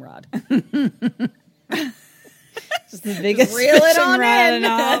fishing rod. Just the biggest reel it fishing on rod in.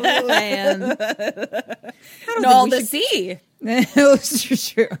 all the land. And all the sea. It's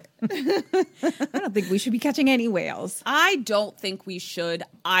true. I don't think we should be catching any whales. I don't think we should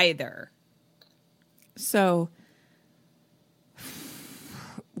either. So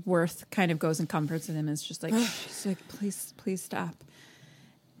Worth kind of goes and comforts him and is just like, she's like, please stop.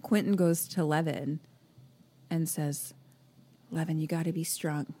 Quentin goes to Levin and says, Levin, you got to be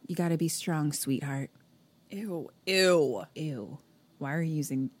strong. You got to be strong, sweetheart. Ew. Why are you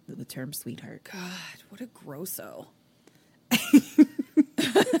using the term sweetheart? God, what a grosso.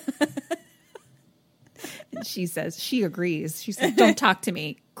 And she says, she agrees. She says, don't talk to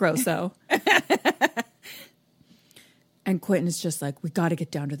me, grosso. And Quentin is just like, we got to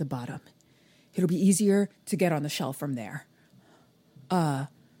get down to the bottom. It'll be easier to get on the shelf from there.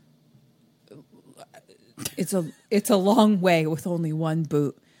 It's a long way with only one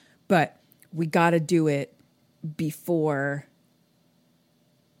boot, but we got to do it before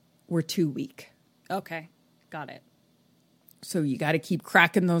we're too weak. Okay, got it. So you got to keep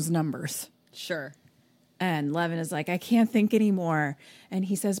cracking those numbers. Sure. And Levin is like, I can't think anymore. And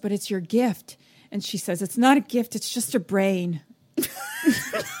he says, but it's your gift. And she says, it's not a gift, it's just a brain.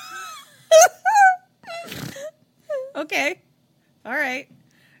 Okay. All right.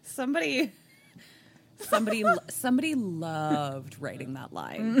 Somebody loved writing that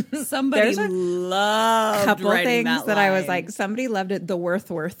line. Somebody loved couple writing things that line. I was like, somebody loved it. The worth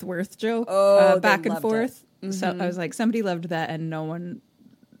joke, Oh, back they and loved forth. it. So I was like, somebody loved that, and no one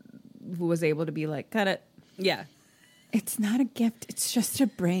was able to be like, cut it. Yeah. It's not a gift. It's just a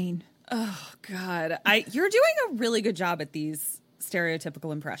brain. Oh God, you're doing a really good job at these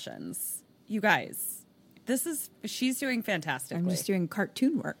stereotypical impressions, you guys. She's doing fantastically. I'm just doing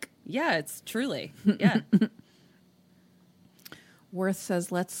cartoon work. Yeah, it's truly. Yeah. Worth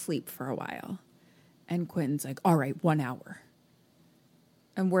says, let's sleep for a while. And Quentin's like, all right, 1 hour.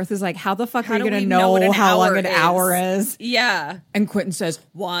 And Worth is like, how the fuck are you going to know how long an hour is? Yeah. And Quentin says,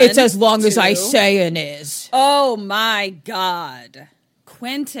 One, it's as long as I two. say it is. Oh my God.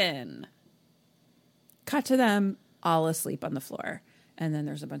 Quentin. Cut to them all asleep on the floor. And then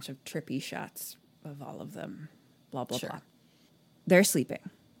there's a bunch of trippy shots of all of them. Blah, blah, blah. They're sleeping.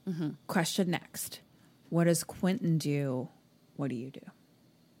 Mm-hmm. Question next. What does Quentin do? What do you do?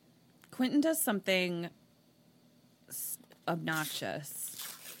 Quentin does something obnoxious.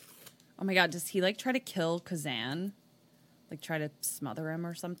 Oh my God, does he like try to kill Kazan? Like try to smother him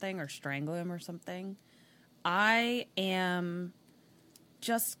or something or strangle him or something? I am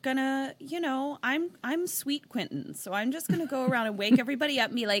just gonna, I'm sweet Quentin. So I'm just gonna go around and wake everybody up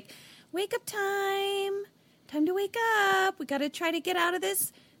and be like, wake up time. Time to wake up. We gotta try to get out of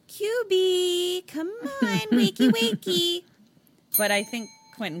this QB. Come on, wakey, wakey. But I think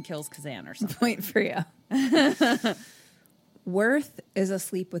Quentin kills Kazan or something. Point for you. Worth is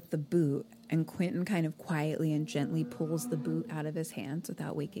asleep with the boot, and Quentin kind of quietly and gently pulls the boot out of his hands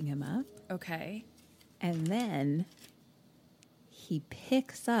without waking him up. Okay. And then he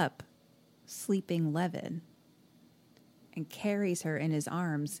picks up sleeping Levin and carries her in his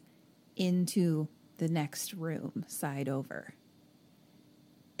arms into the next room, side over.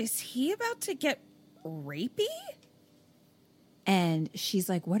 Is he about to get rapey? And she's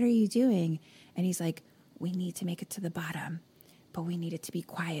like, what are you doing? And he's like, we need to make it to the bottom, but we need it to be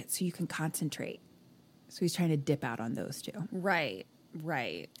quiet so you can concentrate. So he's trying to dip out on those two. Right.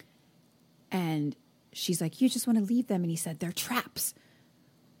 And she's like, you just want to leave them. And he said, they're traps.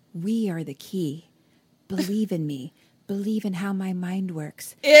 We are the key. Believe in me. Believe in how my mind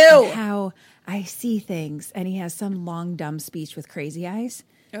works. Ew. And how I see things. And he has some long, dumb speech with crazy eyes.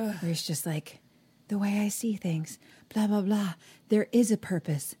 Ugh. Where he's just like, the way I see things, blah, blah, blah. There is a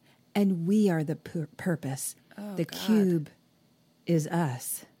purpose, and we are the purpose. Oh, the God. cube is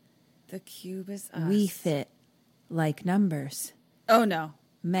us. The cube is us. We fit like numbers. Oh, no.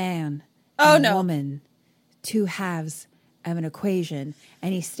 Man Oh, and no. woman, two halves of an equation.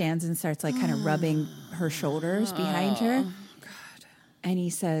 And he stands and starts like kind of rubbing her shoulders behind her. God. And he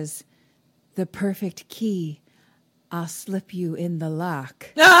says, the perfect key. I'll slip you in the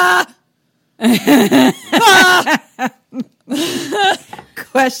lock. Ah!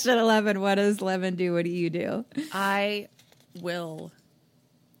 Question 11. What does Levin do? What do you do? I will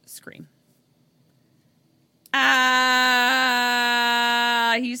scream.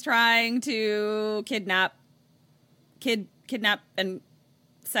 He's trying to kidnap and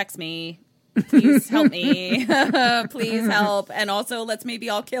sex me. Please help me. Please help. And also, let's maybe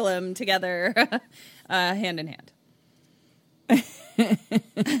all kill him together, hand in hand.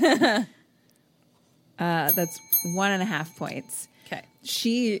 That's 1.5 points. Okay.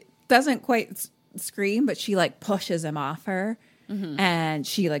 She doesn't quite scream, but she like pushes him off her, and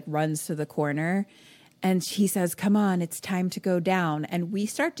she like runs to the corner, and he says, come on, it's time to go down. And we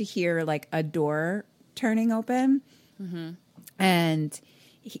start to hear like a door turning open, and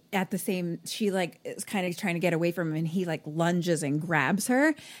she like is kind of trying to get away from him, and he like lunges and grabs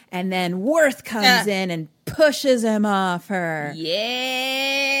her, and then Worth comes in and pushes him off her.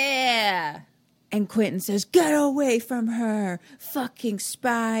 Yeah. And Quentin says, "Get away from her, fucking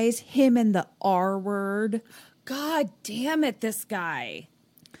spies." Him and the R word. God damn it, this guy.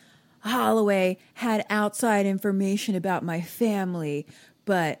 Holloway had outside information about my family,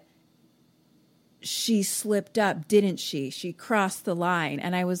 but she slipped up, didn't she? She crossed the line.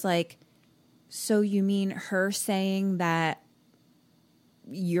 And I was like, so you mean her saying that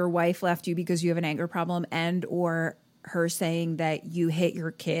your wife left you because you have an anger problem, and or her saying that you hit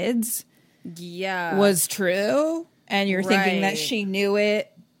your kids was true? And you're thinking that she knew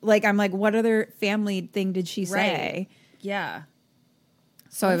it? Like, I'm like, what other family thing did she say? Yeah.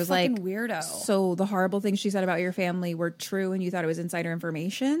 So I was like, weirdo. So the horrible things she said about your family were true and you thought it was insider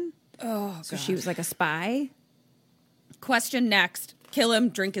information? Oh, so she was like a spy? Question next. Kill him,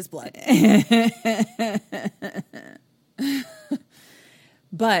 drink his blood.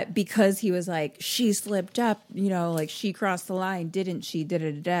 But because he was like, she slipped up, you know, like she crossed the line, didn't she?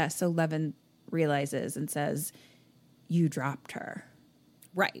 Da-da-da-da. So Levin realizes and says, you dropped her.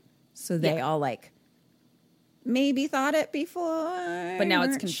 Right. So they all like maybe thought it before, but now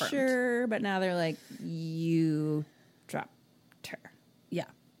it's confirmed. Sure, but now they're like, you dropped her. Yeah.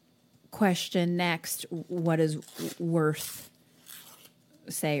 Question next: what does Worth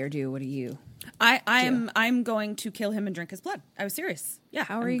say or do? What do you? I'm going to kill him and drink his blood. I was serious. Yeah.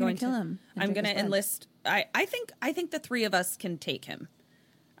 How are you going to kill him? I'm going to enlist. I think the three of us can take him.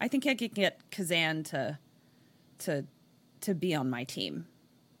 I think I could get Kazan to be on my team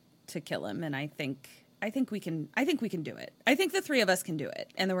to kill him, and I think we can do it. I think the three of us can do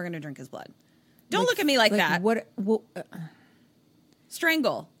it, and then we're going to drink his blood. Don't look at me like that. What?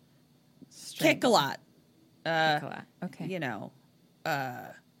 Strangle. Kick a lot. Okay. You know,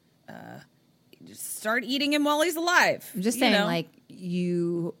 just start eating him while he's alive. I'm just saying, like,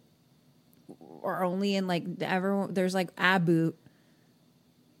 you are only in like everyone. There's like Abu.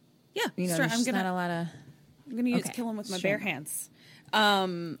 Yeah, you know, there's not a lot of. I'm gonna kill him with my bare hands.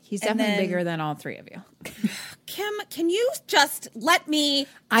 He's definitely bigger than all three of you. Kim, can you just let me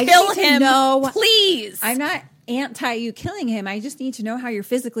kill him, please? I'm not anti you killing him. I just need to know how you're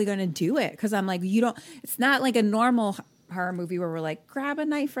physically going to do it, because I'm like, you don't. It's not like a normal horror movie where we're like, grab a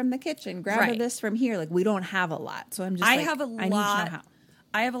knife from the kitchen, grab this from here. Like, we don't have a lot, so I'm just. I need to know how.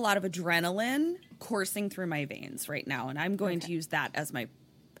 I have a lot of adrenaline coursing through my veins right now, and I'm going to use that as my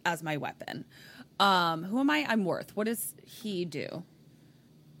weapon. Who am I? I'm Worth. What does he do?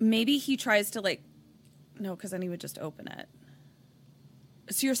 Maybe he tries to no, because then he would just open it.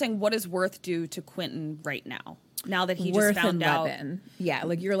 So you're saying, what does Worth do to Quentin right now? Now that he just found out. Levin. Yeah,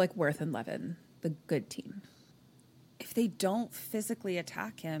 like you're like Worth and Levin, the good team. If they don't physically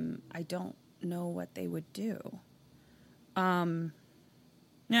attack him, I don't know what they would do. Yeah,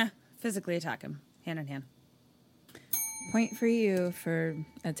 physically attack him, hand in hand. Point for you for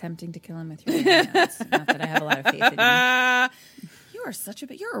attempting to kill him with your hands. Not that I have a lot of faith in you. You are such a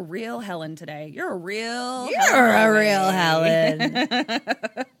you're a real Helen today. You're a real Helen.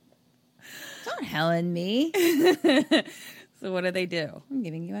 Don't Helen me. So what do they do? I'm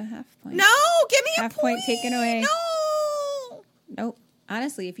giving you a half point. No, give me half point taken away. No. Nope.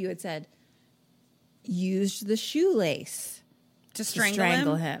 Honestly, if you had said used the shoelace to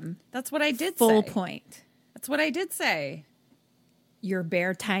strangle him. That's what I did say. Full point. That's what I did say. Your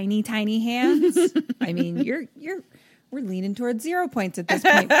bare tiny hands. I mean, we're leaning towards 0 points at this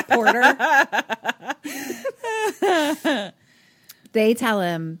point, Porter. They tell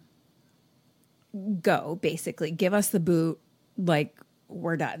him, go, basically. Give us the boot. Like,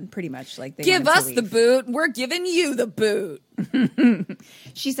 we're done, pretty much. Like, they give us the boot. We're giving you the boot.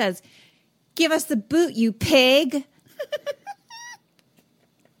 She says, give us the boot, you pig.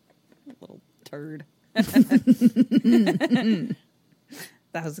 Little turd. That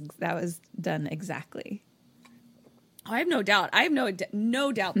was done exactly. I have no doubt. I have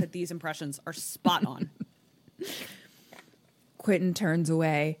no doubt that these impressions are spot on. Quentin turns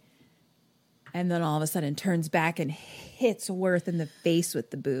away, and then all of a sudden turns back and hits Worth in the face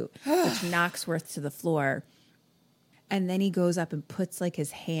with the boot, which knocks Worth to the floor. And then he goes up and puts like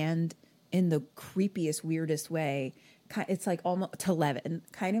his hand in the creepiest, weirdest way. It's like almost to Levin,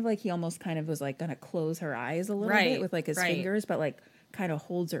 kind of like he almost kind of was like going to close her eyes a little bit with like his fingers, but like kind of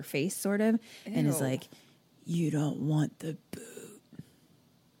holds her face sort of. Ew. And is like, you don't want the boot.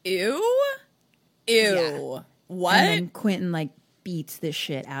 Ew. Yeah. What? And then Quentin like beats the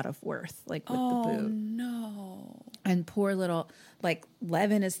shit out of Worth, like with the boot. No. And poor little like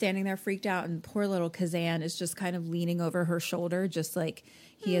Levin is standing there freaked out, and poor little Kazan is just kind of leaning over her shoulder, just like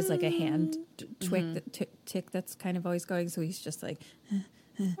he has like a hand tick that's kind of always going. So he's just like,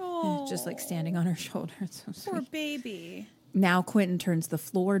 just like standing on her shoulder. It's so sweet. Poor baby. Now Quentin turns the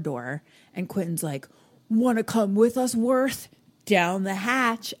floor door, and Quentin's like, "Want to come with us, Worth?" Down the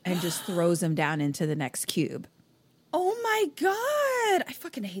hatch, and just throws him down into the next cube. Oh my God. I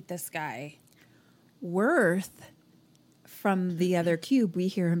fucking hate this guy. Worth, from the other cube, we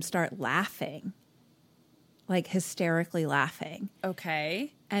hear him start laughing, like hysterically laughing.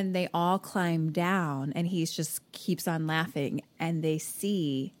 Okay. And they all climb down, and he just keeps on laughing, and they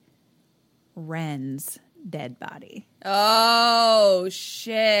see Ren's dead body. Oh,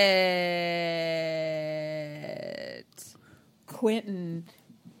 shit. Quentin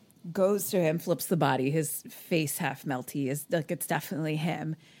goes to him, flips the body, his face half melty, is like it's definitely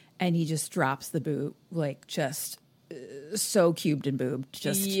him, and he just drops the boot, like just so cubed and boobed,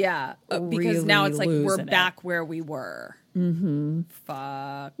 just because really now it's like we're losing back it. where we were.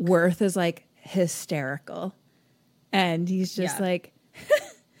 Fuck. Worth is like hysterical, and he's just like,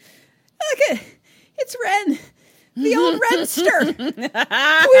 look at it's Ren, the old Renster. We've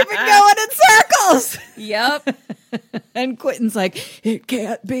been going in circles. Yep. And Quentin's like, it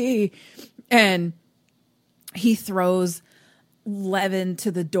can't be. And he throws Levin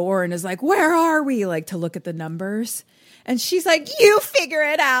to the door and is like, where are we? Like to look at the numbers. And she's like, you figure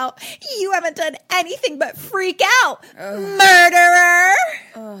it out. You haven't done anything but freak out, murderer.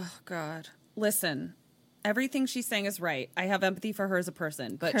 Oh, God. Listen, everything she's saying is right. I have empathy for her as a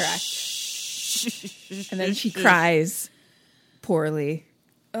person, but correct. And then she cries poorly.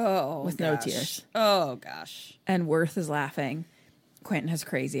 Oh, with no tears. Oh, gosh. And Worth is laughing. Quentin has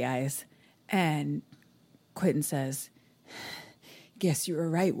crazy eyes. And Quentin says, guess you were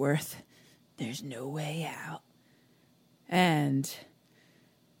right, Worth. There's no way out. And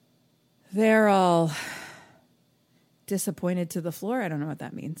they're all disappointed to the floor. I don't know what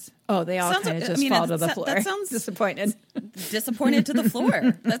that means. Oh, they all kind of just fall to the floor. That sounds disappointed. Disappointed to the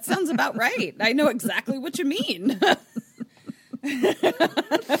floor. That sounds about right. I know exactly what you mean.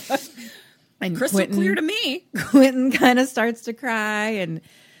 And crystal clear to me. Quentin kind of starts to cry, and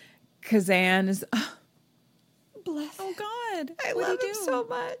Kazan is, bless. Oh God, I love him so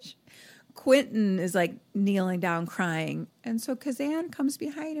much. Quentin is like kneeling down crying, and so Kazan comes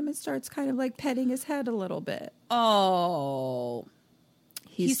behind him and starts kind of like petting his head a little bit. Oh,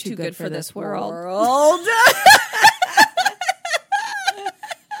 he's too good for this world. I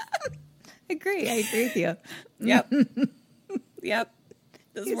agree with you. Yep. Yep.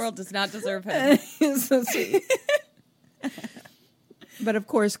 This world does not deserve him. He's so sweet. But of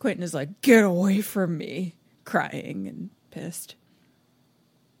course, Quentin is like, get away from me, crying and pissed.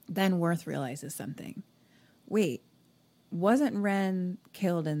 Then Worth realizes something. Wait, wasn't Ren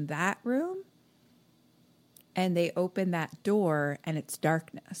killed in that room? And they open that door and it's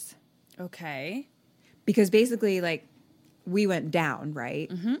darkness. Okay. Because basically, like, we went down, right?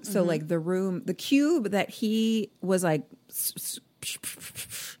 So, like, the room, the cube that he was like,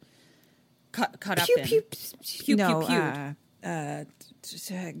 cut up in.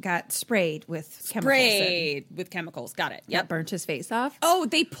 Got sprayed with chemicals. With chemicals. Got it. Yep. Yep. Burnt his face off. Oh,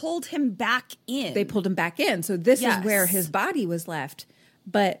 they pulled him back in. They pulled him back in. So this is where his body was left.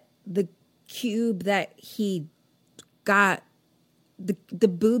 But the cube that he got, the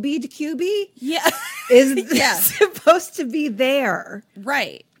boobied cubie, is supposed to be there.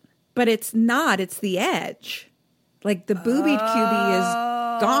 Right. But it's not. It's the edge. Like the boobied cubie is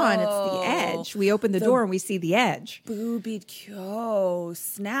gone. It's the edge. We open the door and we see the edge. Boobied oh,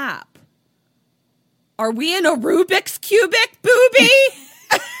 snap. Are we in a Rubik's cubic booby?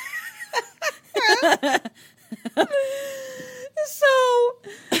 So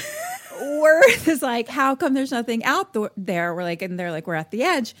Worth is like, how come there's nothing out there? We're like, and they're like, we're at the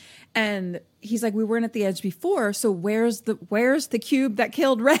edge. And he's like, we weren't at the edge before. So where's the cube that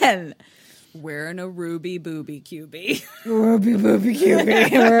killed Ren? We're in a Ruby Booby cubie. Ruby Booby cubie.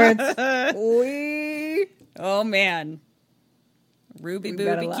 Oh man. Ruby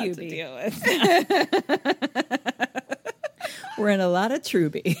Booby cubie. We're in a lot of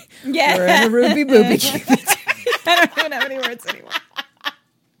Truby. Yeah. We're in a Ruby Booby cubie. I don't even have any words anymore.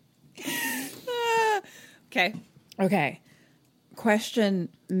 Okay. Question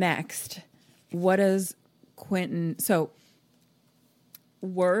next. What does Quentin... So,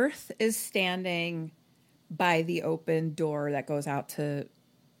 Worth is standing by the open door that goes out to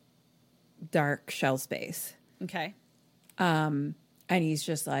dark shell space. Okay. And he's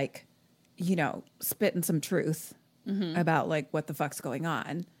just like, spitting some truth about like what the fuck's going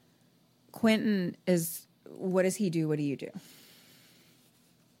on. Quentin is... What does he do? What do you do?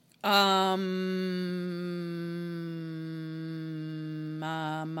 I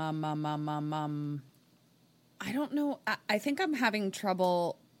don't know. I think I'm having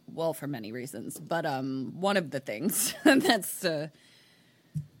trouble, well, for many reasons, but one of the things that's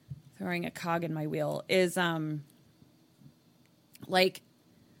throwing a cog in my wheel is like,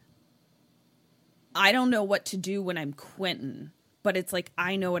 I don't know what to do when I'm Quentin, but it's like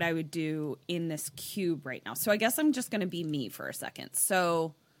I know what I would do in this cube right now. So I guess I'm just going to be me for a second.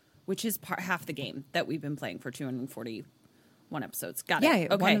 So, which is half the game that we've been playing for 241 episodes. Got it. Yeah,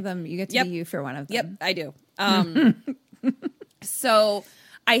 okay. one of them, you get to be you for one of them. Yep, I do. So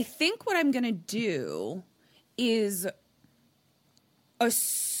I think what I'm going to do is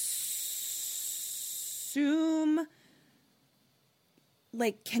assume,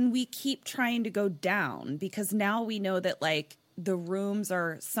 like, can we keep trying to go down? Because now we know that, like, the rooms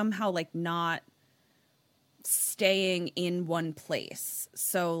are somehow, like, not staying in one place.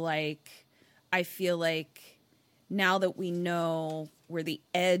 So, like, I feel like now that we know where the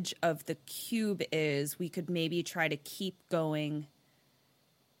edge of the cube is, we could maybe try to keep going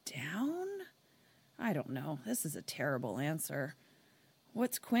down? I don't know. This is a terrible answer.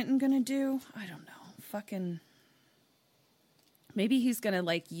 What's Quentin gonna do? I don't know. Fucking... Maybe he's gonna,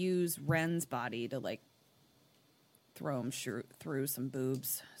 like, use Ren's body to, like, throw him through some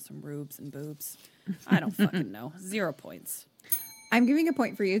boobs. Some rubes and boobs. I don't fucking know. 0 points. I'm giving a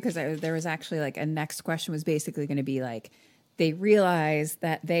point for you because there was actually, like, a next question was basically going to be, like, they realize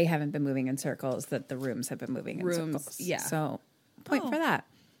that they haven't been moving in circles, that the rooms have been moving in circles. Yeah. So, point for that.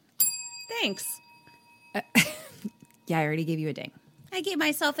 Thanks. Yeah, I already gave you a ding. I gave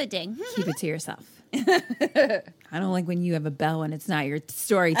myself a ding. Keep it to yourself. I don't like when you have a bell when it's not your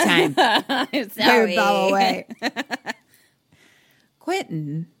story time. Sorry. Put your bell away.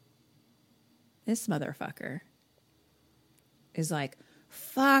 Quentin, this motherfucker, is like,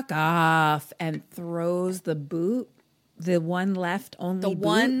 fuck off, and throws the boot, the one left only boot. The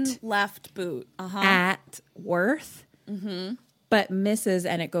one left boot. At Worth. Mm-hmm. But misses,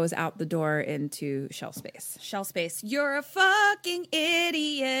 and it goes out the door into shell space. Shell space. You're a fucking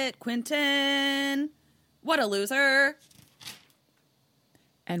idiot, Quentin. What a loser.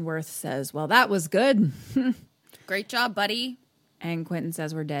 And Worth says, well, that was good. Great job, buddy. And Quentin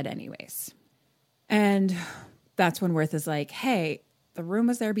says, we're dead anyways. And that's when Worth is like, hey, the room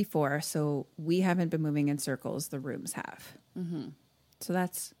was there before, so we haven't been moving in circles. The rooms have. Mm-hmm. So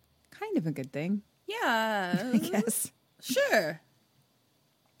that's kind of a good thing. Yeah. I guess. Sure.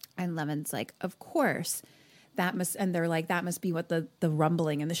 And Lemon's like, of course. That must, and they're like, that must be what the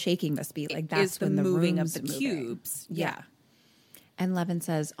rumbling and the shaking must be. Like, that's when the moving rooms of the cubes. Yeah. And Levin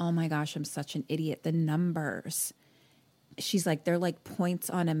says, oh my gosh, I'm such an idiot. The numbers. She's like, they're like points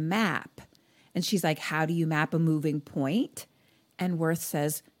on a map. And she's like, how do you map a moving point? And Worth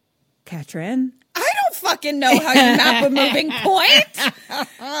says, Katrin, I don't fucking know how you map a moving point.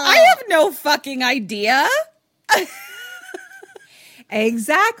 I have no fucking idea.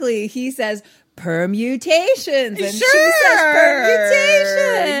 Exactly. He says permutations. And sure. She says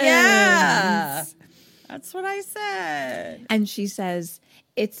permutations. Yeah. That's what I said. And she says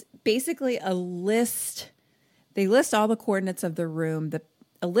it's basically a list. They list all the coordinates of the room,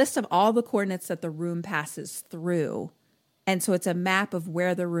 a list of all the coordinates that the room passes through. And so it's a map of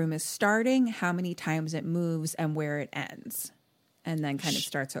where the room is starting, how many times it moves, and where it ends. And then kind of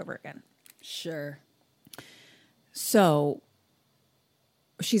starts over again. Sure. So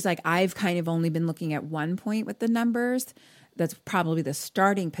she's like, I've kind of only been looking at one point with the numbers. That's probably the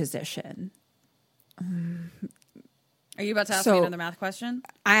starting position. Are you about to ask me another math question?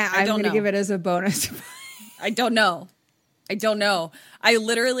 I'm going to give it as a bonus. I don't know. I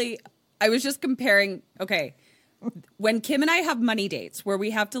was just comparing. Okay. When Kim and I have money dates where we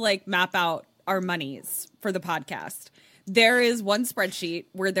have to like map out our monies for the podcast, there is one spreadsheet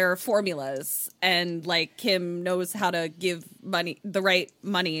where there are formulas and like Kim knows how to give money, the right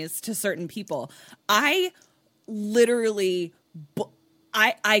monies to certain people. I literally,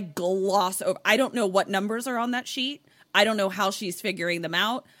 I gloss over. I don't know what numbers are on that sheet. I don't know how she's figuring them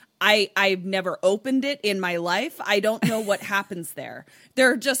out. I've never opened it in my life. I don't know what happens there.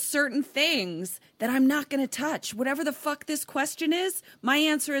 There are just certain things that I'm not going to touch. Whatever the fuck this question is, my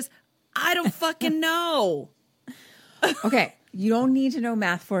answer is, I don't fucking know. Okay. You don't need to know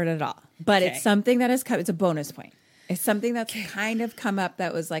math for it at all. But it's something that has come, it's a bonus point. It's something that's kind of come up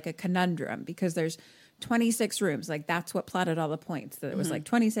that was like a conundrum because there's 26 rooms. Like that's what plotted all the points. That it was like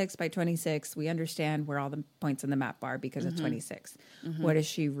 26 by 26. We understand where all the points in the map are because of 26. What does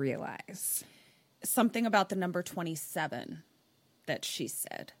she realize? Something about the number 27 that she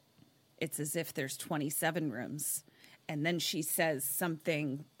said. It's as if there's 27 rooms. And then she says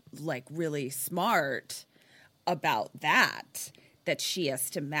something like really smart about that she has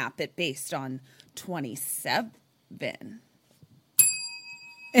to map it based on 27.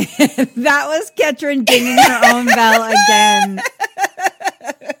 That was Ketrin dinging her own bell again.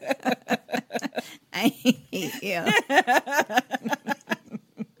 I hate you.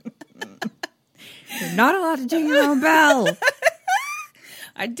 You're not allowed to ding your own bell.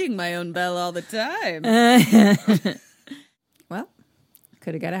 I ding my own bell all the time. Well,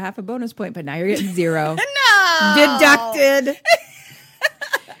 could have got a half a bonus point, but now you're getting 0. No! Deducted.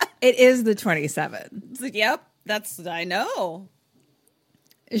 It is the 27. Yep, I know.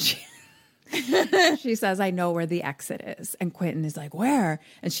 She says, I know where the exit is. And Quentin is like, where?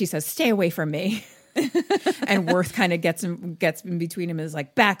 And she says, stay away from me. And Worth kind of gets in between him and is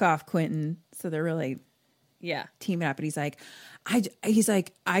like, back off, Quentin. So they're really teaming up. And he's like,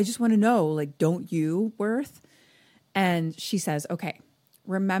 I just want to know, like, don't you, Worth? And she says, okay,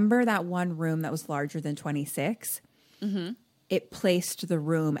 remember that one room that was larger than 26? Mm-hmm. It placed the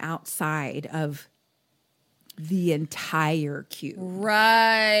room outside of the entire cube.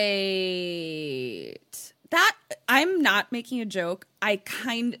 Right. That, I'm not making a joke.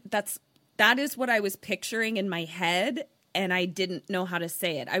 That is what I was picturing in my head, and I didn't know how to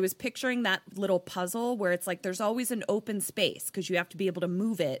say it. I was picturing that little puzzle where it's like there's always an open space because you have to be able to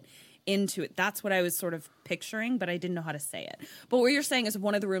move it into it. That's what I was sort of picturing, but I didn't know how to say it. But what you're saying is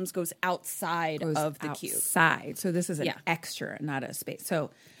one of the rooms goes outside of the cube. Outside. So this is an extra, not a space. So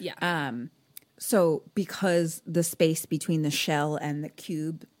yeah. So because the space between the shell and the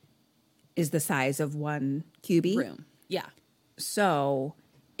cube is the size of one cubie room. Yeah. So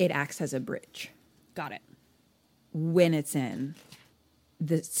it acts as a bridge. Got it. When it's in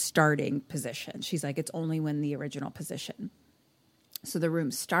the starting position. She's like, it's only when the original position. So the room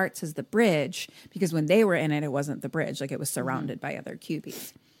starts as the bridge because when they were in it, it wasn't the bridge. Like it was surrounded by other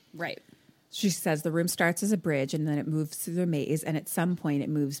cubies. Right. She says the room starts as a bridge and then it moves through the maze. And at some point it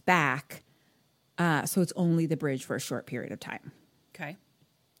moves back. So it's only the bridge for a short period of time. Okay.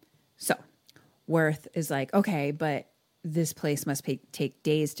 So Worth is like, okay, but this place must take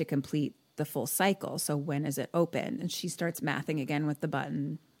days to complete the full cycle. So when is it open? And she starts mathing again with the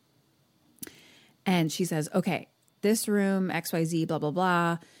button. And she says, okay, this room, XYZ, blah, blah,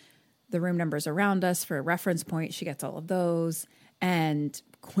 blah. The room numbers around us for a reference point. She gets all of those. And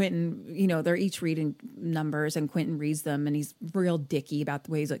Quentin, they're each reading numbers and Quentin reads them and he's real dicky about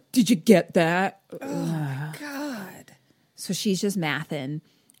the way he's like, did you get that? Oh, God. So she's just mathing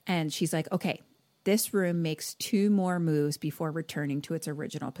and she's like, okay, this room makes 2 more moves before returning to its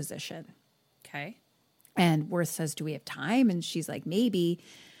original position. Okay. And Worth says, do we have time? And she's like, maybe.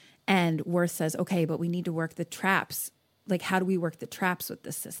 And Worth says, okay, but we need to work the traps. Like, how do we work the traps with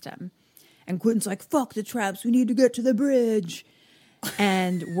this system? And Quentin's like, fuck the traps. We need to get to the bridge.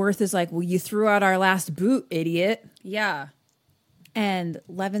 And Worth is like, well, you threw out our last boot, idiot. Yeah. And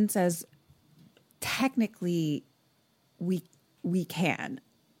Levin says, technically, we can.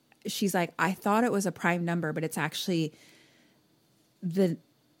 She's like, I thought it was a prime number, but it's actually the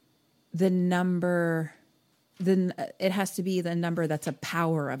number. Then it has to be the number that's a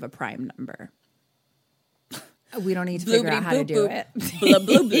power of a prime number. We don't need to figure out how to do it.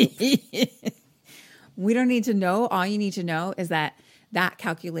 We don't need to know. All you need to know is that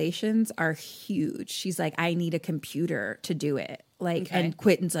calculations are huge. She's like, I need a computer to do it. Like, okay. And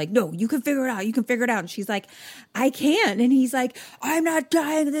Quentin's like, no, you can figure it out. You can figure it out. And she's like, I can't. And he's like, I'm not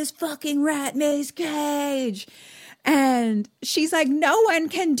dying in this fucking rat maze cage. And she's like, no one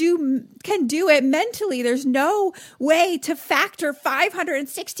can do it mentally. There's no way to factor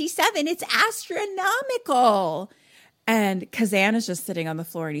 567. It's astronomical. And Kazan is just sitting on the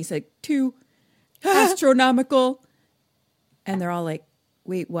floor and he's like, 2 astronomical. And they're all like,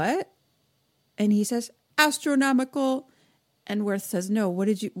 wait, what? And he says, astronomical. And Worth says, no, what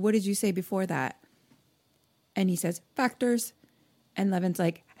did you say before that? And he says, factors. And Levin's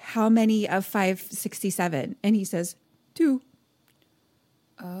like, how many of 567? And he says, 2.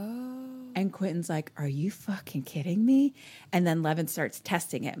 Oh. And Quentin's like, are you fucking kidding me? And then Levin starts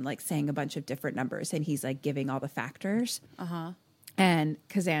testing him, like saying a bunch of different numbers. And he's like giving all the factors. Uh-huh. And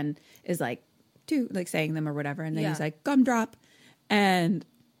Kazan is like, 2, like saying them or whatever. And then he's like, gumdrop. And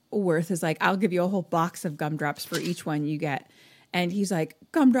Worth is like, I'll give you a whole box of gumdrops for each one you get. And he's like,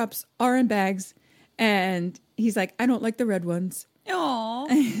 gumdrops are in bags. And he's like, I don't like the red ones.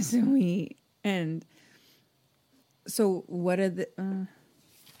 Aww. Sweet. And so what are the...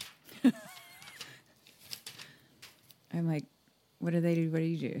 I'm like, what do they do? What do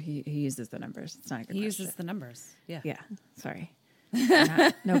you do? He uses the numbers. It's not a good question. He uses the numbers. Yeah. Yeah. Sorry.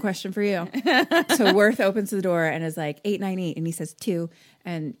 No question for you. So Worth opens the door and is like 898, and he says 2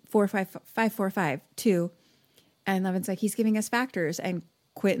 and 45545 2, and Levin's like, he's giving us factors, and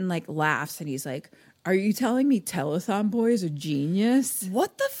Quentin like laughs and he's like, are you telling me Telethon Boy is a genius?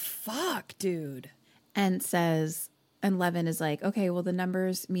 What the fuck, dude? And Levin is like, okay, well the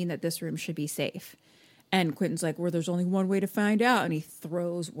numbers mean that this room should be safe. And Quentin's like, well, there's only one way to find out, and he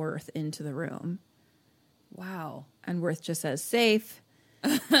throws Worth into the room. Wow. And Worth just says, safe.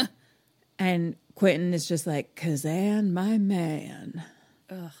 And Quentin is just like, Kazan, my man.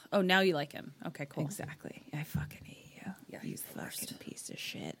 Ugh. Oh, now you like him. Okay, cool. Exactly. I fucking hate you. Yeah, you he's the fucking worst. piece of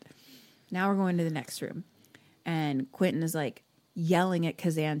shit. Now we're going to the next room. And Quentin is like yelling at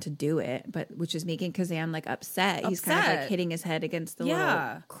Kazan to do it, but which is making Kazan like upset. He's kind of like hitting his head against the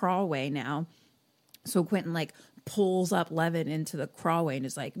little crawlway now. So Quentin like pulls up Levin into the crawlway and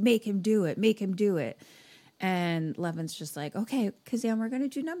is like, make him do it. Make him do it. And Levin's just like, okay, Kazan, we're going to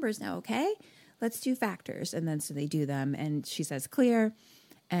do numbers now, okay? Let's do factors. And then so they do them, and she says clear.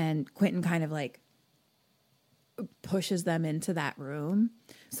 And Quentin kind of like pushes them into that room.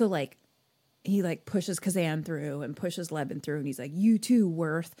 So like he like pushes Kazan through and pushes Levin through, and he's like, you too,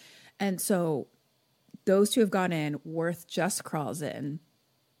 Worth. And so those two have gone in. Worth just crawls in.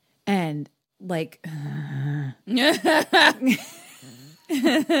 And like...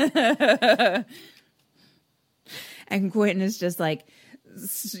 And Quentin is just like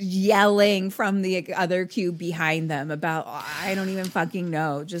yelling from the other cube behind them about, I don't even fucking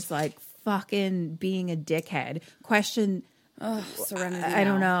know, just like fucking being a dickhead. Question, Serenity. I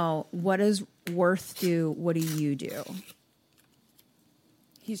don't know. What does Worth do? What do you do?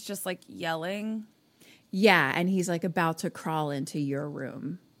 He's just like yelling. Yeah, and he's like about to crawl into your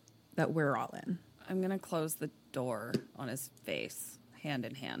room that we're all in. I'm going to close the door on his face, hand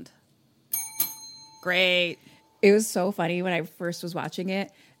in hand. Great. It was so funny when I first was watching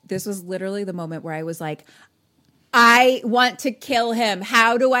it. This was literally the moment where I was like, I want to kill him.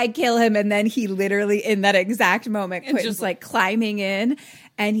 How do I kill him? And then he literally, in that exact moment, Quentin's like climbing in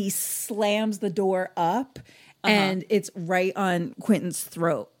and he slams the door up and it's right on Quentin's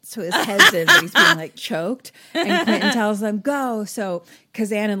throat. So his head's in, but he's being like choked. And Quentin tells them, go. So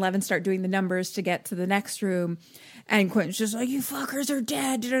Kazan and Levin start doing the numbers to get to the next room. And Quentin's just like, you fuckers are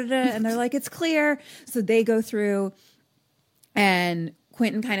dead. Da, da, da. And they're like, it's clear. So they go through and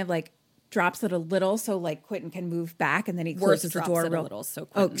Quentin kind of like drops it a little so like Quentin can move back. And then he closes the door.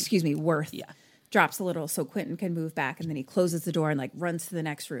 Worth. Yeah. Drops a little so Quentin can move back. And then he closes the door and like runs to the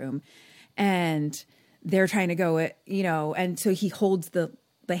next room. And they're trying to go, and so he holds the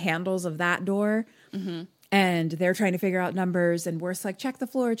handles of that door. Mm-hmm. And they're trying to figure out numbers, and Worth's like, check the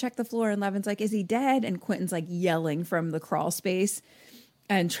floor. And Levin's like, is he dead? And Quentin's like yelling from the crawl space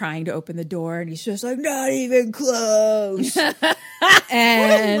and trying to open the door. And he's just like, not even close.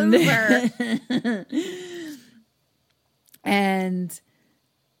 And, and,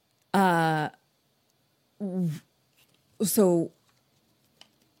 so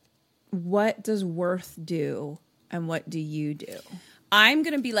what does Worth do and what do you do? I'm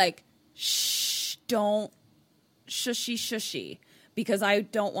going to be like, shh, don't shushy, because I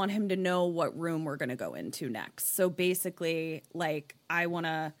don't want him to know what room we're going to go into next. So basically, like, I want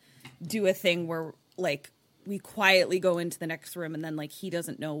to do a thing where, like, we quietly go into the next room and then, like, he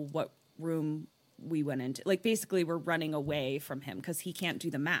doesn't know what room we went into. Like, basically, we're running away from him because he can't do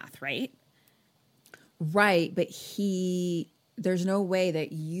the math, right? Right, but there's no way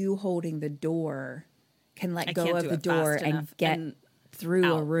that you holding the door can let go of the door and get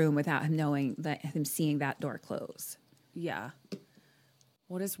through a room without him knowing him seeing that door close. Yeah.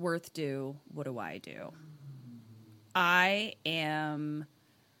 What does Worth do? What do I do? Can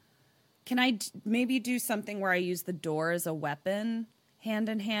I maybe do something where I use the door as a weapon, hand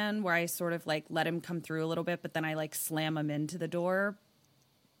in hand, where I sort of like let him come through a little bit, but then I like slam him into the door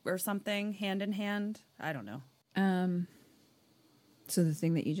or something, hand in hand? I don't know. So the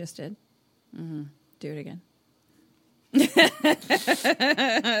thing that you just did, do it again. Yeah,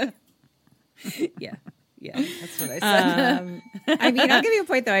 that's what I said. I mean, I'll give you a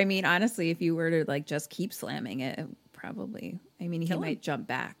point though. I mean, honestly, if you were to like just keep slamming it, probably. I mean, he might jump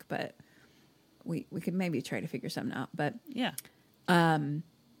back, but we could maybe try to figure something out. But yeah.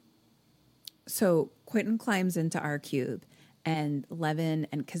 So Quentin climbs into our cube, and Levin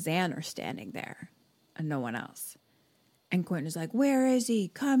and Kazan are standing there, and no one else. And Quentin is like, "Where is he?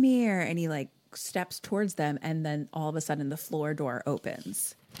 Come here!" And he like steps towards them, and then all of a sudden the floor door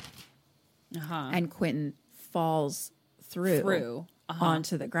opens, and Quentin falls through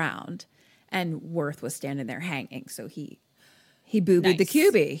onto the ground, and Worth was standing there hanging, so he boobied the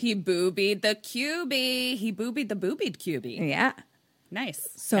cubie. He boobied the cubie. He boobied the boobied cubie. Yeah. Nice.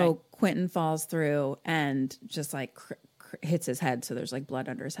 So Okay. Quentin falls through and just like hits his head. So there's like blood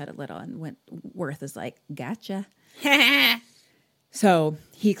under his head a little. And Worth is like, gotcha. So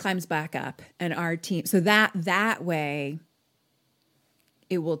he climbs back up and our team. So that way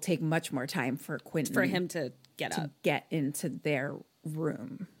it will take much more time for Quentin. For him to get into their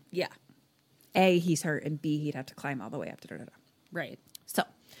room. Yeah. A, he's hurt. And B, he'd have to climb all the way up. Right. So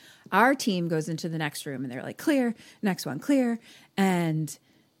our team goes into the next room and they're like, clear, next one, clear. And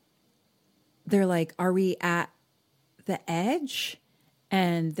they're like, are we at the edge?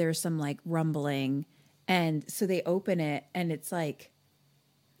 And there's some like rumbling. And so they open it and it's like,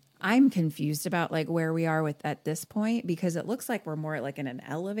 I'm confused about like where we are with at this point, because it looks like we're more like in an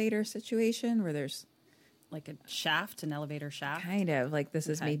elevator situation where there's like a shaft, an elevator shaft. Kind of like this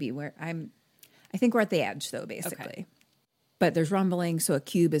is maybe where I think we're at the edge though, basically. Okay. But there's rumbling. So a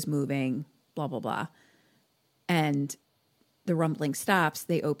cube is moving, blah, blah, blah. And the rumbling stops.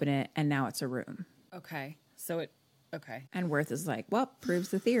 They open it and now it's a room. Okay. Okay. And Worth is like, well, proves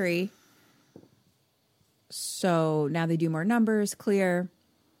the theory. So now they do more numbers, clear.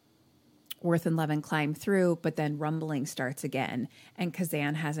 Worth and Levin climb through, but then rumbling starts again. And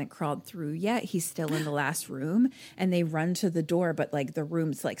Kazan hasn't crawled through yet. He's still in the last room. And they run to the door, but like the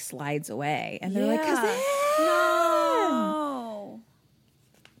room's like slides away. And they're like, Kazan! No!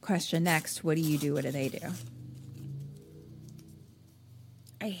 Question next, what do you do? What do they do?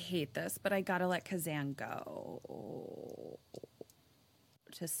 I hate this, but I gotta let Kazan go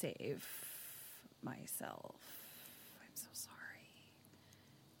to save myself. I'm so sorry.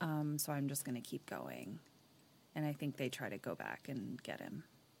 So I'm just gonna keep going, and I think they try to go back and get him.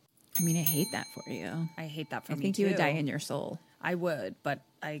 I mean, I hate that for you. I hate that for me. I think you would die in your soul. I would, but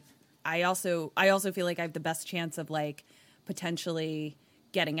I also feel like I have the best chance of like potentially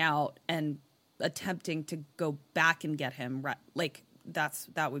getting out and attempting to go back and get him. Like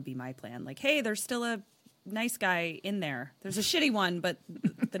that would be my plan. Like, hey, there's still a nice guy in there. There's a shitty one, but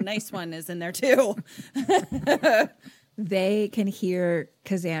the nice one is in there too. They can hear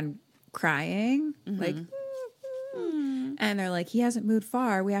Kazan crying, like, and they're like, he hasn't moved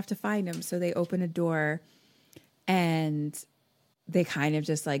far. We have to find him. So they open a door and they kind of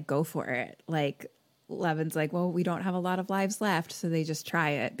just like go for it. Like Levin's like, well, we don't have a lot of lives left. So they just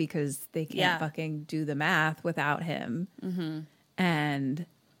try it because they can't fucking do the math without him. Mm-hmm. And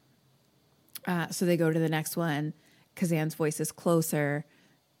so they go to the next one. Kazan's voice is closer.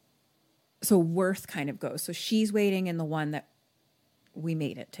 So Worth kind of goes. So she's waiting in the one that we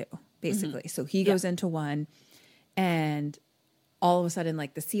made it to, basically. Mm-hmm. So he goes into one and all of a sudden,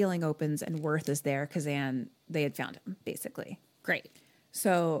 like the ceiling opens and Worth is there. Kazan, they had found him, basically. Great.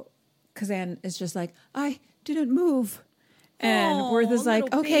 So Kazan is just like, I didn't move. And Worth is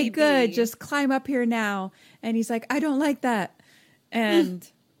like, okay, good. Just climb up here now. And he's like, I don't like that. And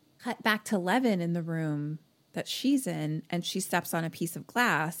cut back to Levin in the room that she's in, and she steps on a piece of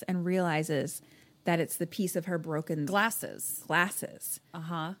glass and realizes that it's the piece of her broken glasses.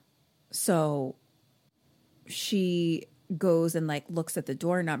 Uh-huh. So she goes and like looks at the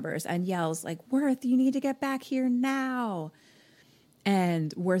door numbers and yells like, Worth, you need to get back here now.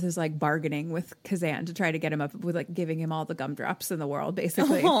 And Worth is like bargaining with Kazan to try to get him up, with like giving him all the gumdrops in the world,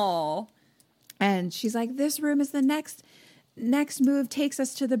 basically. Oh. And she's like, this room is the next move takes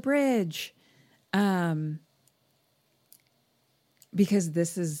us to the bridge. Because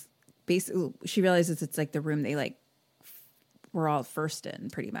this is basically, she realizes it's like the room they like were all first in,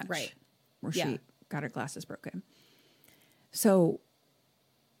 pretty much. Right. Where she got her glasses broken. So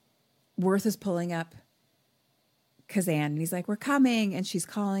Worth is pulling up Kazan and he's like, we're coming. And she's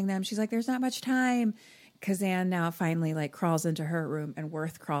calling them. She's like, there's not much time. Kazan now finally like crawls into her room and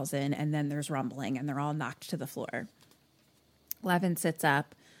Worth crawls in, and then there's rumbling and they're all knocked to the floor. Levin sits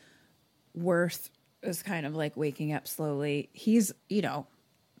up. Worth is kind of like waking up slowly. He's,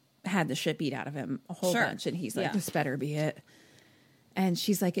 had the shit beat out of him a whole bunch. And he's like, this better be it. And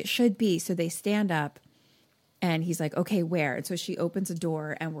she's like, it should be. So they stand up and he's like, okay, where? And so she opens a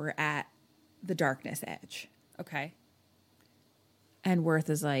door and we're at the darkness edge. Okay. And Worth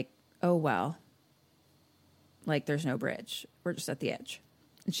is like, oh, well, like there's no bridge. We're just at the edge.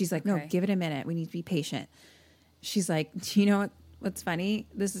 And she's like, no, give it a minute. We need to be patient. She's like, do you know what's funny?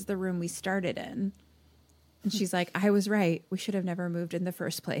 This is the room we started in. And she's like, I was right. We should have never moved in the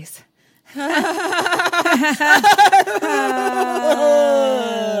first place. And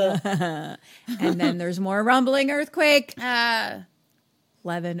then there's more rumbling, earthquake.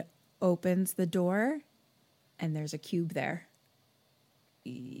 Levin opens the door and there's a cube there.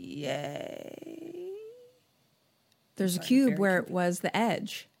 Yay. There's a cube where it was the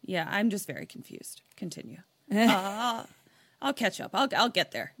edge. Yeah, I'm just very confused. Continue. I'll catch up. I'll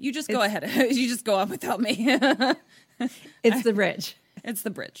get there. You just go ahead. You just go on without me. It's the bridge. It's the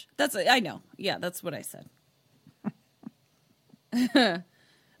bridge. I know. Yeah, that's what I said.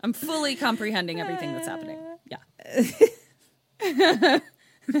 I'm fully comprehending everything that's happening. Yeah.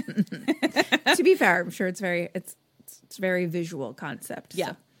 To be fair, I'm sure it's very visual concept. Yeah.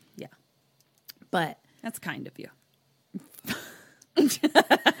 So. Yeah. But That's kind of you.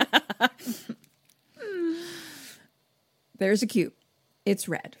 there's a cube. It's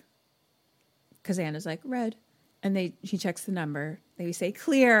red. Kazan like, red. And she checks the number. They say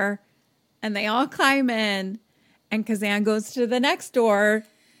clear. And they all climb in. And Kazan goes to the next door.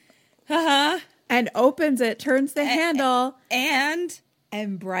 And opens it, turns the handle. And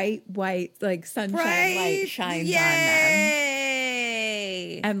bright white, like sunshine light shines on them.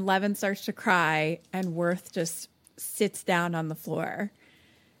 And Levin starts to cry. And Worth just sits down on the floor.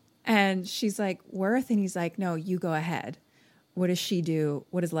 And she's like, Worth? And he's like, no, you go ahead. What does she do?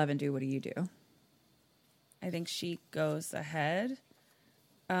 What does Levin do? What do you do? I think she goes ahead.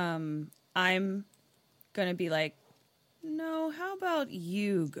 I'm going to be like, no, how about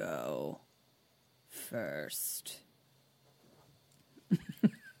you go first?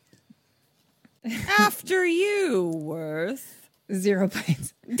 After you, Worth. 0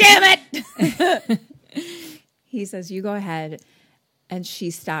 points. Damn it! He says, you go ahead. And she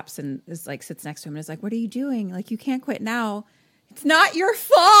stops and is like, sits next to him and is like, what are you doing? Like, you can't quit now. It's not your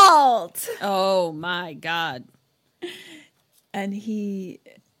fault. Oh my God. And he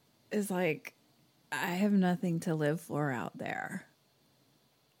is like, I have nothing to live for out there.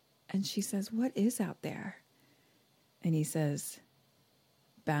 And she says, what is out there? And he says,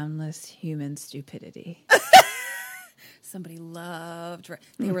 boundless human stupidity. Somebody loved.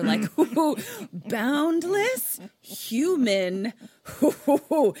 They were like, ooh, boundless human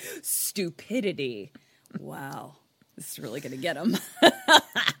stupidity. Wow. This is really going to get him.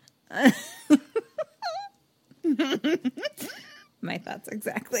 My thoughts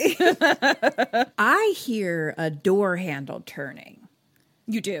exactly. I hear a door handle turning.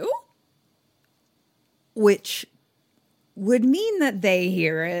 You do? Which would mean that they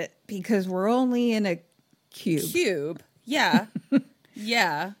hear it because we're only in a cube. Yeah.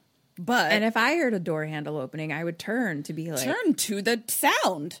 Yeah. But. And if I heard a door handle opening, I would turn to be like. Turn to the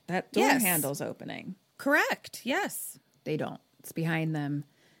sound. That door handle's opening. Correct. Yes. They don't. It's behind them.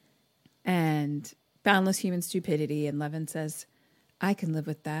 And boundless human stupidity. And Levin says, I can live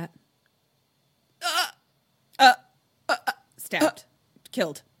with that. Stabbed.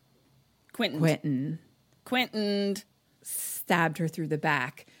 Killed. Quentin. Stabbed her through the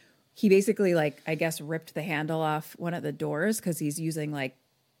back. He basically, like, I guess, ripped the handle off one of the doors because he's using, like,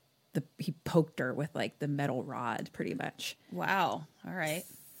 he poked her with, like, the metal rod, pretty much. Wow. All right.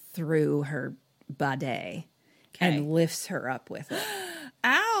 Through her body. And lifts her up with it.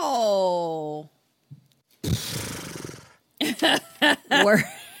 Ow.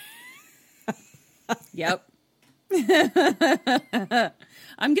 Yep.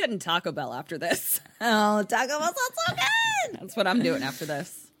 I'm getting Taco Bell after this. Oh, Taco Bell sounds so good. That's what I'm doing after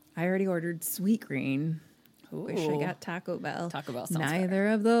this. I already ordered Sweet Green. Ooh. Wish I got Taco Bell. Taco Bell sounds Neither better.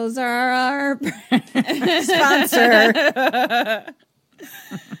 of those are our sponsor.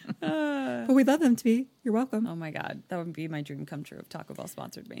 But we'd love them to be. You're welcome. Oh my God. That would be my dream come true if Taco Bell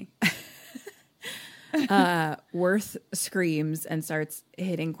sponsored me. Worth screams and starts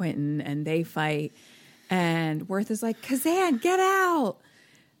hitting Quentin and they fight. And Worth is like, Kazan, get out.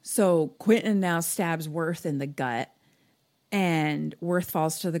 So Quentin now stabs Worth in the gut. And Worth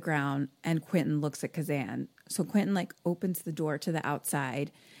falls to the ground and Quentin looks at Kazan. So Quentin like opens the door to the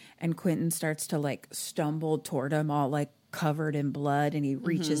outside and Quentin starts to like stumble toward him all like covered in blood. And he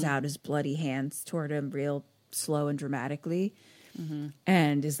reaches out his bloody hands toward him real slow and dramatically.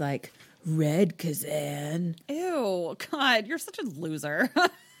 And is like, red Kazan. Ew. God, you're such a loser.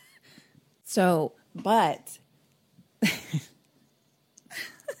 So, but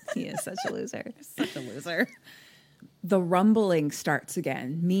he is such a loser. Such a loser. The rumbling starts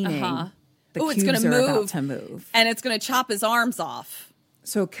again, meaning the cubes it's gonna are move. about to move. And it's going to chop his arms off.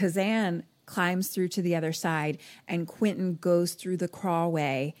 So Kazan climbs through to the other side, and Quentin goes through the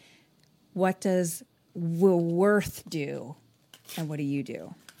crawlway. What does Worth do? And what do you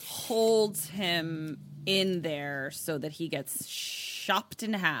do? Holds him in there so that he gets chopped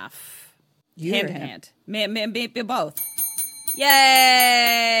in half. Hand to hand. Maybe both. Yay!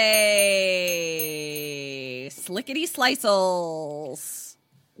 Slickety slicels.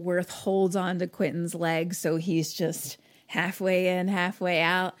 Worth holds on to Quentin's leg, so he's just halfway in, halfway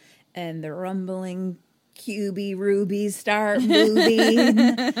out, and the rumbling QB rubies start moving,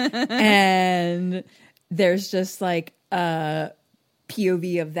 and there's just like a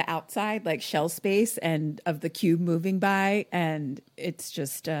POV of the outside, like shell space, and of the cube moving by, and it's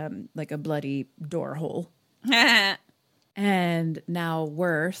just like a bloody door hole. And now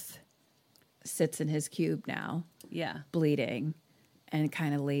Worth sits in his cube now, bleeding, and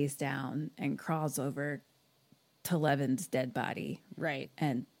kind of lays down and crawls over to Levin's dead body, right,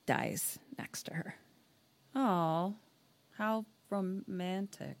 and dies next to her. Oh, how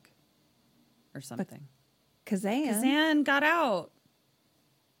romantic, or something. Kazan got out.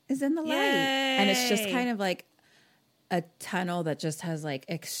 Is in the light. Yay. And it's just kind of like a tunnel that just has like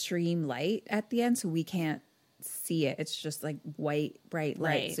extreme light at the end, so we can't see it. It's just like white, bright light.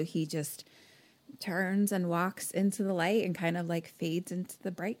 Right. So he just turns and walks into the light and kind of like fades into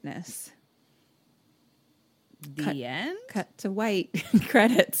the brightness. The end? Cut to white.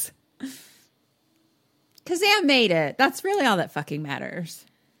 Credits. Kazan made it. That's really all that fucking matters.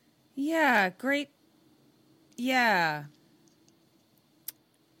 Yeah, great. Yeah.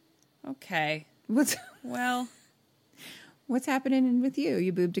 Okay. What's happening with you?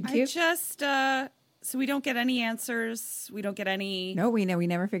 You boobed and I cute? just so we don't get any answers. We don't get any. No, we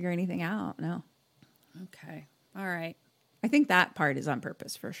never figure anything out. No. Okay. All right. I think that part is on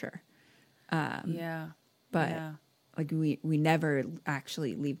purpose for sure. Yeah. But yeah. like we never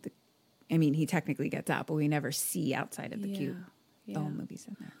actually leave the. I mean, he technically gets out, but we never see outside of the cube. Yeah. The whole movie's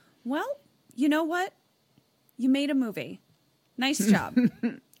in there. Well, you know what? You made a movie. Nice job.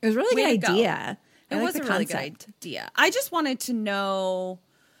 It was a really Way good to go. idea. It was a really good idea. I just wanted to know.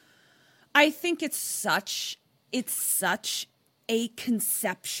 I think it's such a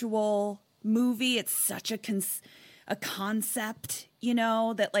conceptual movie. It's such a concept, you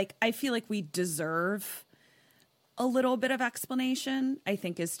know, that like I feel like we deserve a little bit of explanation. I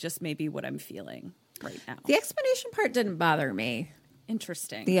think is just maybe what I'm feeling right now. The explanation part didn't bother me.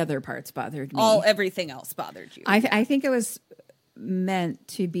 Interesting. The other parts bothered me. Everything else bothered you. I think it was meant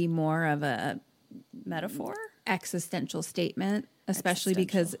to be more of a metaphor, existential statement, especially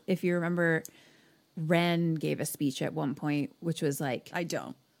because if you remember, Ren gave a speech at one point, which was like,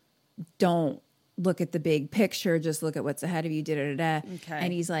 don't look at the big picture, just look at what's ahead of you. Okay.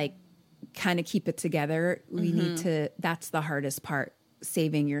 And he's like, kind of keep it together. We need to. That's the hardest part.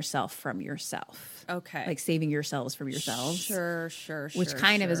 Saving yourself from yourself. Okay. Like saving yourselves from yourselves. Sure. Which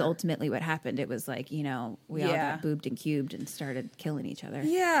kind of is ultimately what happened. It was like, you know, we all got boobed and cubed and started killing each other.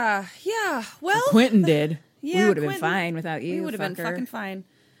 Yeah. Well, Quentin did. Yeah, we would have been fine without you. We would have been fucking fine.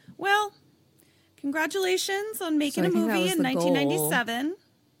 Well, congratulations on making a movie in 1997.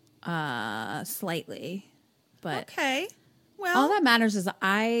 Slightly. But okay. Well, all that matters is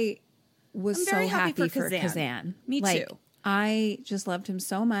I'm so happy for Kazan. Me too. I just loved him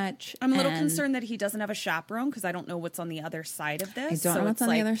so much. I'm a little concerned that he doesn't have a chaperone because I don't know what's on the other side of this. I don't know what's on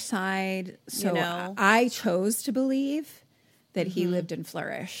the other side. So I chose to believe that he lived and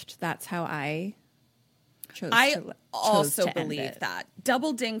flourished. That's how I chose to also to believe that.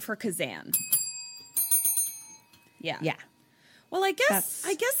 Double ding for Kazan. Yeah. Well, I guess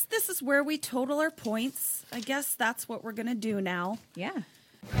this is where we total our points. I guess that's what we're going to do now. Yeah.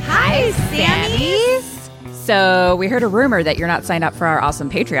 Hi, Sammys! So, we heard a rumor that you're not signed up for our awesome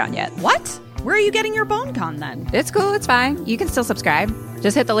Patreon yet. What? Where are you getting your BoneCon then? It's cool, it's fine. You can still subscribe.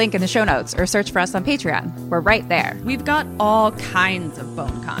 Just hit the link in the show notes or search for us on Patreon. We're right there. We've got all kinds of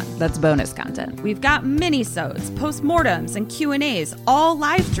BoneCon. That's bonus content. We've got mini-sodes, postmortems, and Q&As, all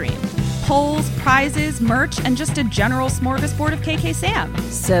live streamed. Polls, prizes, merch, and just a general smorgasbord of KK Sam.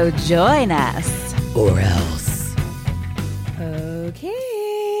 So join us. Or else. Okay.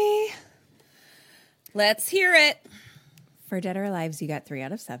 Let's hear it. For Dead or Alive, you got 3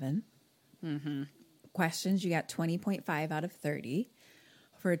 out of 7. Mm-hmm. Questions, you got 20.5 out of 30.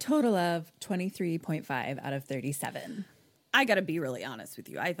 For a total of 23.5 out of 37. I got to be really honest with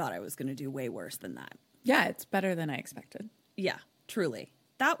you. I thought I was going to do way worse than that. Yeah, it's better than I expected. Yeah, truly.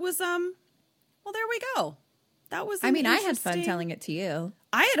 That was, well, there we go. That was, I had fun telling it to you.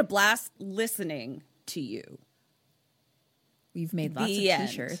 I had a blast listening to you. We've made lots of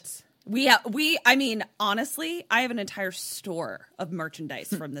t-shirts. Honestly, I have an entire store of merchandise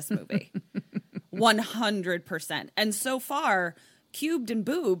from this movie. 100%. And so far, Cubed and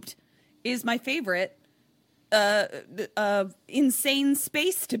Boobed is my favorite insane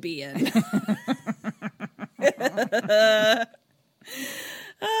space to be in.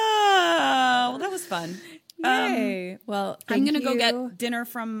 Well, that was fun. Yay. Well, I'm going to go get dinner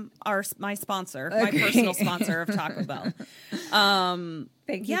from my sponsor, my personal sponsor of Taco Bell.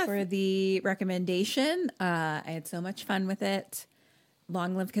 Thank you for the recommendation. I had so much fun with it.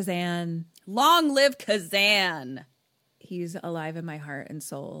 Long live Kazan. Long live Kazan. He's alive in my heart and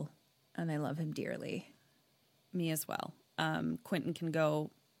soul, and I love him dearly. Me as well. Quentin can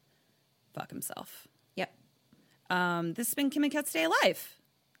go fuck himself. Yep. This has been Kim and Kat Stay Alive.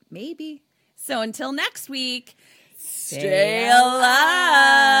 Maybe. So until next week, stay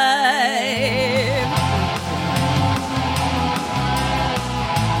alive.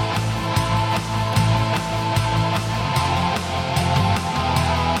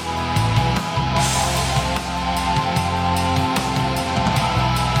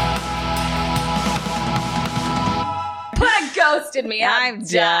 Ghosted me. I'm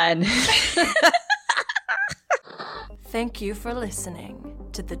done. Thank you for listening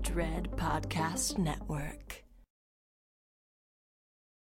to the Dread Podcast Network.